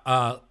mean,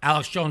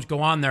 Alex Jones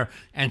go on there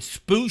and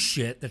spew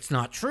shit that's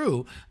not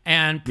true.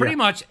 And pretty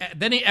much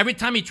then every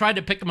time he tried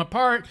to pick him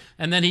apart,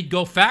 and then he'd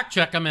go fact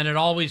check him, and it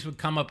always would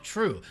come up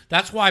true.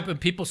 That's why when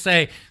people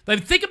say,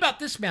 like, think about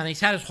this man. He's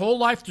had his whole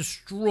life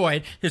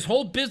destroyed, his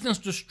whole business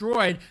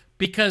destroyed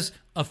because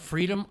of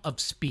freedom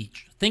of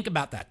speech. Think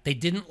about that. They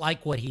didn't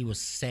like what he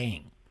was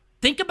saying.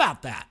 Think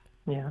about that.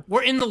 Yeah.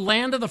 We're in the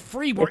land of the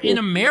free. We're in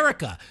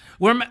America.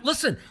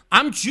 Listen,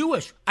 I'm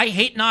Jewish. I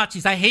hate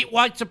Nazis. I hate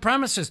white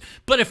supremacists.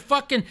 But if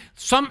 50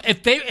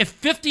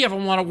 of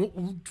them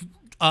want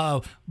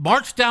to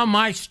march down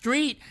my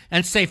street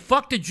and say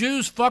fuck the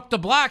Jews, fuck the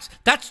blacks,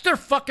 that's their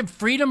fucking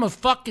freedom of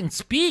fucking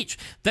speech.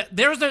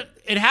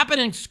 It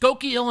happened in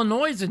Skokie,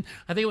 Illinois, and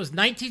I think it was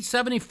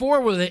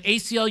 1974, where the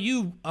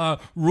ACLU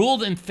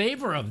ruled in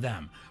favor of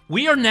them.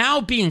 We are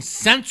now being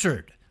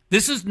censored.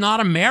 This is not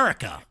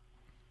America.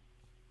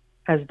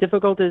 As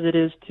difficult as it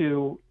is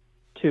to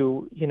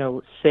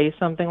say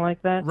something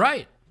like that,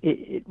 right?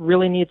 It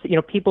really needs,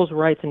 people's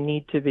rights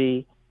need to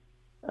be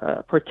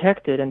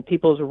protected, and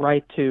people's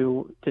right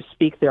to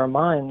speak their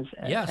minds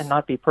and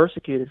not be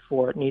persecuted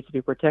for it needs to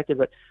be protected.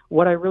 But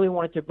what I really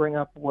wanted to bring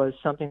up was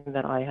something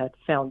that I had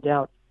found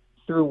out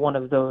through one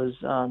of those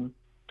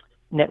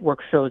network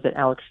shows that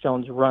Alex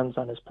Jones runs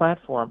on his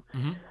platform.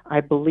 Mm-hmm. I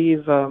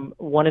believe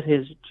one of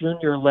his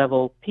junior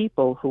level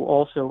people who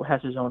also has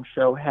his own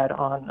show had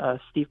on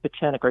Steve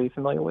Pieczenik. Are you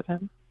familiar with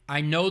him? I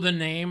know the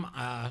name.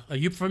 Are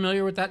you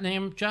familiar with that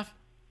name, Jeff?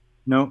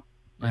 No.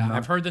 Yeah,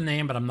 I've heard the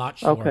name, but I'm not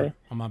sure. Okay.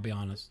 I'm gonna be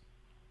honest.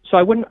 So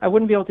I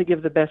wouldn't be able to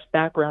give the best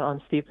background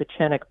on Steve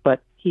Pieczenik,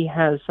 but he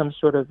has some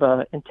sort of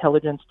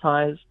intelligence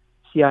ties,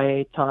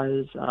 CIA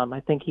ties.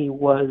 I think he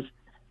was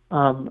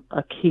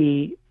a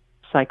key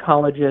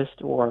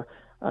psychologist or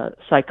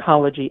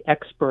psychology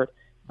expert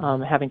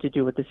having to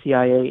do with the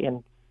CIA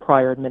in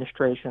prior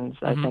administrations,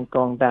 I think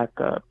going back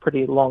a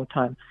pretty long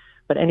time.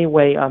 But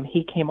anyway,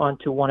 he came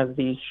onto one of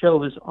these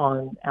shows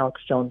on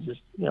Alex Jones's,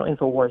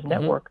 InfoWars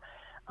network,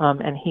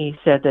 and he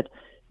said that,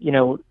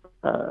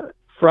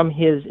 from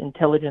his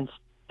intelligence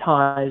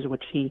ties,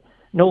 which he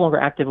no longer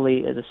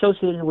actively is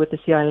associated with the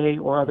CIA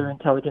or other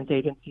intelligence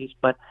agencies,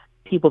 but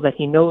people that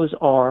he knows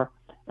are,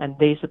 and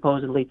they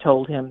supposedly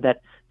told him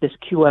that this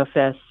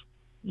QFS,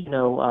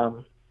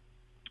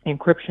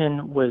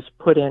 encryption was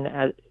put in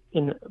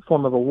the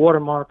form of a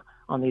watermark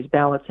on these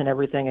ballots and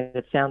everything, and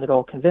it sounded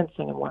all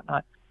convincing and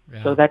whatnot.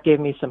 Yeah. So that gave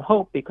me some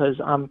hope, because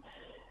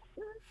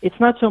it's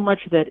not so much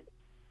that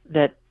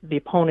the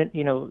opponent,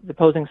 the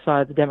opposing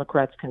side, the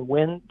Democrats, can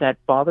win that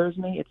bothers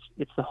me.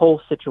 It's the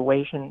whole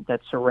situation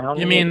that's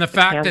surrounding. You mean the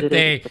fact that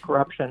the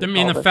corruption? You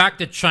mean the fact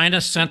that China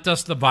sent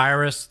us the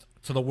virus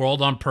to the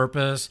world on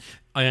purpose,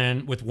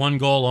 and with one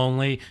goal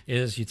only,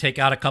 is you take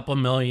out a couple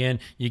million,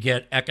 you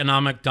get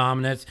economic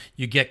dominance,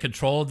 you get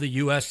control of the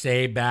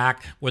USA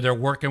back, where they're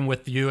working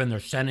with you and they're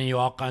sending you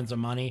all kinds of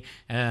money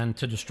and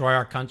to destroy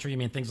our country. You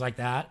mean things like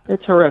that?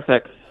 It's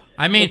horrific.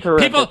 I mean,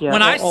 people,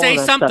 when I say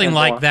something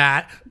like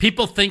that,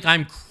 people think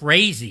I'm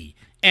crazy.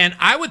 And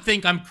I would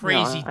think I'm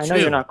crazy, too. I know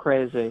you're not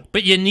crazy.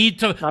 But you need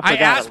to, I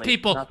ask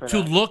people to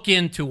look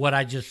into what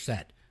I just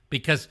said,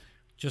 because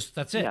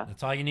that's it. Yeah.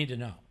 That's all you need to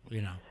know,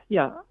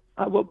 Yeah.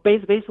 Well,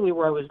 basically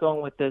where I was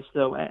going with this,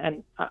 though,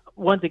 and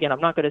once again,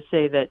 I'm not going to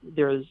say that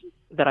there's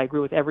that I agree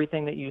with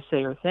everything that you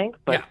say or think,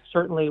 but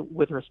certainly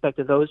with respect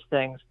to those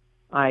things,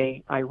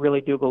 I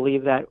really do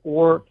believe that,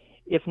 or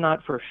if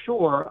not for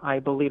sure, I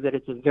believe that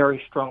it's a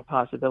very strong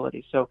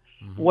possibility. So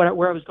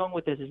where I was going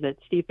with this is that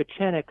Steve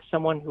Pieczenik,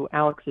 someone who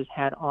Alex has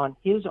had on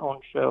his own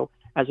show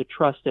as a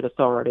trusted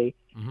authority,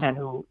 and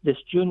who this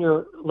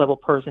junior level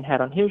person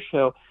had on his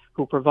show,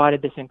 who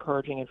provided this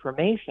encouraging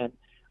information,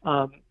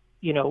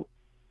 you know,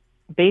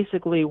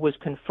 basically was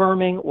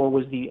confirming, or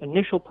was the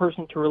initial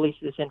person to release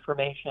this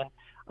information,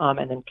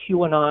 and then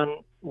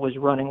QAnon was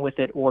running with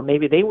it, or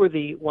maybe they were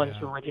the ones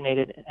who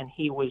originated and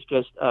he was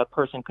just a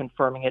person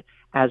confirming it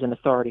as an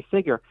authority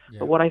figure.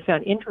 But what I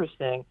found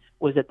interesting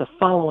was that the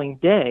following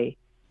day,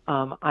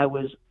 I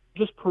was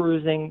just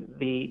perusing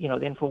the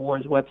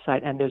InfoWars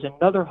website, and there's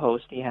another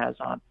host he has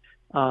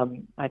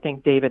on, I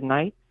think David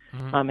Knight,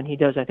 and he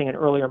does, I think, an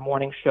earlier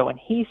morning show, and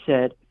he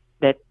said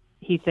that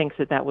he thinks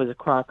that was a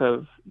crock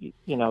of,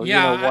 you know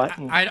what.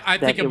 I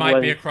think it might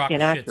be a crock of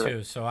shit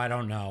too, so I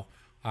don't know.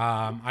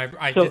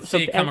 I did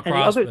see it come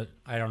across, but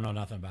I don't know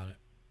nothing about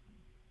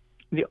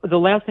it. The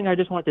last thing I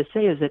just wanted to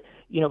say is that,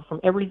 you know, from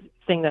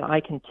everything that I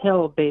can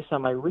tell based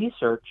on my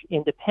research,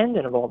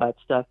 independent of all that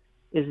stuff,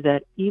 is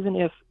that even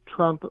if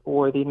Trump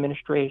or the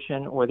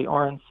administration or the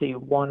RNC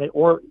wanted,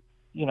 or,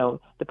 you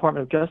know,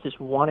 Department of Justice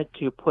wanted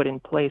to put in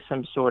place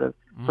some sort of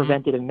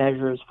preventative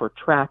measures for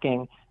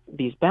tracking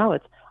these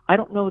ballots, I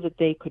don't know that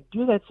they could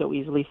do that so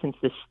easily, since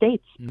the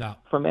states,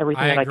 from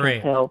everything that I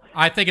can tell,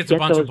 I think it's a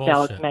bunch of bullshit. Get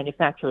those ballots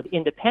manufactured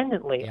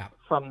independently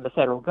from the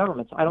federal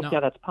government. So I don't see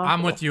how that's possible.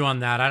 I'm with you on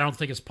that. I don't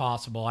think it's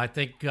possible. I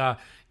think,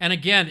 and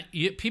again,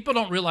 people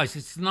don't realize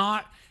it's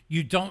not.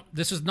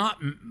 This is not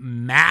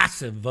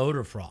massive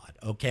voter fraud,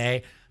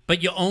 okay? But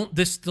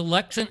this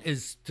election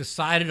is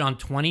decided on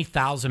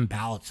 20,000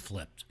 ballots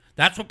flipped.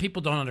 That's what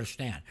people don't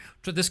understand.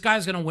 So this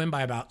guy's going to win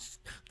by about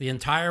the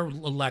entire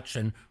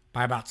election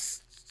by about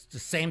the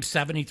same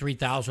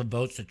 73,000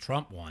 votes that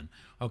Trump won.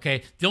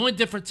 Okay, the only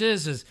difference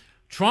is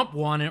Trump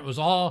won, and it was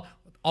all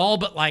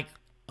but like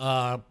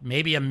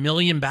maybe 1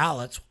 million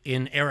ballots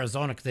in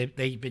Arizona, because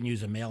they've been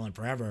using mail-in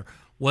forever.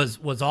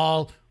 Was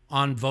all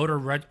on voter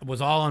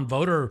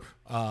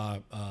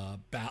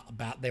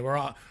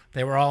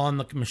they were all on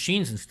the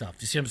machines and stuff.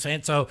 Do you see what I'm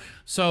saying?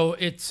 So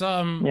it's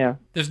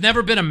there's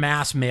never been a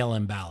mass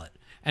mail-in ballot.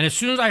 And as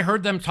soon as I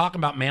heard them talking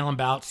about mail-in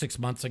ballots 6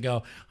 months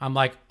ago, I'm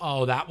like,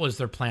 oh, that was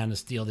their plan to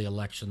steal the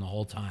election the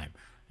whole time.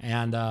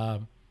 And I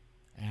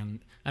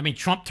mean,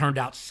 Trump turned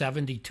out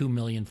 72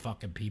 million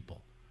fucking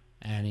people,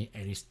 and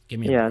he's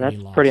giving me that's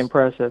pretty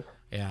impressive.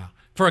 Yeah,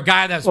 for a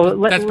guy that's been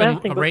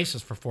a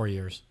racist for 4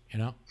 years, you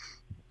know.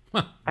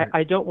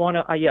 I don't want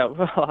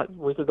to.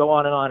 We could go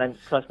on, and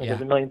trust me,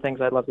 there's a million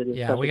things I'd love to discuss.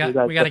 Yeah, we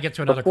got to get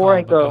to another before call.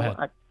 I go, go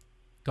ahead.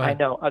 Go ahead. I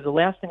know the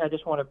last thing I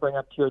just want to bring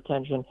up to your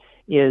attention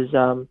is,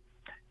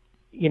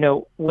 you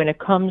know, when it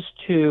comes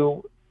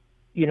to,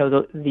 you know,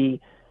 the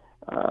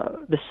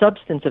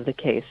substance of the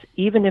case,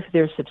 even if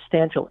there's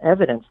substantial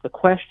evidence, the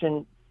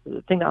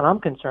thing that I'm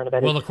concerned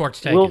about is, the courts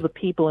take will the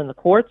people in the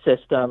court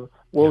system,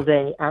 will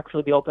they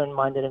actually be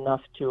open-minded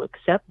enough to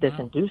accept this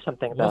and do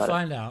something about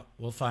it?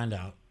 We'll find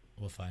out.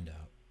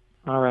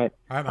 All right.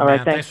 All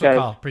right, thanks for the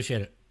call.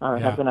 Appreciate it. All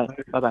right, have a good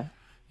night. Bye-bye.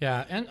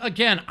 Yeah, and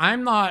again,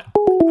 I'm not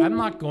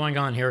going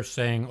on here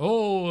saying,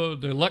 oh,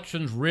 the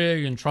election's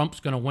rigged and Trump's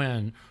going to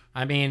win.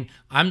 I mean,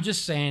 I'm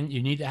just saying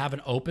you need to have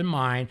an open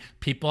mind.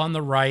 People on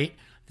the right,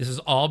 this has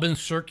all been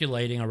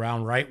circulating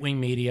around right-wing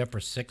media for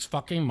 6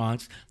 fucking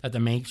months that the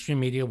mainstream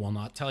media will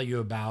not tell you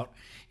about.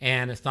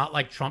 And it's not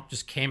like Trump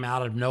just came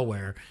out of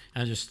nowhere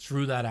and just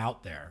threw that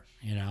out there,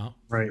 you know?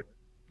 Right.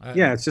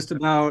 Yeah, it's just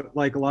about,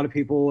 like, a lot of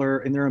people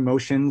are in their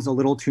emotions a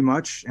little too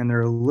much, and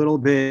they're a little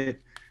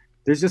bit,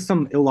 there's just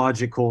some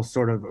illogical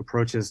sort of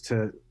approaches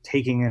to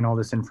taking in all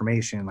this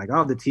information. Like,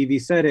 oh, the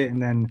TV said it,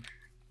 and then,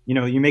 you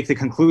know, you make the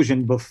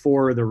conclusion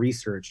before the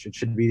research. It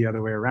should be the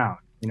other way around.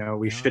 You know,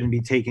 we shouldn't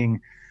be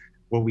taking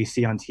what we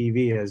see on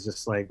TV as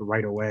just like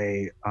right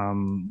away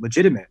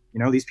legitimate. You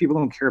know, these people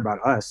don't care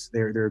about us.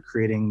 They're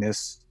creating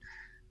this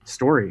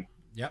story.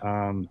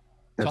 Yeah.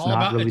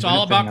 It's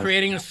all about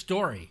creating a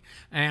story.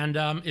 And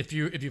if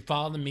you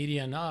follow the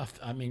media enough,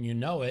 I mean, you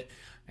know it.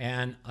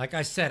 And like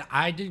I said,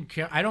 I didn't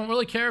care. I don't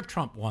really care if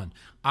Trump won.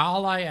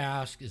 All I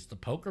ask is the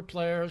poker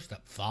players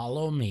that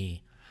follow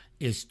me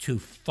is to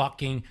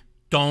fucking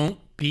don't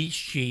be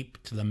sheep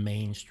to the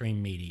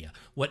mainstream media.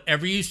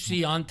 Whatever you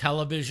see on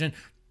television,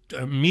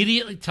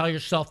 immediately tell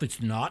yourself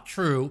it's not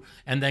true,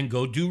 and then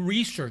go do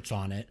research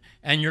on it.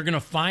 And you're going to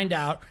find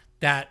out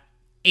that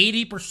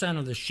 80%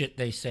 of the shit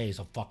they say is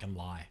a fucking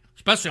lie,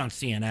 especially on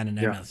CNN and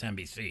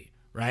MSNBC,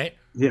 right?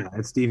 Yeah,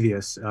 it's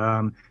devious.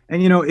 And,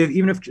 you know,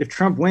 even if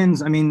Trump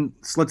wins, I mean,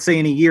 let's say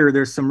in a year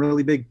there's some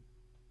really big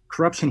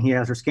corruption he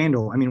has or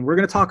scandal. I mean, we're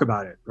going to talk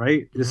about it,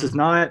 right? This is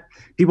not,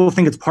 people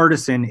think it's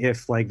partisan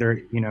if, like, they're,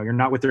 you know, you're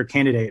not with their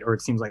candidate, or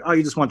it seems like, oh,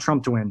 you just want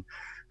Trump to win.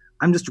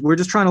 We're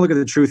just trying to look at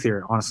the truth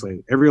here,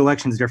 honestly. Every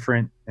election's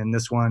different, and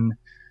this one,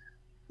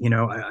 you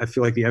know, I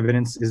feel like the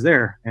evidence is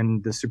there,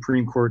 and the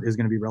Supreme Court is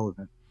going to be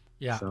relevant.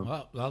 Yeah,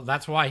 So. well,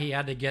 that's why he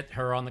had to get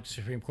her on the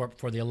Supreme Court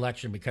before the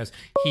election, because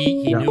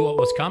he knew what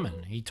was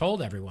coming. He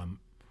told everyone.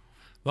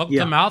 Welcome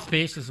to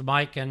Mouthpiece. This is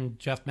Mike and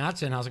Jeff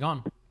Madsen. How's it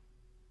going?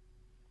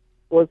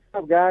 What's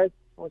up, guys?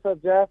 What's up,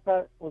 Jeff?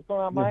 What's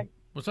going on, Mike?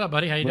 What's up,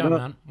 buddy? How you doing,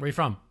 man? Where you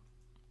from?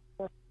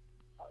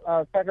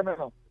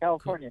 Sacramento,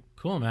 California.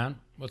 Cool, man.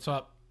 What's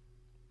up?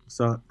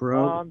 What's up,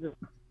 bro? I'm just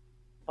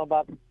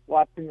about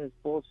watching this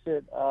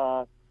bullshit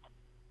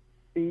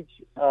speech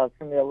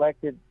from the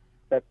elected,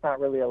 that's not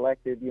really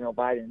elected,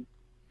 Biden.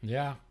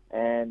 Yeah.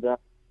 And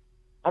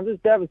I'm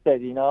just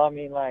devastated, I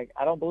mean, like,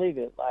 I don't believe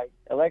it. Like,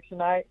 election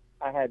night,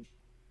 I had a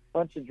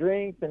bunch of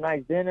drinks, a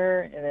nice dinner,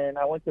 and then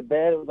I went to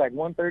bed. It was like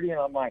 1:30, and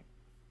I'm like,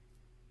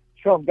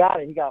 Trump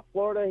got it. He got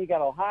Florida. He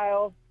got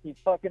Ohio. He's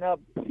fucking up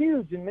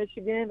huge in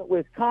Michigan,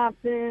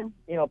 Wisconsin.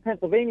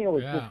 Pennsylvania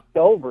was just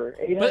over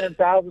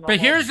 800,000. But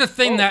here's the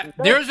thing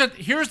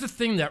here's the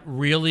thing that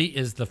really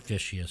is the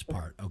fishiest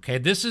part. Okay,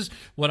 this is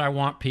what I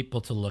want people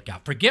to look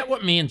at. Forget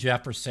what me and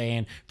Jeff are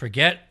saying.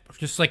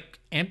 Just like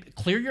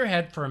clear your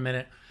head for a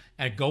minute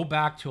and go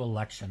back to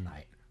election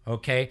night.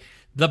 Okay,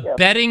 the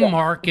betting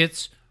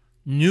markets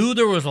knew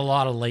there was a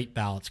lot of late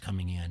ballots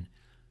coming in.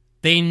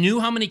 They knew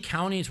how many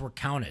counties were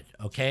counted,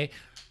 okay?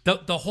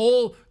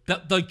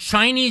 The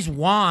Chinese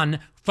yuan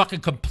fucking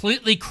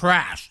completely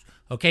crashed,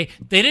 okay?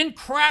 They didn't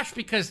crash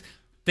because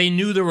they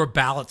knew there were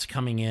ballots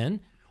coming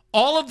in.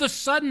 All of a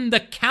sudden, the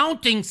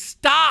counting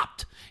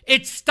stopped.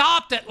 It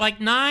stopped at like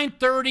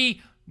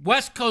 9:30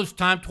 West Coast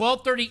time,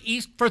 12:30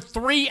 East for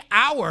 3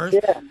 hours.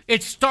 Yeah.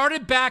 It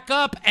started back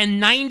up,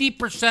 and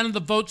 90% of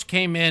the votes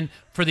came in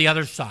for the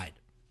other side.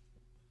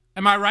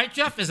 Am I right,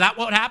 Jeff? Is that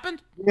what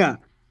happened? Yeah.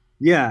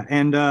 Yeah,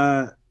 and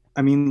I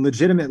mean,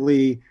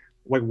 legitimately,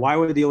 like, why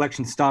would the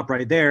election stop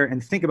right there?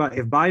 And think about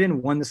if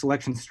Biden won this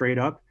election straight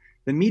up,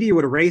 the media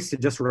would have raced to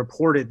just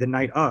report it the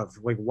night of.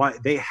 Like, why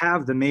they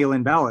have the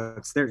mail-in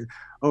ballots?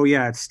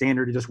 It's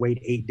standard to just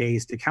wait 8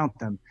 days to count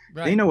them.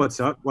 Right. They know what's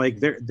up. Like,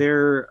 they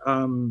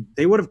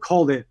would have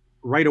called it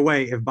right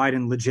away if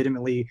Biden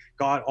legitimately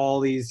got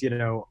all these,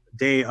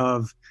 day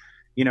of,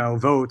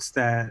 votes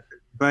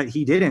but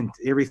he didn't.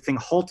 Everything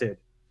halted.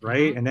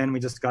 Right. And then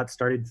we just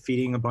started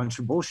feeding a bunch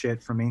of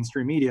bullshit from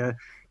mainstream media,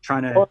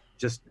 trying to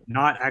just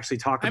not actually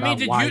talk about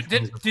why.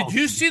 Did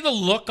you see the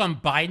look on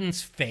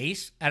Biden's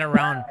face at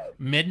around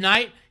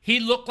midnight? He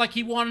looked like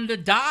he wanted to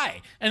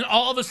die. And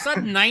all of a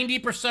sudden,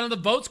 90% of the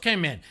votes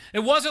came in. It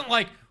wasn't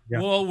like,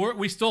 well,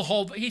 we still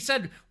hold. He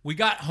said, we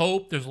got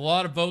hope. There's a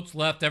lot of votes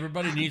left.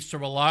 Everybody needs to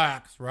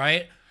relax.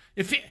 Right.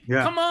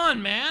 Come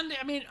on, man.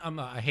 I mean,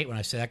 I hate when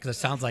I say that because it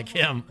sounds like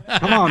him.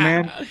 Come on,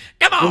 man.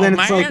 Come on,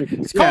 man.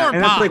 It's corn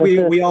and pop. It's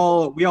like we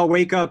all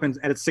wake up and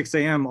at 6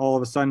 a.m. all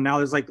of a sudden now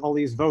there's like all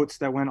these votes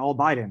that went all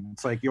Biden.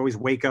 It's like you always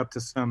wake up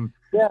to some,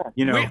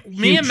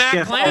 me and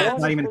Matt Clance,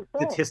 not even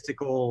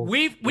statistical.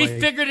 We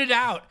figured it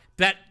out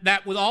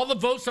that with all the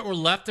votes that were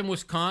left in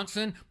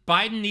Wisconsin,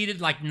 Biden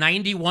needed like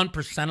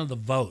 91% of the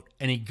vote,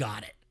 and he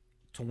got it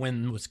to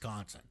win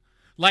Wisconsin.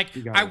 Like,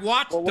 I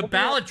watched the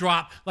ballot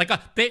drop. Like,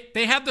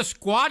 they had the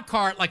squad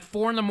car at like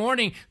 4 in the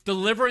morning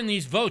delivering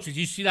these votes. Did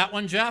you see that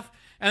one, Jeff?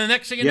 And the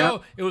next thing you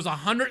know, it was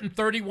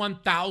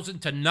 131,000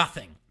 to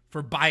nothing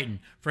for Biden,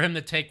 for him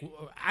to take.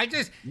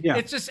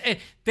 It's just,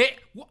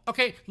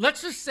 okay,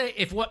 let's just say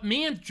if what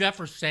me and Jeff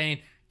are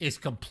saying is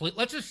complete,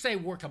 let's just say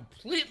we're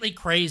completely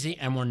crazy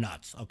and we're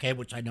nuts, okay,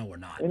 which I know we're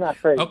not. You're not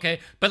crazy. Okay,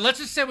 but let's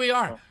just say we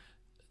are.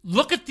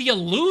 Look at the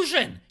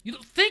illusion. You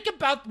think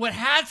about what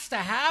has to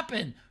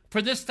happen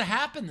for this to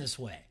happen this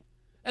way.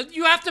 And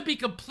you have to be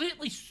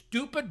completely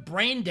stupid,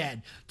 brain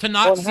dead to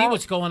not see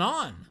what's going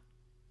on.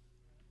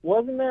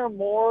 Wasn't there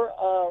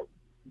more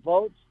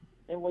votes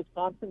in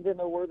Wisconsin than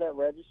there were that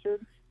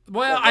registered?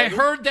 Well, I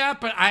heard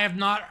that, but I have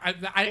not.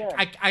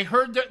 I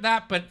heard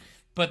that,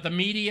 but the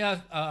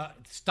media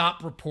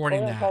stopped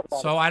reporting that.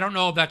 So I don't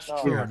know if that's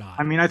true or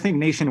not. I mean, I think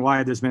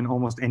nationwide there's been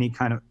almost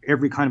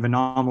every kind of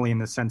anomaly in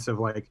the sense of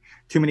like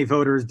too many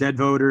voters, dead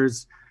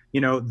voters.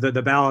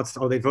 The ballots,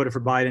 they voted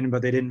for Biden,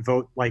 but they didn't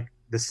vote, like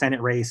the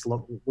Senate race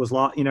was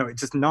lost.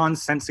 It's just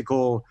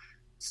nonsensical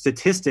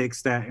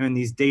statistics and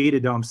these data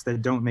dumps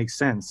that don't make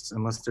sense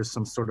unless there's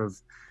some sort of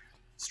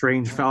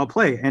strange foul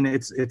play. And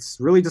it's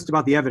really just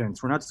about the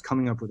evidence. We're not just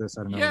coming up with this.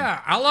 I don't know.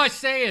 Yeah. All I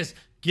say is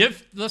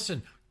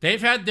listen, they've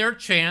had their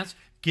chance.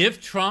 Give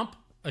Trump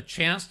a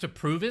chance to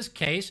prove his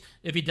case.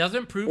 If he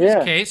doesn't prove his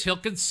case, he'll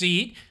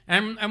concede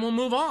and we'll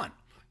move on.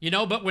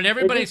 But when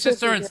everybody sits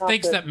there and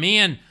thinks that me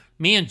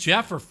and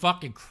Jeff are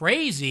fucking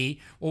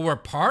crazy or we're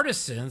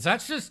partisans,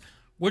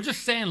 we're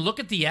just saying, look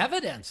at the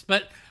evidence.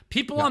 But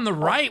people on the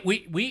right,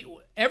 we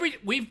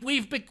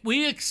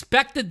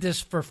expected this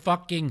for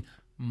fucking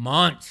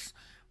months.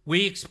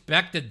 We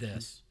expected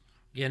this,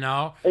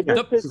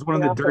 This is one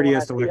of the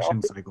dirtiest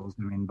election cycles,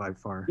 by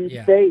far.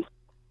 The state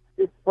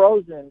is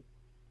frozen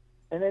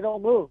and they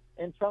don't move.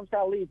 And Trump's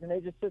got leads and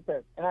they just sit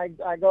there. And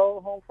I go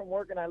home from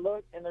work and I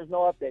look and there's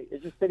no update.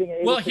 It's just sitting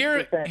at 86%.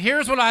 Well,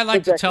 here's what I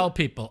like to tell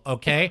people,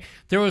 okay?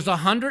 There was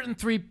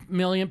 103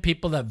 million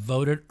people that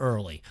voted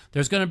early.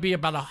 There's going to be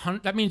about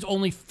 100. That means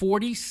only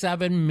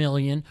 47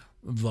 million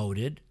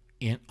voted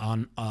in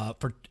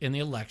the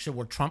election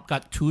where Trump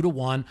got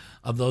 2-1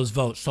 of those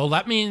votes. So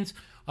that means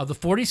of the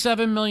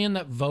 47 million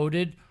that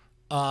voted,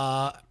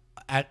 Trump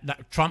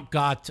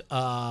got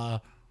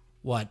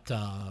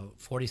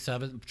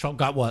 47. Trump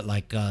got what,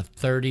 like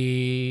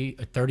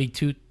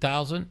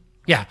 32,000?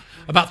 Yeah,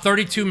 about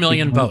 32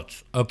 million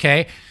votes.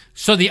 Okay,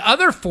 so the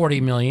other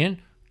 40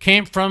 million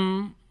came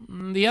from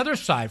the other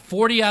side,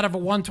 40 out of a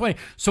 120.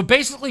 So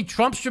basically,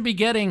 Trump should be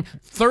getting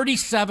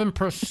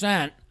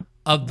 37%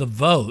 of the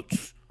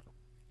votes,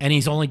 and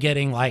he's only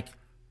getting like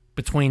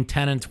between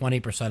 10 and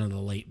 20% of the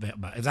late vote.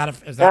 Is that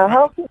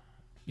right?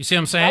 You see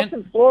what I'm saying? How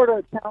can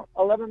Florida count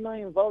 11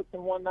 million votes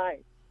in one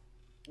night,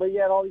 but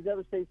yet all these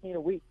other states need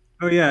a week?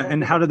 Oh yeah,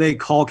 and how do they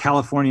call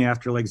California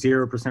after like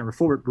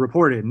 0%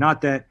 reported?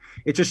 Not that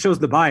it just shows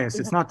the bias.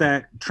 It's not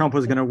that Trump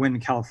was going to win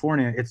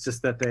California. It's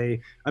just that they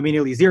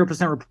immediately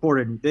 0%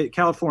 reported.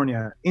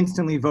 California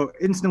instantly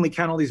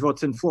count all these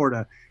votes in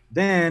Florida.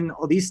 Then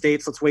all these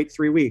states, let's wait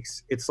 3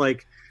 weeks. It's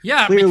like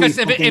because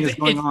if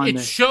it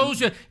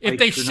shows you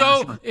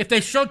if they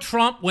show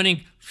Trump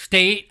winning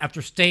state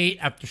after state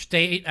after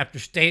state after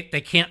state, they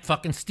can't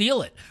fucking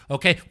steal it.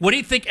 Okay, what do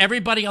you think?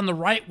 Everybody on the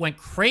right went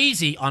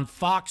crazy on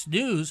Fox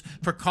News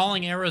for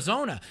calling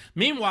Arizona.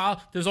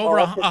 Meanwhile, there's over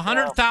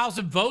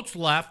 100,000 votes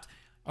left.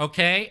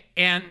 Okay,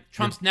 and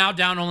Trump's now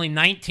down only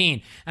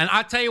 19. And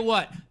I tell you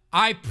what,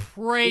 I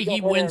pray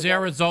he wins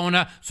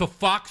Arizona so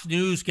Fox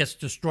News gets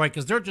destroyed,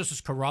 because they're just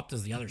as corrupt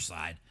as the other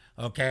side.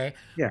 Okay,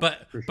 yeah,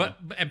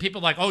 but people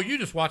are like, oh, you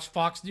just watch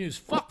Fox News.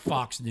 Fuck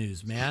Fox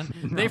News, man.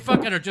 They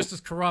fucking are just as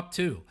corrupt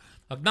too.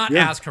 Not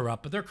as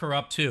corrupt, but they're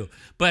corrupt too.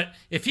 But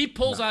if he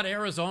pulls out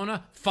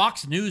Arizona,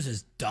 Fox News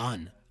is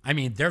done. I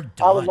mean, they're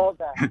done. I would love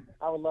that.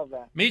 I would love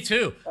that. Me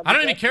too. I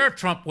don't even care if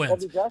Trump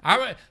wins.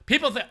 I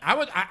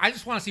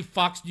just want to see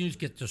Fox News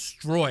get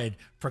destroyed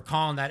for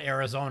calling that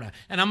Arizona.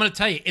 And I'm going to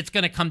tell you, it's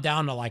going to come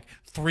down to like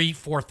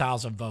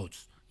 4,000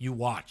 votes. You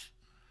watch.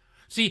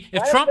 See,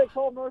 if Trump, they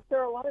called North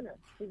Carolina?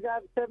 He's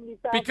got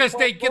 70,000. Because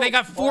they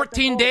got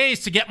 14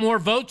 days to get more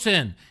votes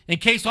in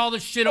case all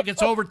this shit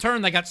gets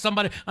overturned. They got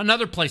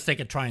another place they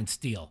could try and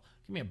steal.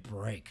 Give me a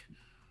break.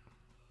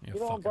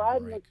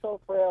 Biden looks so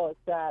frail. It's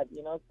sad.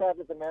 It's sad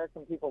that the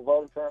American people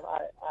voted for him.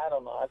 I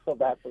don't know. I feel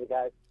bad for the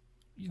guy.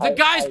 The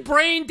guy's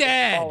brain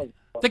dead.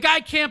 The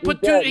guy can't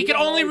put two. He can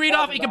only read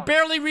off. He can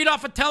barely read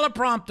off a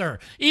teleprompter.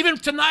 Even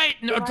tonight,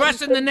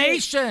 addressing the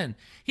nation,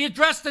 he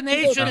addressed the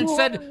nation and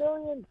said, 200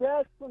 million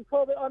deaths from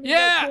COVID.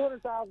 Yeah,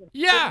 200,000.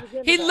 Yeah.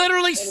 He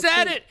literally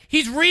said it.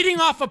 He's reading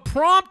off a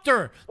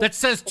prompter that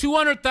says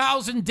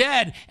 200,000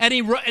 dead, and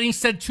he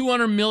said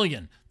 200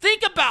 million.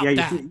 Think about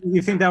that.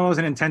 You think that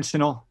wasn't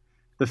intentional?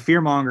 The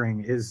fear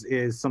mongering is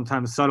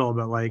sometimes subtle,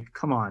 but like,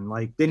 come on,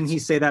 like, didn't he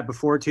say that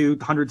before too?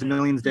 Hundreds of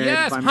millions dead.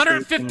 Yes,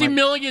 150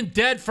 million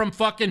dead from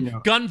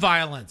fucking gun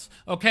violence.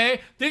 Okay,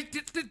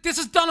 this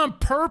is done on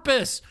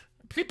purpose.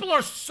 People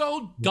are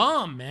so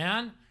dumb,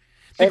 man.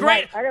 Hey,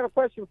 Mike, I got a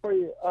question for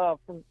you.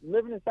 From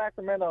living in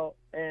Sacramento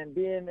and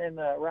being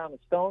around the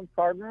Stones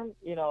card room,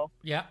 the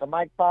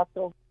Mike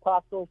Postle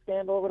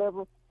scandal or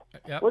whatever.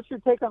 Yep. What's your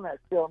take on that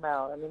still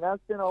now? I mean, that's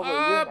been over a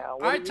year now.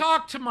 I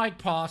talked to Mike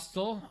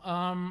Postle.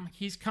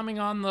 He's coming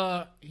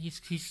on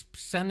he's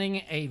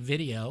sending a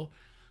video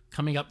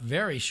coming up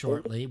very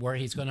shortly where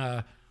he's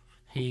wants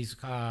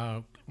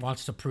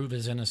to prove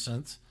his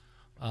innocence.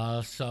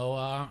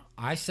 So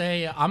I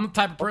say I'm the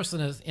type of person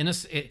that's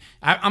innocent.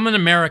 I'm an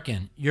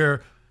American.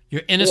 You're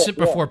innocent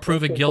before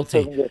proven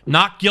guilty,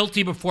 not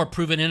guilty before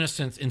proven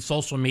innocence in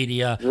social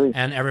media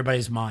and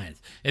everybody's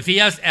minds. If he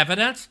has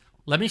evidence,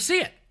 let me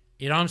see it.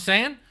 You know what I'm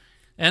saying?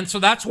 And so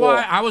that's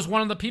why I was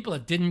one of the people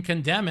that didn't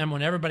condemn him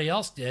when everybody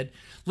else did.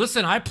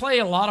 Listen, I play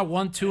a lot of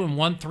 1-2 and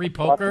 1-3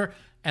 poker,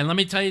 and let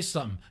me tell you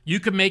something.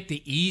 You can make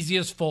the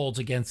easiest folds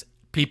against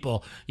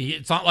people.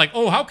 It's not like,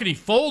 oh, how could he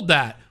fold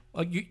that?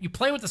 You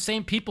play with the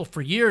same people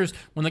for years.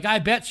 When the guy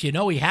bets, he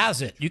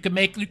has it. You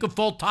can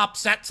fold top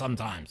set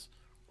sometimes.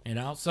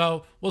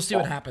 So we'll see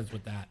what happens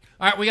with that.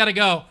 All right, we got to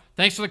go.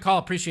 Thanks for the call.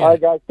 Appreciate it. All right,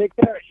 guys. Take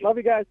care. Love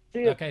you guys.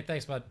 See you. Okay,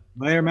 thanks, bud.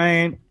 Later,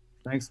 man.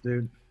 Thanks,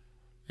 dude.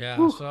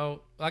 Yeah,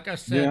 so like I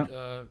said,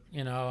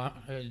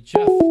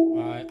 Jeff,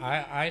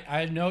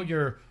 I know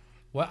you're.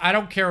 Well, I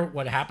don't care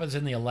what happens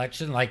in the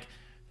election. I just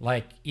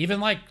wanted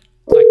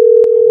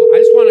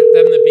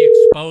them to be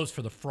exposed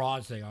for the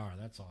frauds they are.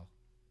 That's all.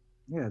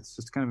 Yeah, it's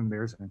just kind of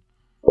embarrassing.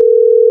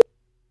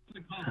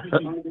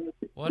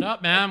 What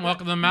up, man?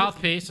 Welcome to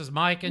Mouthpiece. It's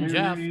Mike and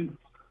Jeff.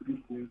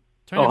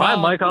 Hi,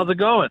 Mike. How's it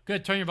going?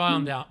 Good. Turn your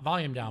volume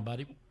down,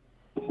 buddy.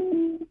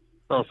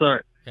 Oh,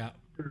 sorry. Yeah.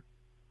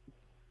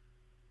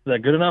 Is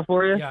that good enough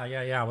for you?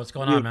 Yeah. What's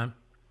going on, man?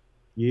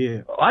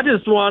 Yeah. I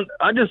just wanted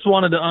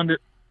to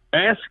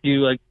ask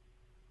you, is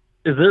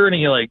there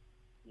any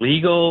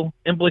legal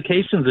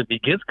implications if he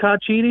gets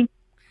caught cheating,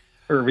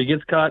 or if he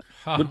gets caught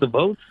with the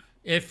votes?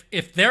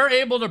 If they're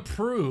able to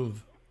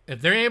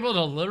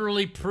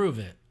literally prove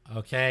it,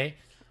 okay,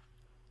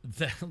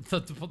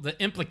 the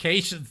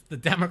implications, the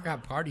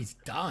Democrat Party's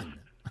done.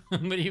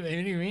 What do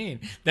you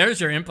mean?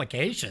 There's your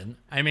implication.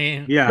 I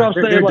mean, yeah,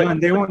 they're done.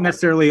 They won't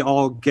necessarily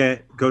all go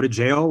to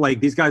jail. Like,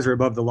 these guys are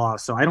above the law,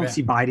 so I don't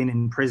see Biden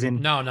in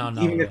prison. No.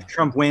 Even if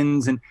Trump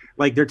wins, and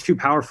like, they're too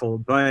powerful.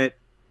 But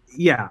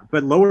yeah,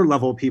 but lower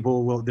level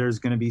people there's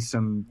going to be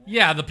some.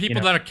 Yeah, the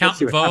people that are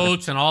counting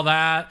votes and all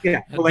that.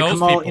 Yeah, but like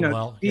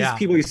Kamal, these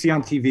people you see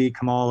on TV,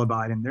 Kamala,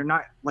 Biden, they're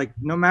not, like,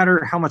 no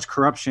matter how much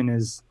corruption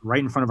is right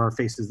in front of our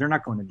faces, they're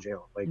not going to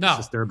jail. Like, it's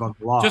just they're above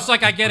the law. Just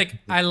like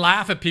I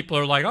laugh at people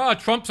who are like, oh,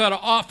 Trump's out of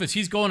office,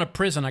 he's going to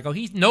prison. I go,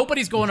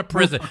 nobody's going to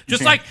prison.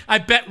 Just like I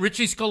bet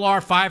Richie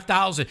Scalar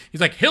 5,000. He's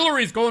like,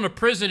 Hillary's going to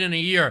prison in a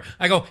year.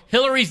 I go,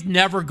 Hillary's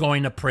never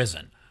going to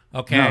prison.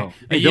 Okay. No.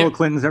 Bill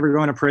Clinton's ever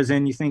going to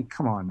prison. You think,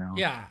 come on now.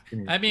 Yeah.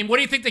 I mean, what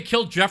do you think they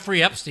killed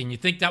Jeffrey Epstein? You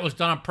think that was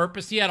done on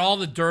purpose? He had all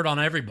the dirt on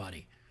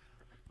everybody.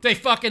 They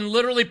fucking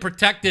literally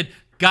protected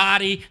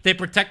Gotti. They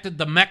protected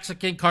the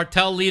Mexican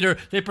cartel leader.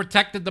 They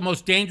protected the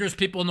most dangerous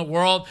people in the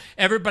world.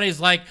 Everybody's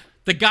like,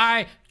 the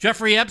guy,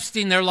 Jeffrey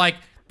Epstein,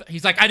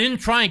 he's like, I didn't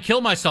try and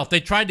kill myself.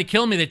 They tried to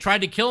kill me. They tried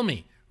to kill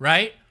me.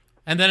 Right?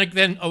 And then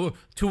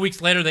 2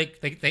 weeks later,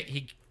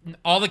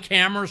 all the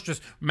cameras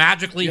just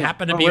magically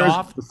happen to be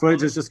off. The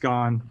footage is just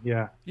gone.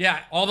 Yeah.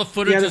 Yeah, all the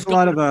footage there's is a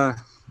lot of I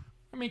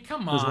mean,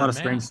 come on, there's a lot of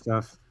strange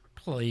stuff.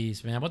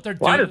 Please, man. What they're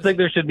doing. I just think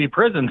there should be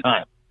prison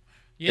time.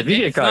 If you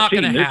get caught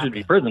cheating, there should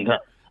be prison time.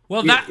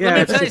 Well, let me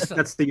tell you something.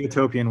 That's the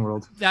utopian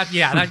world. That's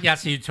the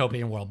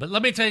utopian world. But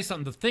let me tell you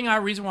something. The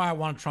reason why I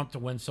want Trump to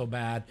win so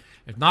bad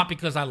is not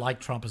because I like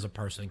Trump as a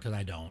person, because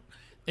I don't.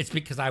 It's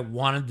because I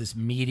wanted this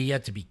media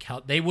to be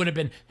they would have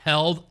been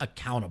held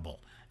accountable.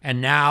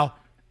 And now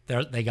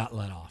they got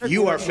let off.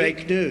 You are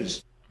fake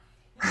news.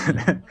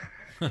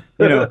 They're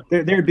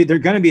going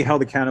to be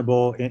held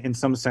accountable in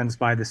some sense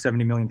by the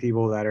 70 million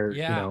people that are.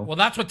 Yeah, well,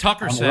 that's what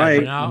Tucker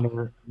said.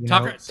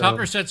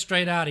 Tucker said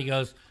straight out. He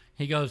goes.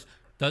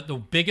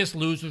 The biggest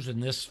losers in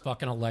this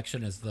fucking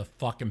election is the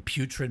fucking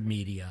putrid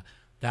media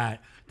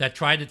that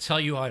tried to tell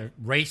you how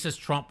racist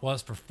Trump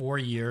was for 4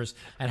 years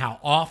and how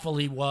awful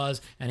he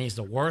was and he's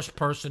the worst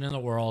person in the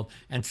world,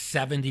 and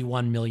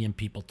 71 million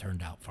people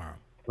turned out for him.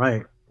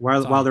 Right.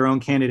 While their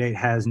own candidate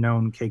has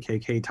known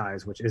KKK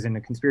ties, which isn't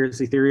a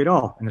conspiracy theory at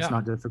all, and it's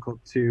not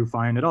difficult to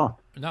find at all.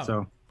 No.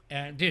 So,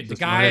 and dude, the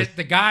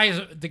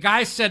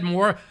guy said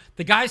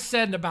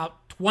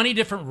about 20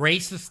 different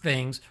racist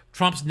things.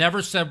 Trump's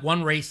never said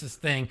one racist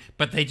thing,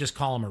 but they just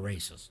call him a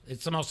racist.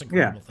 It's the most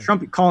incredible thing.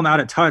 Trump, call him out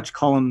of touch,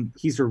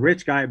 he's a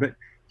rich guy, but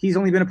he's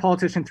only been a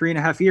politician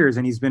 3.5 years,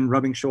 and he's been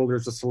rubbing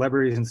shoulders with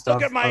celebrities and stuff.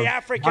 Look at my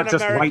African not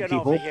just white American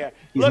people. over here.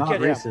 He's Look not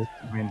at racist. him.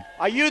 I mean,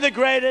 are you the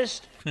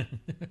greatest? You're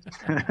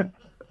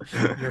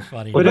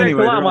funny. Well, thanks a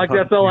lot, Mike.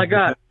 That's all I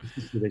got.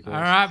 All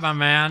right, my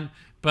man.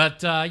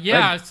 But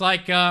it's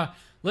like,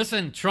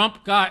 listen,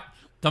 Trump got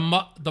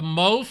the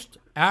most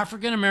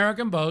African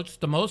American votes,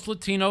 the most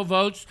Latino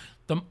votes,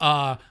 Look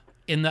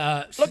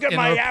at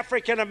my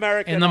African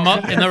American in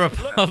the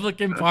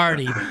Republican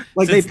Party.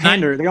 Like, they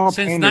pander. They all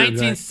since pander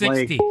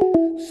 1960.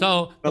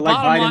 But like,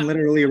 Biden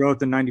literally wrote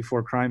the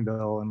 '94 crime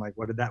bill, and like,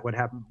 what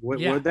happened? What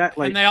that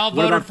like? And they all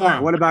voted for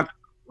him. What about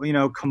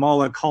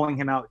Kamala calling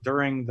him out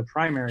during the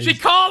primaries? She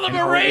called him a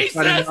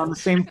racist on the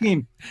same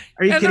team.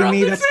 Are you kidding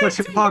me? That's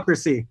such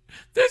hypocrisy.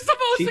 That's the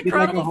most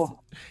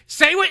incredible.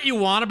 Say what you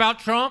want about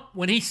Trump,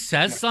 when he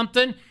says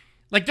something,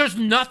 like, there's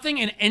nothing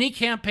in any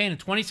campaign in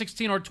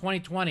 2016 or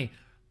 2020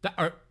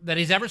 that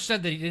he's ever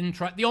said that he didn't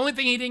try. The only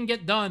thing he didn't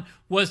get done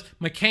was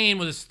McCain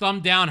with his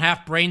thumb down,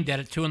 half brain dead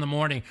at 2 in the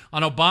morning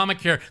on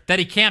Obamacare that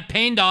he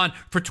campaigned on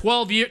for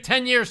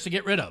 10 years to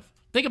get rid of.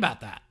 Think about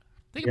that.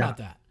 Think about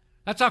that.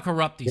 That's how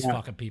corrupt these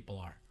fucking people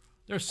are.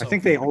 They're so. I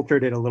think they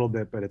altered it a little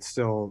bit, but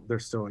they're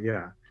still.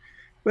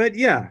 But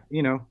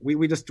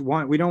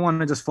we don't want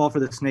to just fall for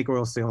the snake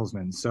oil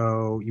salesman.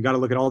 So you got to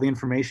look at all the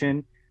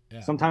information.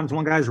 Yeah. Sometimes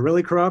one guy's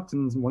really corrupt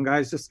and one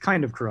guy's just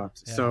kind of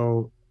corrupt. Yeah.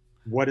 So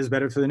what is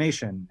better for the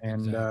nation?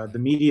 And the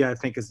media, I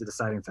think, is the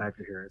deciding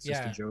factor here. It's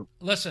just a joke.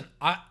 Listen,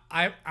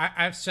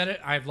 I've said it.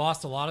 I've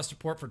lost a lot of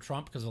support for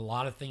Trump because of a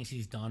lot of things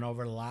he's done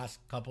over the last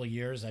couple of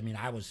years. I mean,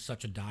 I was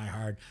such a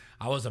diehard.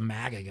 I was a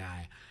MAGA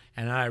guy.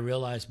 And I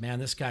realized, man,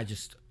 this guy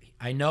just,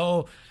 I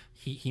know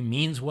he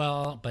means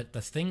well, but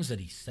the things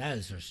that he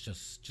says are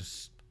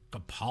just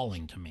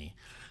appalling to me.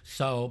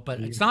 So,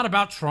 but it's not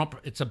about Trump.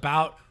 It's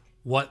about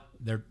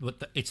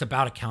it's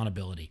about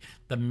accountability.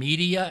 The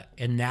media,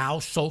 and now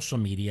social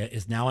media,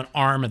 is now an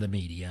arm of the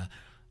media.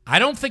 I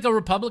don't think a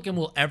Republican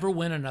will ever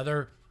win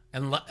another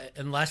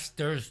unless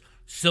there's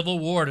civil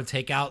war to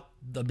take out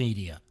the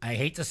media. I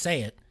hate to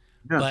say it,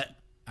 but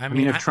I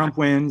mean, if Trump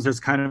wins, there's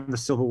kind of a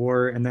civil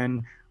war, and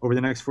then over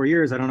the next 4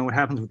 years, I don't know what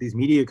happens with these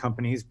media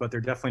companies, but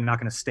they're definitely not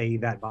going to stay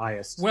that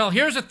biased. Well,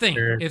 here's the thing: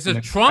 if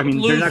Trump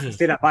loses, they're not going to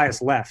stay that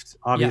biased left.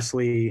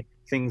 Obviously,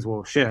 things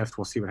will shift.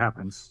 We'll see what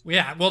happens.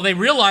 Yeah. Well, they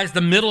realized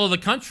the middle of the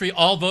country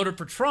all voted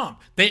for Trump.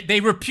 They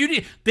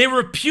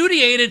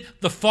repudiated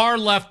the far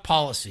left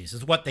policies.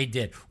 Is what they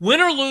did.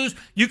 Win or lose,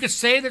 you could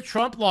say that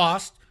Trump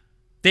lost.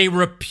 They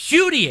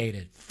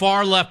repudiated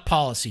far left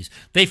policies.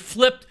 They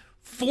flipped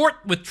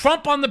with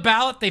Trump on the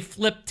ballot, they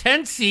flipped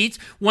 10 seats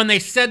when they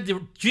said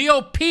the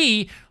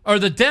GOP or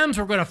the Dems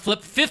were going to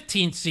flip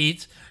 15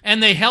 seats,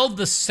 and they held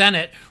the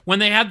Senate when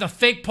they had the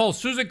fake poll.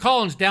 Susan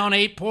Collins down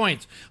 8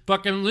 points,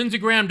 fucking Lindsey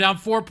Graham down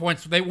 4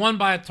 points. They won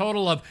by a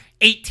total of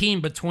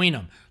 18 between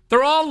them.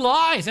 They're all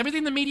lies.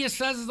 Everything the media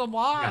says is a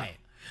lie.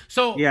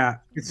 So yeah,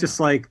 it's just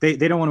like they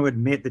don't want to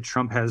admit that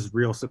Trump has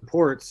real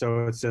support.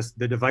 So it's just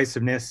the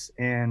divisiveness,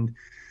 and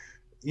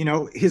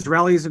his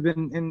rallies have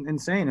been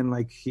insane, and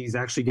like he's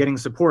actually getting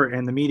support,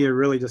 and the media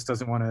really just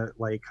doesn't want to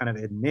like kind of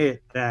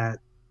admit that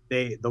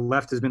the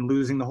left has been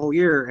losing the whole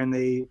year, and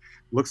they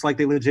looks like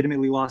they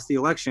legitimately lost the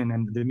election,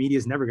 and the media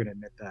is never going to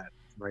admit that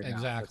right now.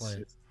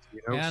 Exactly.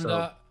 And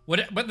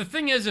but the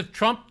thing is, if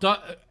Trump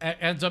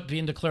ends up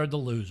being declared the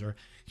loser,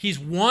 he's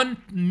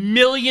 1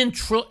 million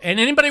trillion. And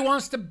anybody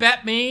wants to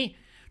bet me,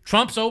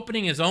 Trump's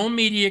opening his own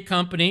media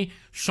company.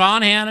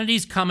 Sean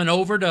Hannity's coming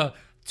over to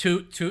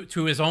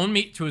his own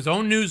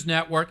news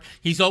network.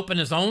 He's opened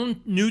his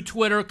own new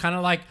Twitter, kind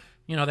of like,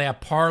 they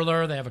have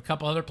Parler, they have a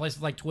couple other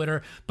places like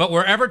Twitter. But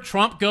wherever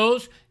Trump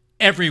goes,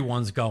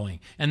 everyone's going.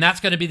 And that's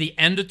going to be the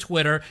end of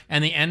Twitter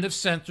and the end of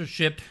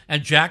censorship.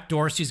 And Jack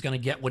Dorsey's going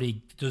to get what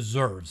he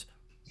deserves.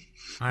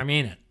 I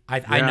mean it.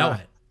 I know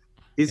it.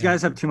 These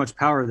guys have too much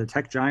power. The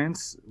tech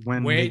giants,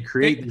 when they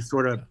create these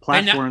sort of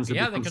platforms,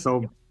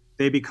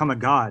 they become a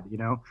god.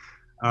 They're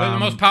the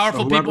most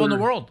powerful people in the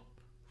world.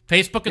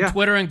 Facebook and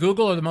Twitter and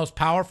Google are the most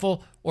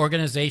powerful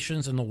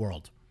organizations in the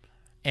world.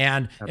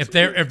 And if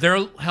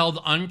they're held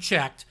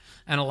unchecked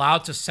and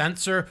allowed to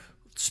censor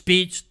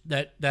speech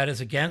that is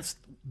against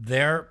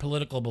their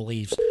political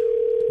beliefs,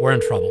 we're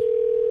in trouble.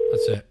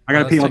 That's it. I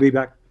got to pee. I'll be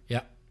back.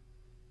 Yeah.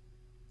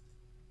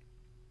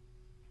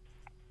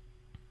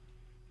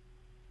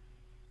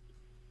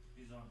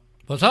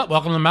 What's up?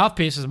 Welcome to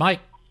Mouthpiece. This is Mike.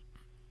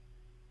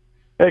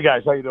 Hey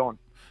guys, how you doing?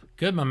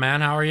 Good, my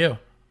man. How are you?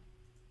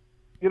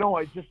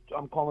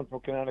 I'm calling from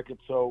Connecticut,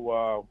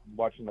 so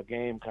watching the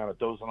game, kind of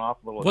dozing off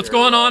a little. What's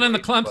going on in the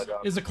Clemson?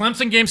 Is the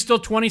Clemson game still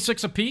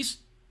 26 apiece?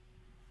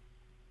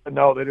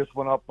 No, they just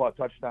went up a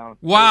touchdown.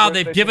 Wow,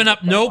 they've given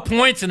up no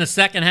points in the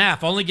second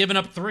half, only given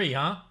up 3,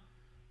 huh?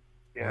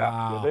 Yeah,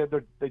 wow.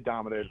 They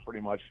dominated pretty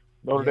much.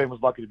 Notre Dame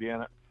was lucky to be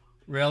in it.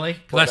 Really?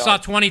 Because I saw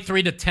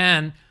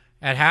 23-10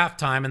 at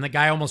halftime, and the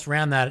guy almost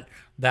ran that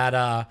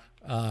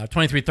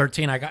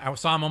 23-13. I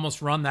saw him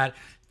almost run that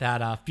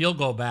field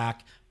goal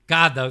back.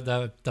 God,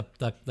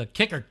 the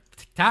kicker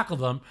tackled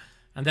them,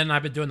 and then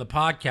I've been doing the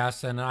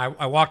podcast, and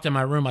I walked in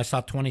my room, I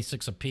saw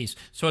 26 apiece.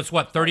 So it's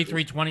what,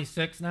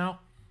 33-26 now?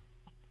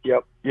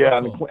 Yep.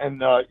 Yeah, cool.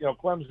 and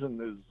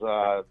Clemson is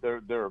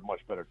they're a much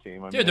better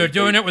team. Dude, they're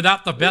doing it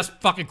without the best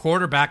fucking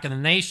quarterback in the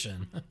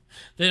nation.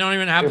 They don't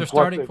even have their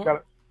starting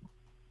quarterback.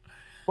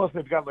 Plus,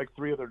 they've got like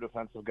 3 of their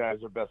defensive guys,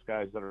 their best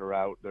guys that are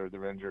out.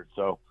 They're injured,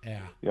 so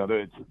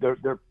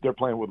they're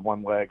playing with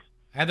one leg.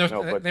 And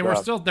they were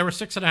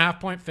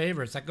 6.5-point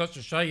favorites. That goes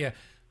to show you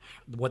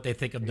what they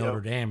think of Notre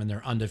Dame and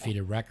their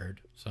undefeated record.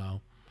 So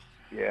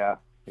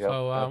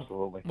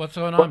absolutely. What's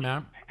going on,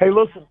 man? Hey,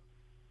 listen,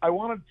 I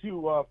wanted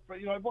to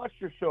I've watched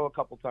your show a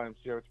couple times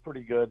here. It's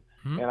pretty good,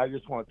 and I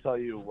just want to tell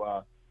you,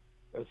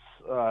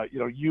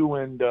 you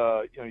and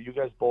you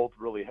guys both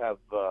really have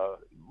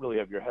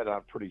your head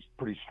on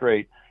pretty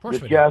straight. The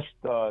guest,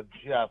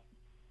 Jeff,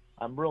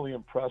 I'm really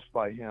impressed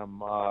by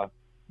him.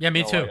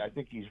 Me too. I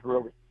think he's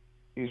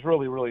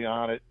really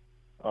on it.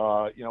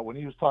 When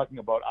he was talking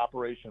about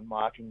Operation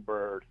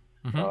Mockingbird,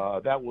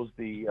 that was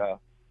the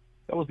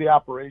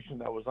operation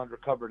that was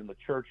uncovered in the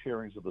church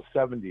hearings of the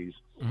 70s.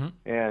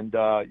 And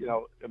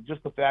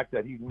just the fact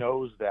that he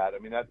knows that, I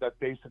mean, that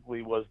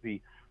basically was the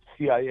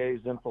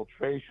CIA's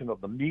infiltration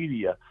of the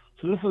media.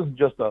 So this isn't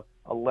just a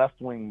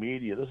left-wing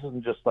media. This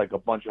isn't just like a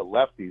bunch of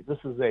lefties. This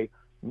is a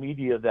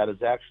media that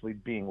is actually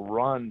being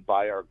run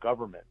by our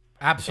government.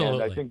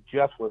 Absolutely. And I think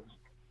Jeff was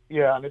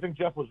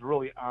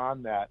really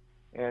on that.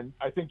 And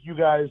I think you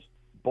guys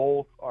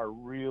both are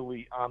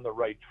really on the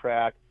right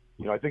track.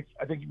 I think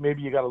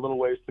maybe you got a little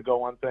ways to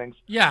go on things.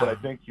 Yeah. But I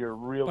think you're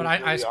really. But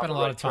I spent a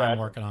lot of time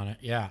working on it.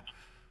 Yeah.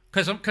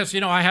 Because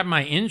I had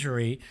my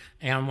injury,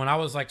 and when I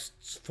was like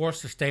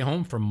forced to stay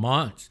home for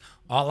months,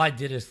 all I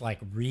did is like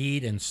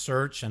read and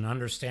search and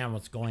understand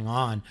what's going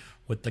on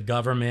with the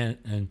government,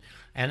 and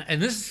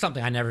this is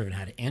something I never even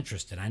had an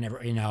interest in. I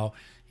never,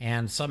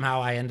 and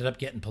somehow I ended up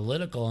getting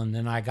political, and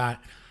then I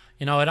got,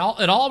 it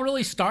all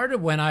really started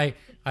when I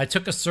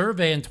took a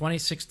survey in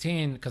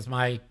 2016 because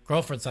my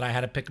girlfriend said I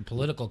had to pick a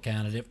political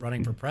candidate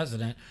running for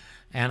president,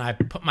 and I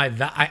put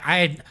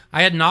I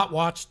had not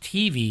watched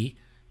TV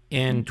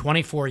in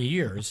 24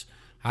 years.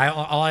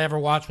 All I ever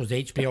watched was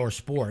HBO or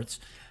sports.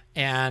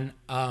 And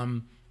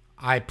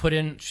I put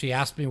in, she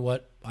asked me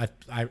what,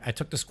 I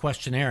took this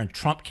questionnaire and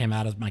Trump came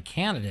out as my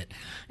candidate.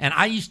 And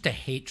I used to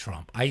hate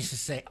Trump. I used to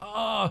say,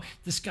 oh,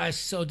 this guy's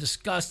so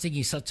disgusting.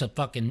 He's such a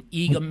fucking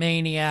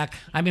egomaniac.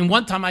 I mean,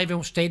 one time I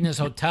even stayed in his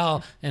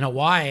hotel in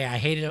Hawaii. I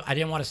hated it. I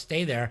didn't want to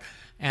stay there.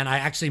 and I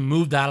actually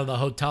moved out of the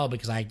hotel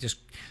because I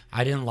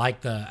didn't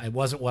like it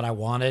wasn't what I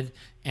wanted,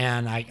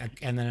 and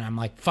then I'm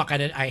like, fuck, I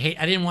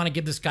didn't want to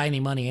give this guy any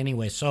money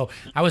anyway. So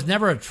I was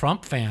never a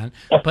Trump fan,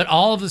 but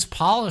all of his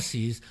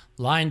policies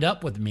lined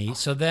up with me.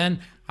 So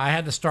then I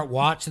had to start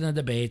watching the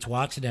debates,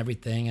 watching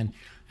everything,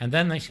 and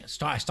then I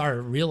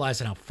started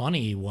realizing how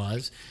funny he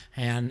was,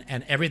 and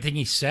everything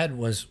he said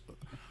was,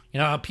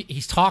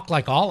 he's talked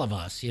like all of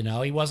us. He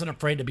wasn't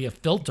afraid to be a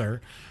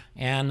filter.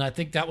 And I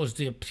think that was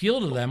the appeal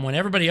to them when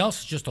everybody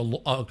else is just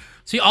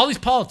see, all these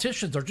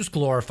politicians are just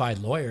glorified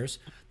lawyers.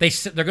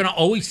 They're going to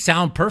always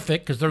sound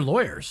perfect because they're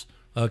lawyers.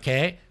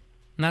 Okay.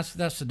 And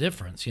that's the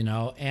difference,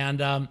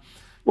 and,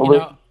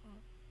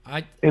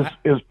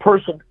 his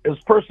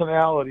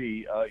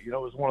personality,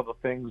 is one of the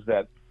things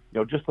that,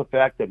 just the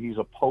fact that he's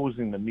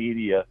opposing the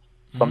media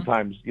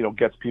sometimes,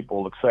 gets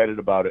people excited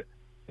about it.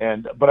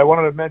 But I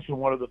wanted to mention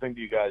one other thing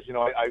to you guys.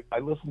 I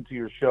listened to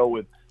your show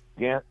with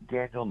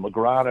Daniel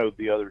Magrano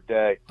the other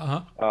day.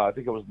 I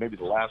think it was maybe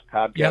the last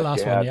podcast. Yeah,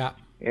 last one. Yeah.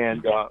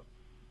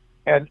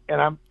 And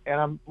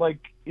I'm like,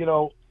 it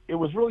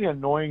was really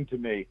annoying to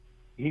me.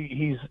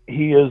 He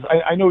is.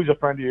 I know he's a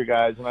friend of your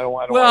guys, and I don't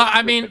want. Well,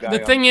 I mean, the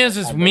thing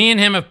is me and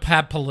him have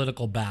had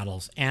political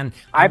battles, and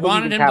I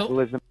wanted him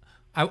capitalism.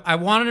 I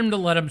wanted him to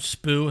let him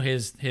spew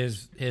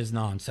his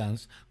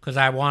nonsense because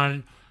I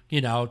wanted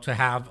to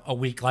have a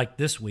week like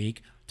this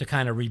week to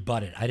kind of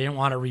rebut it. I didn't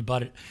want to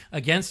rebut it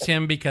against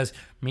him because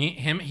me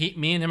and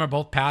him are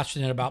both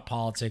passionate about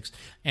politics,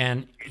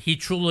 and he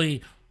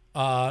truly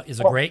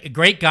is a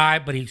great guy,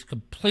 but he's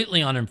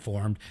completely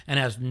uninformed and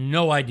has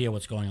no idea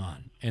what's going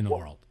on in the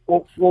world.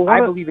 Well,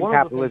 I believe in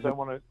capitalism. I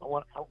want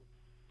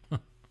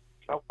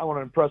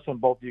to impress on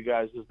both of you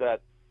guys is that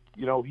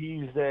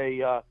he's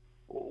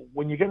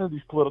when you get into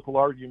these political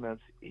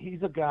arguments,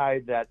 he's a guy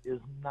that is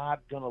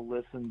not going to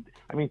listen.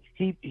 I mean,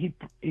 he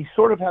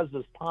sort of has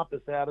this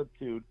pompous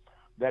attitude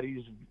that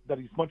he's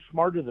much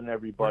smarter than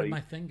everybody,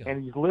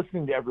 and he's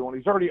listening to everyone.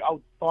 He's already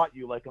outthought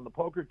you, like on the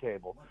poker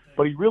table,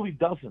 but he really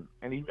doesn't,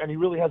 and he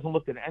really hasn't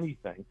looked at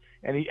anything.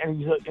 And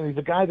he's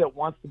a guy that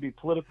wants to be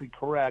politically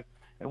correct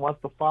and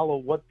wants to follow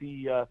what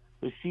the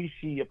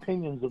she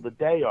opinions of the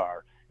day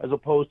are, as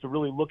opposed to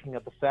really looking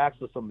at the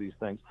facts of some of these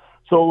things.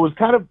 So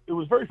it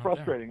was very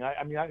frustrating.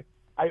 I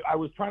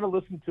was trying to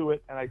listen to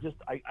it, and I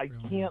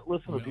can't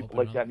listen to people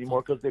like that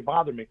anymore because they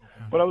bother me.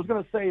 What I was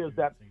going to say is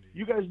that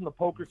you guys in the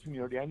poker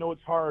community, I know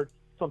it's hard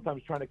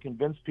sometimes trying to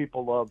convince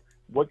people of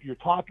what you're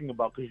talking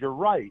about because you're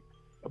right,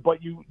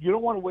 but you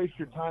don't want to waste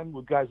your time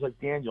with guys like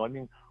Daniel. I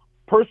mean,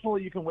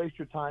 personally, you can waste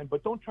your time,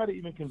 but don't try to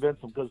even convince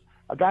him because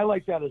a guy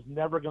like that is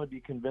never going to be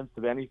convinced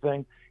of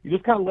anything. You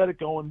just kind of let it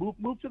go and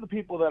move to the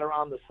people that are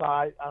on the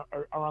side,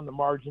 are on the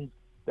margins,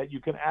 that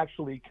you can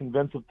actually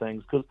convince of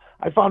things. Because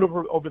I found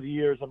over the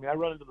years, I mean, I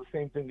run into the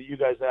same thing that you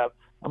guys have.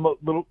 I'm a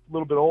little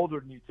bit older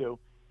than you two,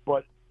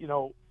 but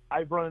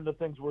I've run into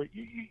things where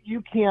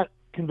you can't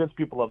convince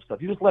people of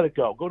stuff. You just let it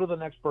go. Go to the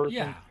next person.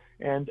 Yeah.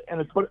 And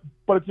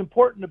it's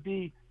important to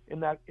be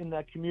in that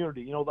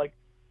community. Like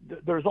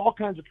there's all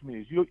kinds of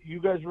communities. You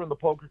guys are in the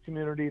poker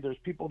community. There's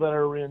people that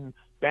are in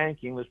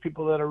banking. There's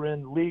people that are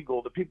in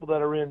legal. The people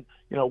that are in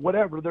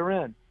whatever they're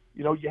in.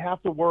 You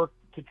have to work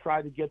to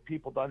try to get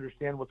people to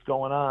understand what's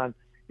going on.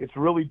 It's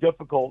really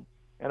difficult.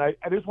 And I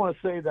just want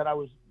to say that I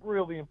was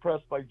really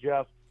impressed by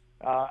Jeff.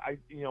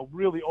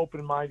 Really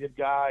open-minded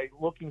guy,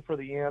 looking for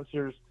the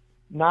answers,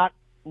 not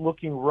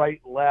looking right,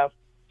 left.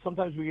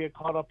 Sometimes we get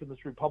caught up in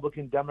this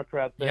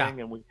Republican-Democrat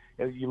thing,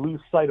 and you lose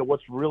sight of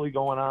what's really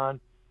going on.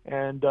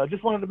 And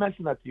just wanted to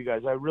mention that to you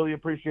guys. I really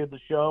appreciate the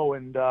show,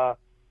 and I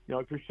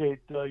appreciate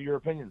your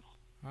opinions.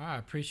 I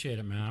appreciate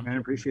it, man. I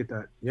appreciate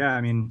that. Yeah,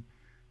 I mean,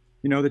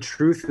 the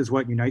truth is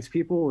what unites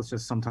people. It's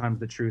just sometimes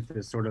the truth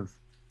is sort of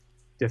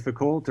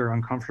difficult or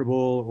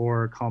uncomfortable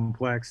or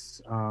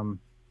complex.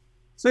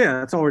 So yeah,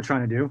 that's all we're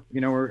trying to do.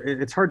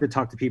 It's hard to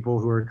talk to people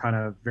who are kind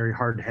of very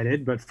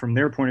hard-headed, but from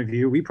their point of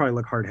view, we probably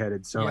look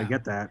hard-headed. So I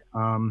get that.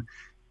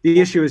 The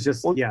issue is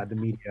just, the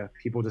media,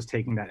 people just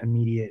taking that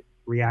immediate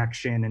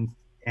reaction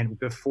and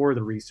before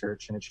the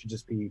research, and it should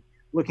just be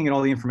looking at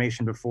all the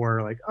information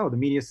before, like, oh, the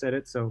media said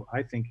it, so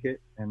I think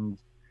it, and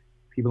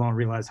people don't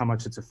realize how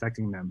much it's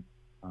affecting them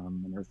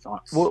and their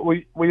thoughts. Well,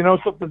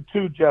 something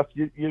too, Jeff,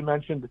 you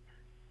mentioned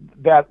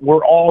that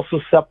we're all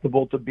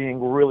susceptible to being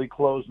really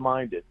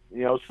closed-minded,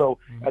 so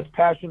as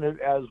passionate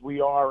as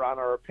we are on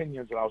our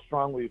opinions and how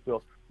strongly we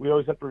feel, we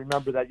always have to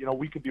remember that,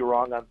 we could be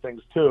wrong on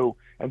things too,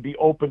 and be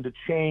open to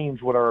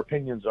change what our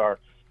opinions are.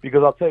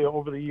 Because I'll tell you,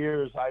 over the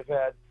years, I've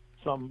had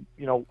some,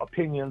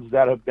 opinions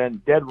that have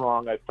been dead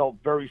wrong. I felt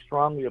very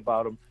strongly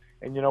about them.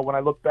 And, when I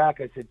look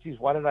back, I said, geez,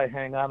 why did I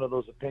hang on to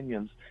those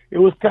opinions? It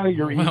was kind of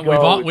your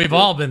ego. We've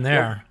all been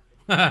there.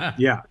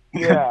 Yeah.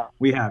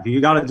 We have. You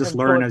got to just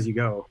learn as you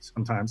go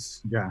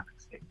sometimes. Yeah.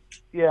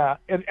 Yeah.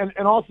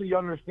 And also you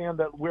understand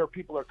that where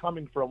people are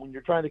coming from when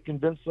you're trying to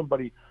convince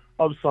somebody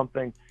of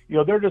something,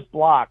 they're just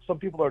blocked. Some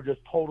people are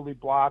just totally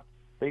blocked.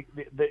 They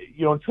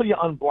until you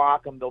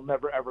unblock them, they'll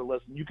never ever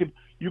listen. You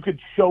could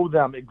show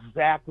them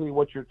exactly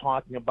what you're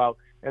talking about,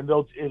 and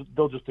they'll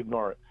just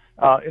ignore it.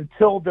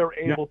 until they're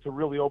able to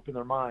really open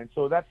their mind.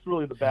 So that's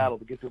really the battle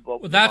to get to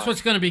vote. Well, that's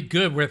what's going to be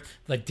good with,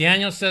 like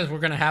Daniel says, we're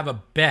going to have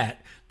a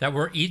bet that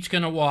we're each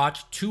going to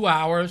watch 2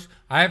 hours.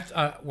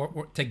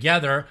 We're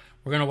together.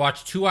 We're going to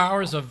watch 2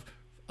 hours of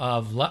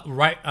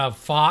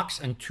Fox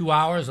and 2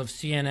 hours of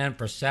CNN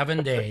for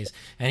 7 days.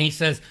 And he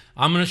says,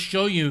 I'm going to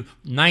show you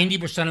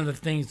 90% of the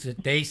things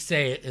that they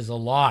say is a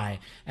lie.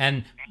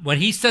 And when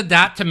he said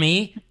that to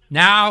me,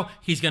 now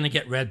he's going to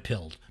get red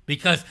pilled,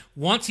 because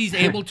once he's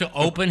able to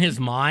open his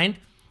mind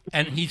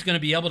and he's going to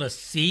be able to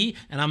see,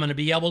 and I'm going to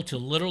be able to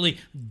literally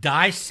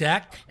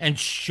dissect and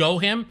show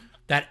him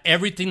that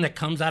everything that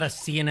comes out of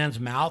CNN's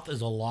mouth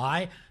is a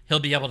lie, he'll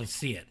be able to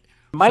see it.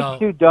 Mike's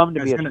too dumb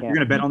to be a You're going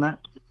to bet on that?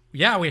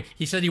 Yeah,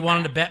 he said he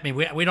wanted to bet me.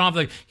 We don't have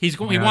the. He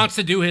wants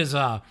to do his.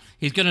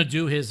 He's going to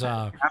do his.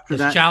 After his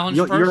that, challenge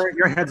first.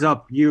 Your heads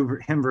up.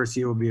 Him versus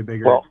you will be a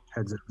bigger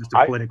heads up. Just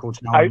a political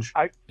challenge.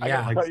 I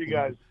gotta tell you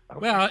guys.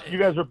 Well, you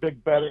guys are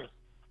big bettors.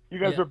 You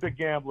guys are big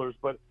gamblers,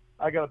 but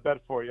I got a bet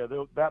for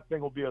you. That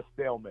thing will be a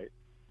stalemate.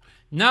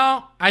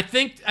 No, I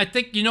think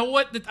you know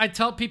what I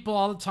tell people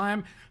all the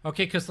time.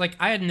 Okay, because like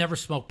I had never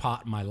smoked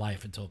pot in my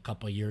life until a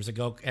couple of years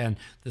ago, and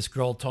this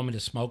girl told me to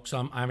smoke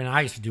some. I mean, I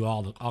used to do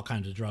all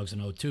kinds of drugs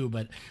in '02,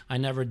 but I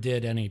never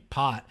did any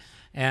pot.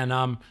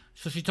 And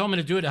so she told me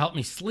to do it to help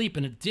me sleep,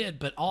 and it did.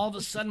 But all of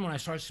a sudden, when I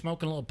started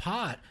smoking a little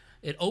pot,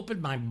 it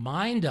opened my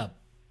mind up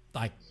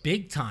like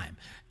big time.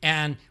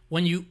 And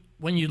when you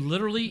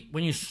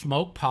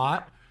smoke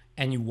pot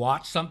and you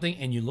watch something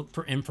and you look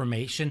for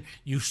information,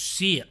 you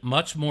see it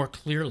much more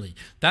clearly.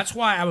 That's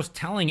why I was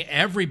telling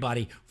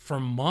everybody for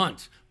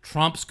months,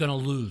 Trump's going to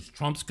lose.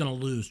 Trump's going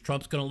to lose.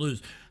 Trump's going to lose.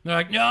 And they're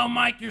like, no,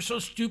 Mike, you're so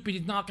stupid.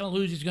 He's not going to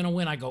lose. He's going to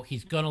win. I go,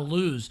 he's going to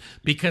lose,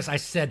 because I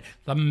said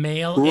the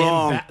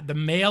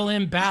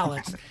mail-in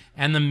ballots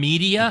and the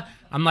media.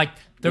 I'm like,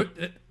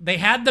 they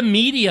had the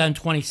media in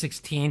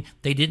 2016.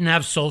 They didn't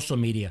have social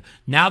media.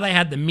 Now they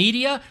had the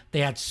media.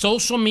 They had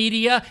social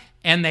media.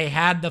 And they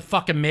had the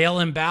fucking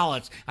mail-in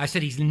ballots. I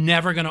said he's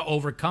never going to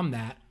overcome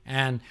that.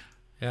 And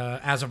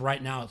as of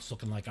right now, it's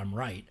looking like I'm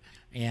right.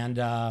 And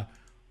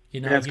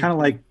it's kind of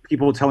like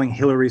people telling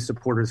Hillary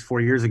supporters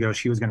 4 years ago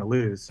she was going to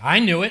lose. I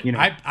knew it.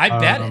 I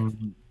bet it.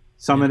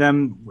 Some of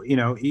them,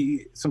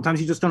 sometimes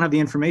you just don't have the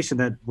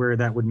information where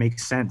that would make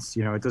sense.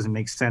 It doesn't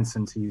make sense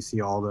until you see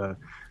all the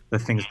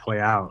things play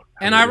out.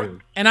 And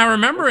I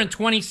remember in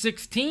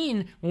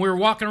 2016 when we were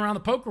walking around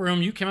the poker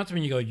room, you came up to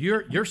me and you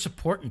go, "You're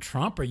supporting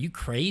Trump? Are you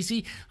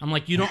crazy?" I'm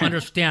like, "You don't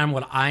understand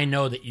what I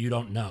know that you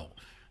don't know."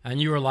 And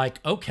you were like,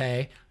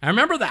 "Okay." I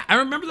remember that. I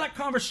remember that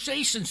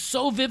conversation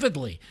so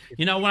vividly.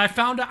 When I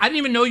found out, I didn't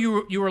even know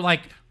you were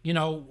like,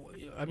 I'm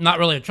not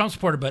really a Trump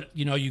supporter, but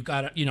you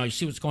got you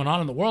see what's going on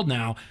in the world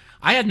now.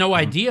 I had no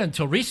idea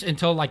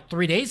until like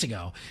 3 days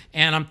ago.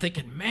 And I'm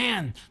thinking,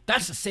 man,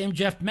 that's the same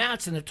Jeff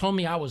Madsen that told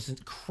me I was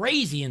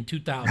crazy in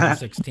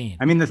 2016.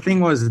 I mean, the thing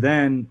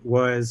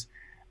was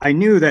I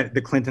knew that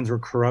the Clintons were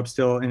corrupt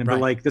still, but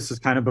like this is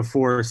kind of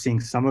before seeing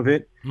some of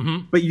it.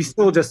 Mm-hmm. But you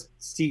still just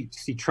see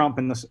Trump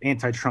and this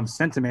anti-Trump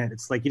sentiment.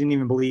 It's like you didn't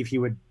even believe he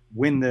would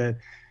win the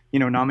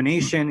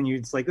nomination, and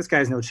it's like, this guy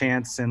has no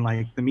chance. And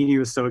like the media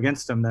was so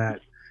against him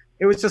that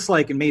it was just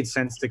like, it made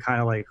sense to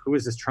kind of like, who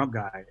is this Trump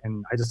guy?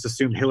 And I just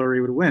assumed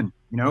Hillary would win,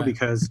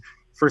 because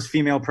first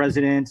female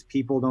president,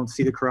 people don't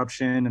see the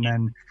corruption. And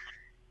then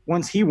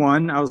once he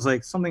won, I was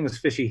like, something was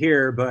fishy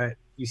here, but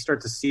you start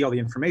to see all the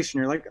information.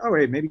 You're like, oh,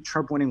 wait, maybe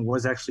Trump winning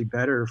was actually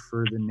better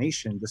for the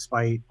nation,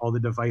 despite all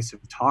the divisive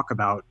talk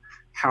about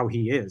how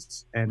he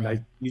is.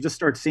 And you just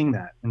start seeing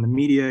that. And the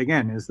media,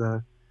 again, is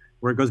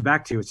where it goes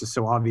back to. It's just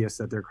so obvious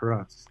that they're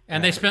corrupt.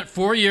 And they spent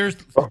 4 years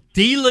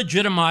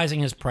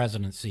delegitimizing his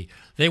presidency.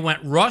 They went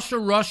Russia,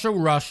 Russia,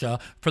 Russia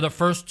for the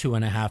first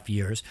 2.5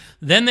 years.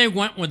 Then they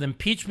went with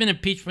impeachment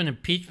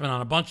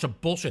on a bunch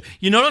of bullshit.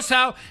 You notice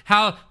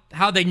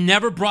how they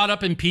never brought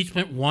up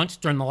impeachment once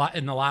in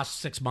the last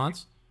 6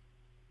 months?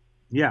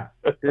 Yeah.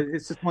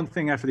 It's just one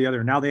thing after the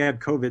other. Now they had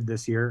COVID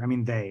this year. I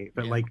mean,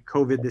 like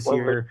COVID this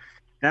year.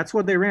 That's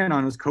what they ran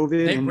on, was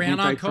COVID. They ran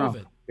on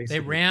COVID. They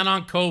ran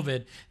on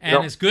COVID,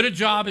 and as good a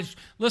job as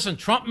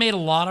Trump made a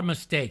lot of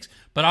mistakes,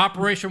 but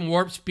Operation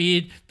Warp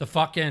Speed, the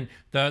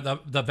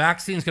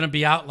vaccine's going to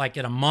be out like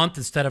in a month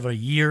instead of a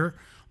year.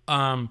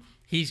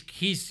 He's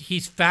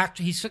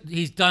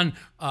done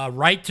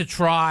right to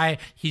try.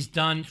 He's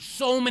done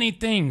so many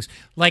things.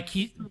 Like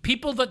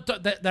people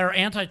that are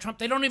anti-Trump,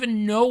 they don't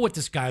even know what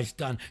this guy's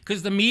done,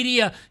 because the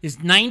media is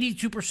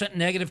 92%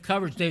 negative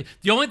coverage. The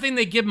only thing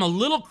they give him a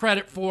little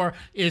credit for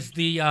is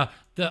the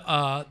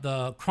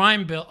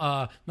crime bill,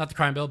 not the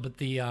crime bill, but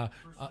the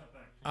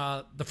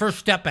First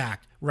Step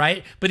Act,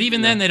 right? But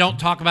even then, they don't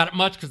talk about it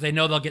much because they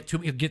know they'll get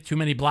too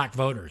many black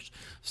voters.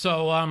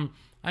 So,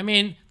 I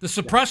mean, the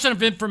suppression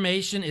of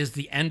information is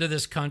the end of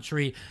this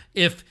country.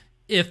 If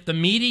the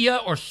media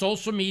or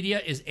social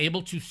media is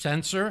able to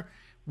censor,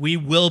 we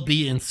will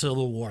be in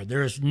civil war.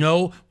 There is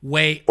no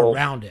way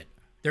around it.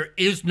 There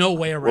is no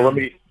way around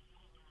it.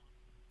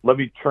 Let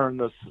me turn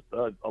this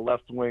a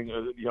left wing,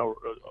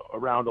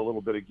 around a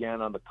little bit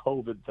again on the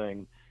COVID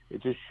thing.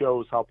 It just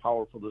shows how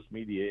powerful this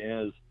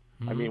media is.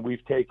 I mean,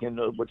 we've taken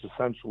what's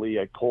essentially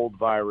a cold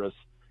virus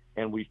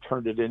and we've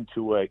turned it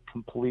into a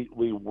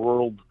completely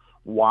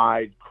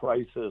worldwide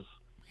crisis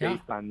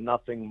based on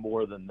nothing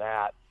more than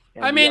that.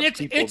 And I mean,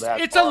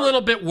 it's a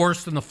little bit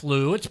worse than the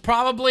flu. It's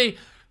probably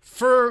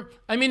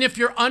I mean, if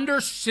you're under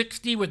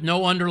 60 with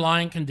no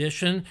underlying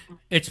condition,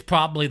 it's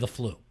probably the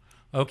flu.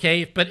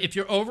 Okay, but if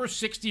you're over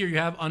 60 or you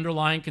have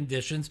underlying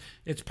conditions,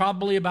 it's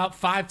probably about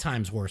 5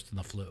 times worse than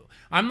the flu.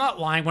 I'm not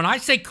lying. When I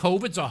say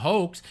COVID's a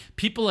hoax,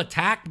 people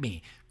attack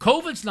me.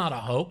 COVID's not a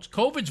hoax.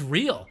 COVID's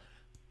real,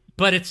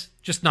 but it's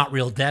just not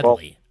real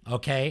deadly.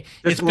 Okay,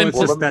 it's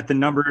just that the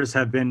numbers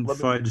have been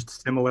fudged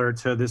similar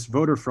to this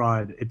voter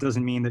fraud. It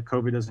doesn't mean that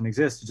COVID doesn't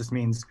exist. It just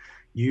means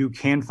you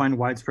can find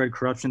widespread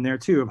corruption there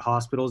too, of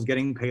hospitals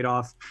getting paid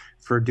off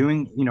for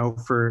doing,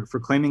 for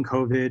claiming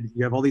COVID.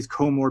 You have all these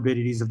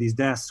comorbidities of these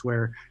deaths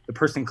where the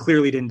person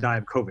clearly didn't die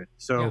of COVID.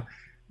 So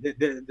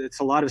it's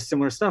a lot of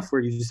similar stuff where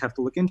you just have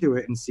to look into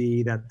it and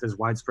see that there's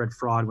widespread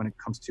fraud when it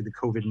comes to the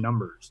COVID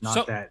numbers.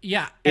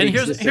 And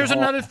here's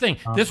another thing.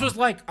 This was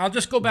like, I'll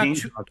just go back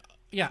to,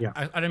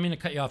 I didn't mean to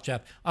cut you off,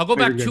 Jeff. I'll go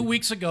back 2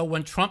 weeks ago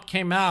when Trump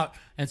came out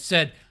and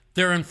said,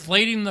 they're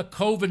inflating the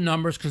COVID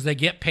numbers because they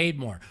get paid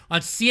more.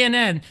 On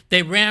CNN,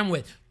 they ran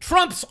with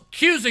Trump's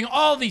accusing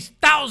all these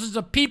thousands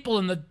of people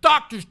and the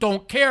doctors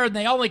don't care and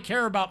they only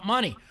care about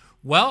money.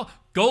 Well,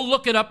 go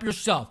look it up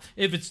yourself.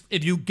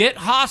 If you get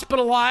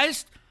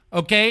hospitalized,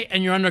 okay,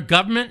 and you're under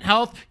government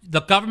health,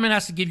 the government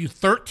has to give you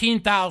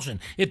 $13,000.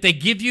 If they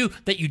give you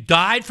that you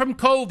died from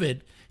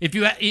COVID, if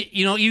you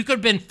could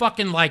have been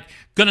fucking like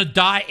gonna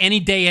die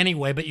any day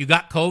anyway, but you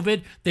got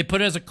COVID, they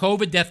put it as a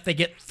COVID death, they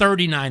get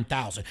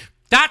 $39,000.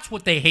 That's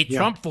what they hate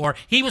Trump for.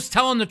 He was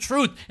telling the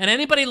truth. And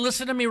anybody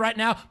listen to me right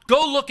now,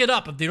 go look it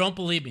up if they don't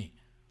believe me.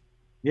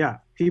 Yeah,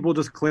 people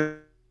just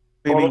claiming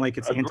like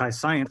it's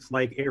anti-science,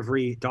 like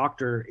every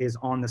doctor is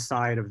on the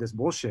side of this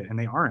bullshit, and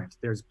they aren't.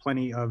 There's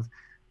plenty of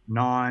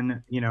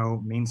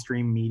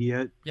mainstream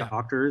media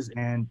doctors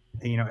and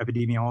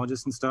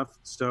epidemiologists and stuff.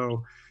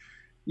 So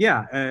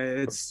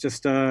it's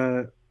just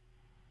of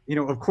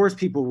course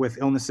people with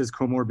illnesses,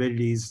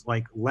 comorbidities,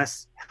 like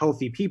less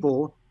healthy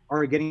people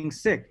are getting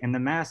sick, and the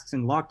masks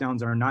and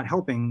lockdowns are not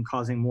helping,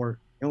 causing more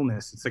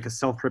illness. It's like a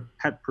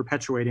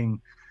self-perpetuating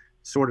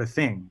sort of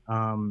thing.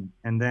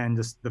 And then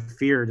just the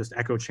fear, just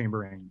echo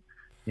chambering,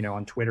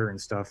 on Twitter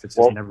and stuff. It's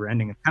just never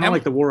ending. It's kind of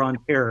like the war on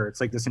terror. It's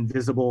like this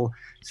invisible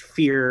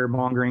fear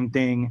mongering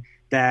thing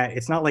that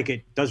it's not like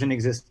it doesn't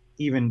exist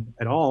even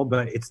at all,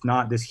 but it's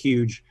not this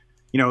huge,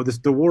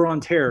 the war on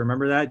terror.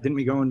 Remember that? Didn't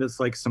we go into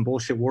like some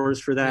bullshit wars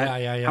for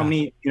that? Yeah. How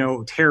many,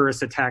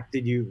 terrorist attacks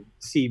did you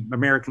see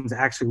Americans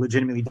actually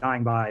legitimately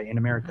dying by in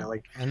America?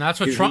 Like, and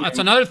that's what Trump. That's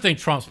another thing.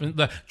 Trump's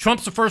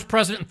the first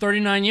president in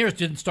 39 years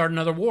didn't start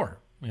another war.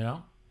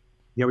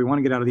 Yeah, we want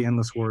to get out of the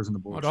endless wars and the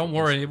bullshit. Oh, don't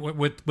worry.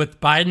 With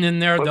Biden in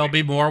there, there'll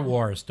be more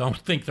wars. Don't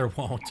think there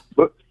won't.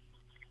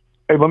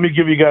 Hey, let me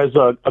give you guys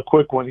a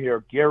quick one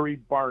here.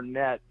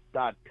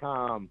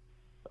 GaryBarnett.com.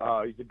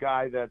 He's a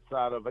guy that's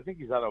I think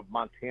he's out of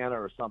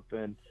Montana or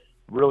something.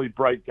 Really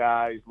bright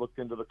guy. He's looked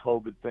into the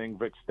COVID thing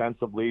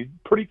extensively.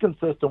 Pretty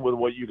consistent with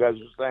what you guys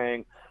are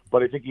saying,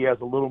 but I think he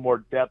has a little more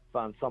depth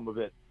on some of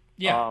it.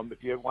 Yeah.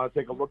 If you want to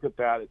take a look at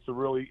that, it's a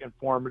really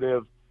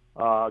informative.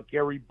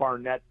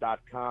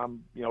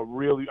 GaryBarnett.com.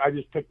 Really, I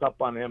just picked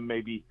up on him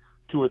maybe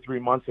 2 or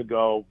 3 months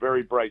ago.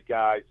 Very bright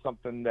guy.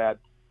 Something that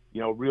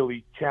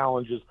really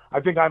challenges. I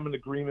think I'm in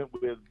agreement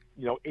with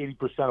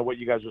 80% of what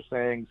you guys are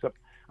saying, except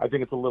I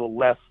think it's a little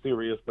less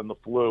serious than the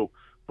flu,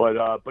 but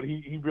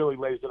he really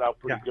lays it out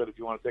pretty good if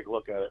you want to take a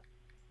look at it.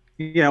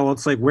 Yeah, well,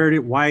 it's like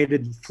why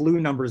did flu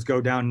numbers go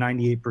down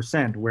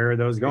 98%? Where are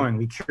those going?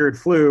 We cured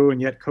flu,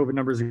 and yet COVID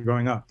numbers are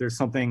going up. There's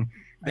something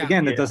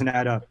again that doesn't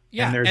add up.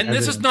 Yeah, and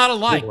this is not a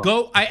lie.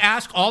 I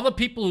ask all the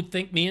people who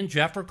think me and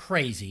Jeff are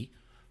crazy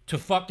to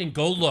fucking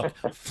go look.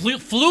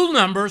 Flu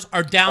numbers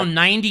are down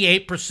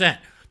 98%.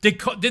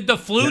 Did the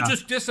flu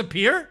just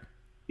disappear?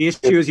 The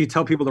issue is you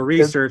tell people to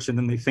research and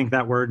then they think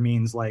that word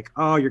means like,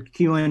 oh, you're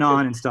queuing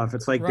on and stuff.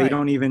 It's like they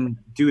don't even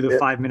do the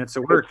 5 minutes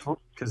of work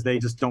because they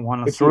just don't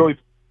want to see it.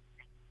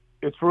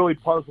 It's really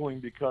puzzling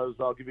because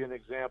I'll give you an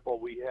example.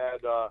 We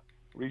had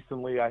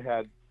recently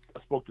I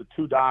spoke to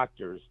 2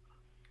 doctors.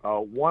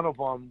 One of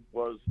them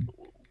was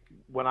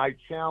when I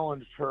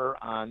challenged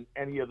her on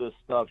any of this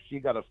stuff, she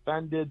got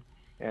offended,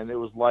 and it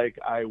was like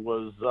I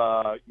was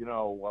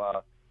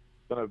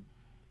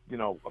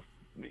gonna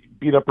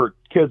beat up her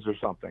kids or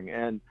something.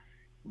 And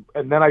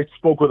then I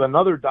spoke with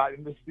another doctor,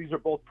 and these are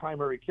both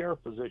primary care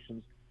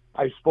physicians.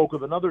 I spoke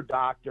with another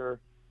doctor,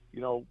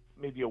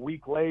 maybe a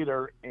week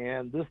later,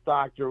 and this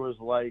doctor was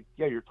like,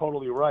 yeah, you're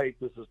totally right.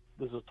 This is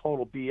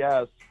total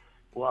BS.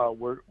 Well,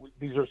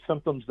 these are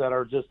symptoms that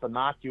are just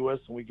innocuous,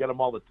 and we get them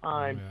all the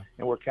time,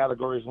 and we're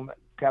categorizing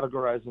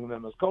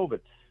them as COVID.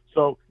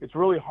 So it's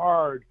really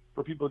hard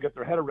for people to get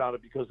their head around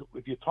it, because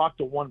if you talk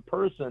to one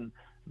person,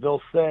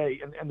 they'll say,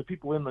 and the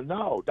people in the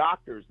know,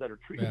 doctors that are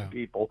treating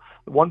people,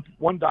 one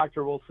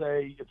doctor will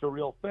say it's a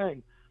real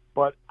thing,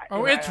 But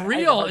it's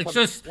real. It's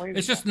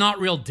just not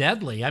real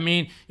deadly. I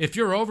mean, if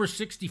you're over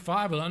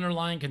 65 with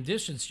underlying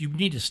conditions, you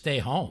need to stay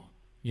home.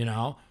 You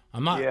know,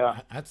 I'm not.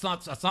 Yeah. That's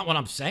not what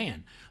I'm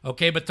saying.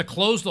 Okay, but to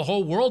close the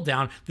whole world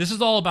down, this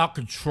is all about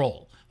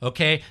control.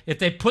 Okay, if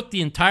they put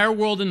the entire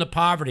world into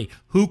poverty,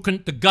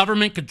 the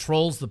government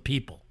controls the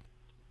people.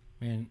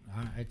 I mean,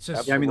 it's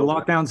just. Yeah, I mean, the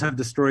lockdowns have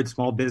destroyed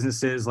small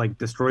businesses, like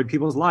destroyed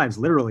people's lives,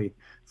 literally,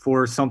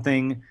 for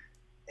something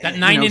that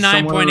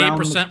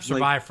 99.8%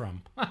 survive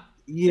from.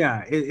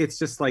 Yeah, it's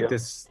just like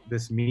this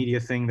media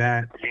thing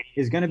that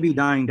is going to be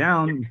dying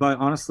down. But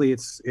honestly,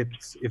 it's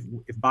if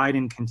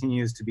Biden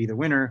continues to be the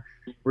winner,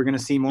 we're going to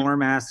see more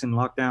masks and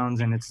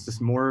lockdowns, and it's just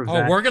more of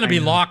that. We're going to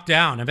be locked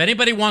down. If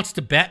anybody wants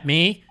to bet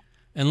me,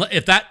 and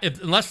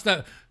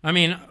I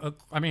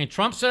mean,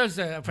 Trump says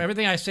that for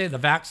everything I say, the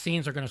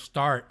vaccines are going to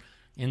start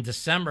in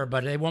December,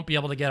 but they won't be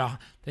able to get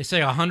they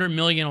say 100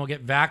 million will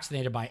get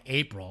vaccinated by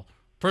April.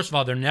 First of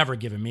all, they're never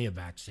giving me a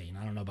vaccine.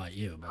 I don't know about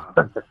you,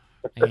 but.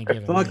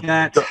 Fuck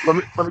that.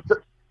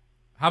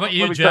 How about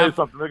you, Jeff?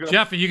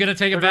 Jeff, are you going to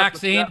take a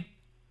vaccine?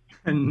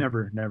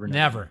 Never.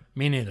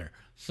 Me neither.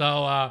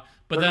 So,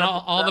 but then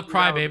all the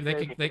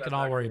crybaby, they can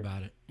all worry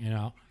about it, you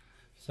know.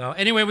 So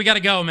anyway, we got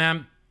to go,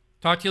 man.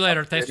 Talk to you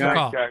later. Thanks for the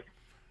call.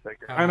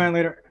 All right, man.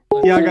 Later.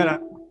 Yeah, I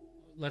gotta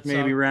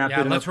maybe wrap it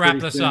up. Let's wrap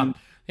this up.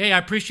 Hey, I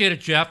appreciate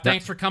it, Jeff.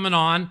 Thanks for coming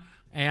on.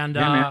 And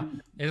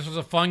this was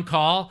a fun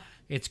call.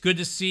 It's good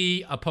to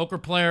see a poker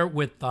player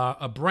with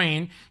a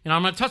brain. And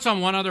I'm going to touch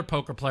on one other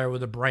poker player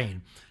with a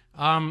brain.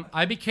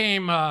 I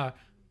became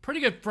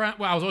pretty good friend.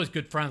 Well, I was always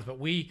good friends, but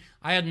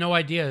I had no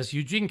idea. It's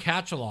Eugene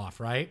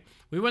Katchaloff, right?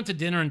 We went to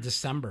dinner in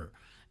December,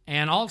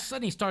 and all of a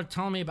sudden he started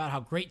telling me about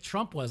how great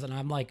Trump was, and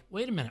I'm like,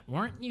 wait a minute,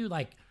 weren't you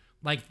like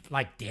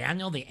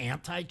Daniel, the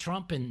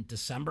anti-Trump in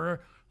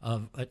December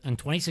in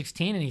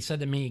 2016? And he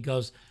said to me, he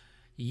goes,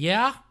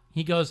 yeah.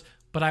 He goes,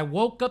 but I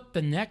woke up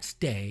the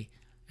next day.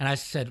 And I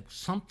said,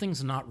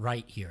 something's not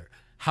right here.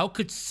 How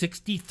could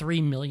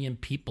 63 million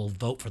people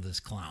vote for this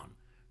clown,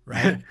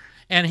 right?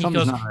 And he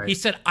goes, right. He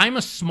said, I'm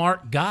a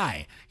smart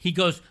guy. He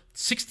goes,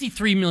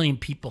 63 million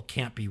people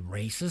can't be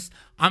racist.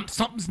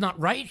 Something's not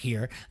right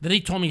here. Then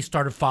he told me he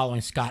started following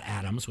Scott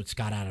Adams, which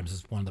Scott Adams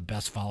is one of the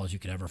best follows you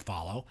could ever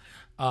follow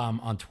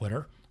on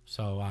Twitter.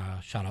 So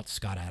shout out to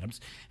Scott Adams.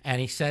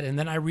 And he said, and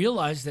then I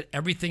realized that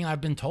everything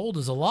I've been told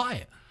is a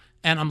lie.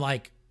 And I'm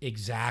like,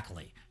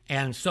 exactly.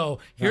 And so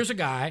here's a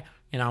guy.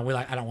 You know,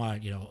 I don't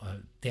want to,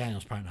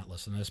 Daniel's probably not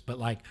listening to this, but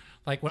like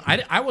when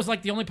I was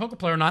like the only poker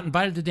player not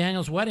invited to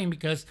Daniel's wedding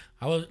because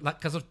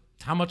of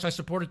how much I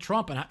supported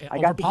Trump and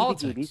over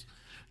politics,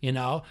 you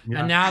know. Yeah.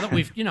 And now that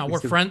we've,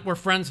 we're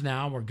friends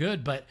now, we're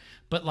good. But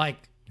like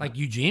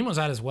Eugene was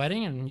at his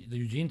wedding, and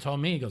Eugene told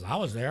me, he goes, I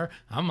was there.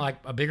 I'm like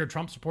a bigger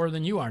Trump supporter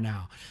than you are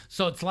now.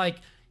 So it's like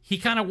he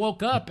kind of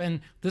woke up, and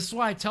this is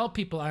why I tell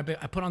people, I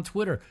put on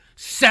Twitter,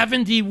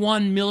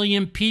 71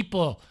 million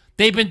people.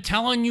 They've been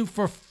telling you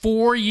for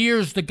 4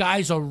 years the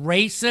guy's a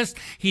racist,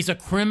 he's a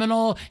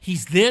criminal,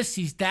 he's this,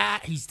 he's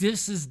that, he's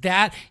this, is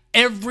that.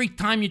 Every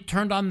time you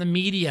turned on the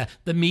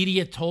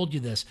media told you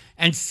this.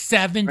 And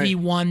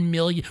 71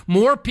 million.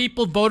 More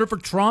people voted for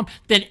Trump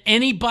than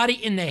anybody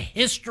in the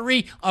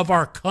history of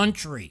our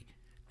country.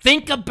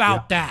 Think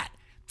about that.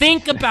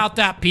 Think about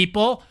that,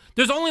 people.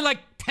 There's only like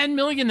 10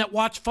 million that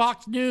watch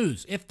Fox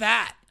News, if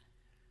that.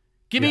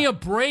 Give me a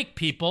break,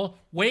 people.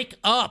 Wake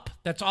up.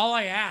 That's all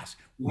I ask.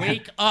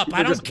 Wake up.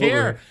 I don't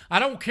care. I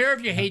don't care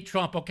if you hate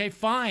Trump. Okay,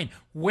 fine.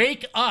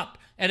 Wake up.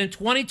 And in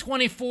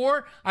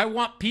 2024, I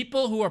want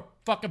people who are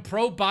fucking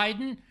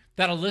pro-Biden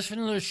that are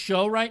listening to this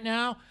show right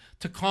now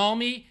to call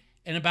me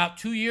in about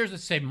 2 years and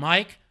say,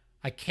 Mike,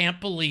 I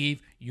can't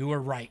believe you were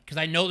right. Because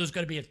I know there's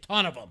going to be a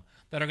ton of them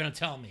that are going to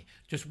tell me.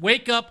 Just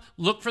wake up,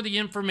 look for the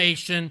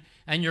information,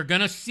 and you're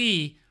going to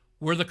see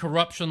where the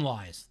corruption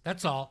lies.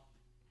 That's all.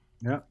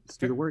 Yeah, let's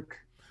do the work.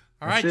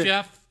 All right,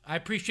 Jeff. I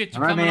appreciate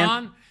you coming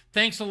on.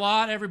 Thanks a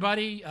lot,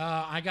 everybody.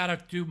 I got to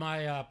do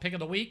my pick of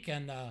the week,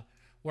 and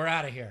we're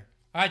out of here.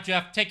 All right,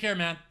 Jeff. Take care,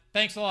 man.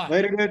 Thanks a lot.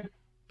 Later, good.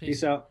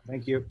 Peace out.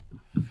 Thank you.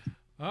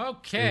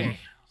 Okay.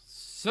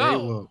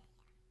 So,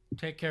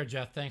 take care,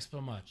 Jeff. Thanks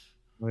so much.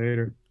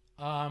 Later.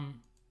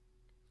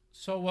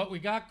 So what we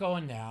got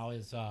going now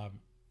is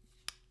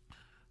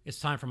it's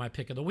time for my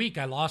pick of the week.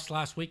 I lost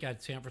last week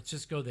at San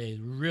Francisco. They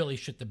really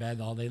shit the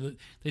bed.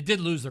 They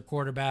did lose their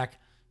quarterback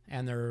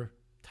and their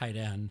tight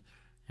end.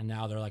 And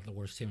now they're like the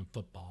worst team in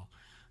football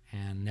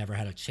and never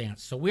had a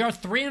chance. So we are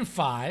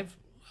 3-5.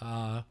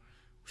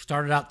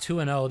 Started out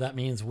 2-0. That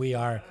means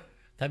we're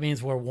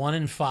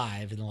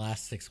 1-5 in the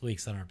last 6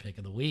 weeks on our pick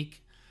of the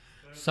week.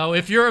 So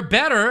if you're a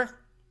bettor,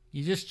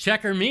 you just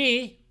checker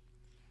me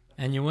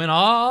and you win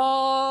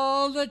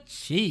all the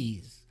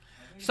cheese.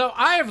 So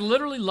I've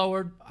literally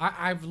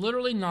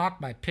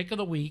knocked my pick of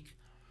the week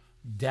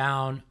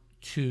down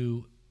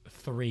to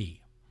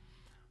 3.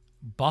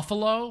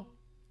 Buffalo,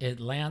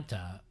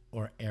 Atlanta,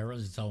 or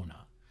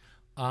Arizona.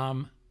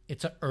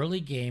 It's an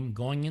early game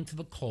going into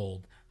the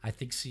cold. I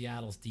think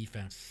Seattle's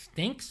defense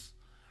stinks.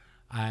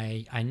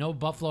 I know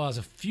Buffalo has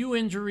a few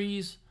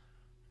injuries,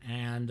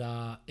 and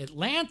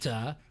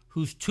Atlanta,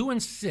 who's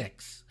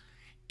 2-6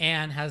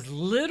 and has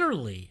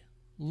literally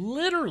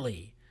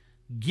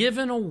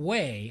given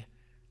away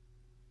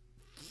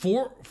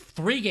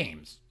 3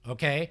 games.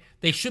 Okay,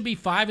 they should be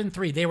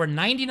 5-3. They were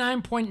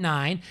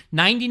 99.9,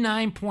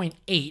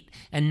 99.8,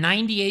 and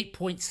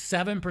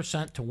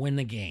 98.7% to win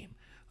the game.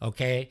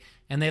 Okay,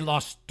 and they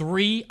lost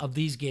 3 of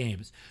these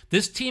games.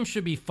 This team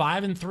should be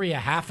 5-3, a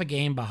half a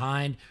game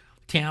behind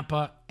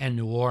Tampa and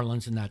New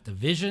Orleans in that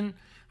division.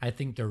 I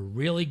think they're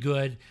really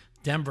good.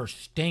 Denver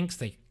stinks.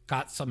 They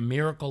got some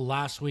miracle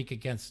last week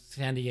against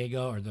San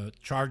Diego or the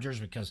Chargers,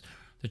 because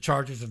the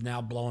Chargers have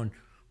now blown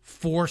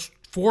 4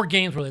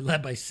 games where they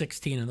led by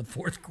 16 in the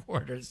fourth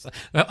quarter. So,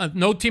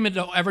 no team had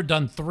ever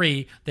done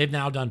 3. They've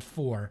now done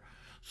 4.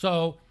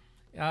 So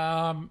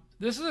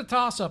this is a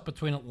toss-up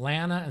between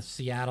Atlanta and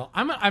Seattle.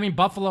 I mean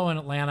Buffalo and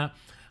Atlanta.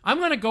 I'm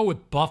going to go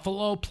with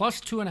Buffalo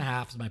plus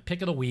 2.5 is my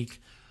pick of the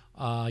week.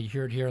 You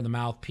hear it here in the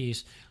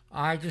Mouthpiece.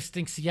 I just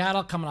think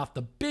Seattle, coming off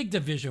the big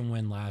division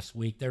win last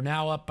week, they're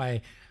now up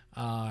by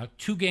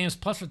 2 games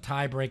plus a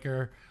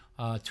tiebreaker,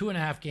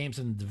 2.5 games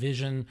in the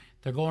division.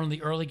 They're going to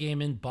the early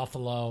game in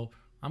Buffalo.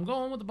 I'm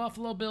going with the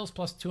Buffalo Bills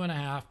plus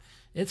 2.5.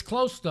 It's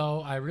close,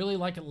 though. I really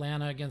like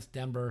Atlanta against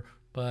Denver,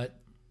 but,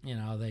 you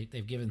know,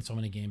 they've given so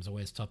many games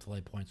away. It's tough to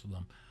lay points with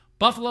them.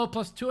 Buffalo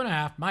plus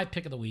 2.5, my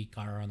pick of the week,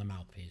 are on the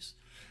Mouthpiece.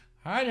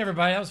 All right,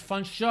 everybody, that was a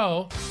fun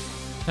show.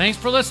 Thanks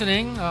for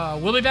listening.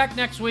 We'll be back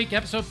next week,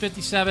 episode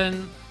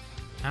 57,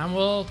 and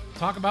we'll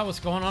talk about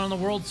what's going on in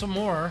the world some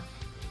more.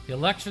 The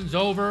election's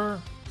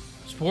over.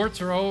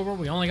 Sports are over.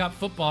 We only got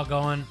football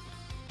going.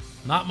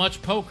 Not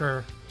much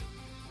poker.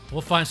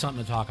 We'll find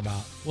something to talk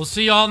about. We'll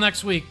see you all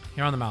next week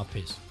here on the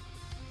Mouthpiece.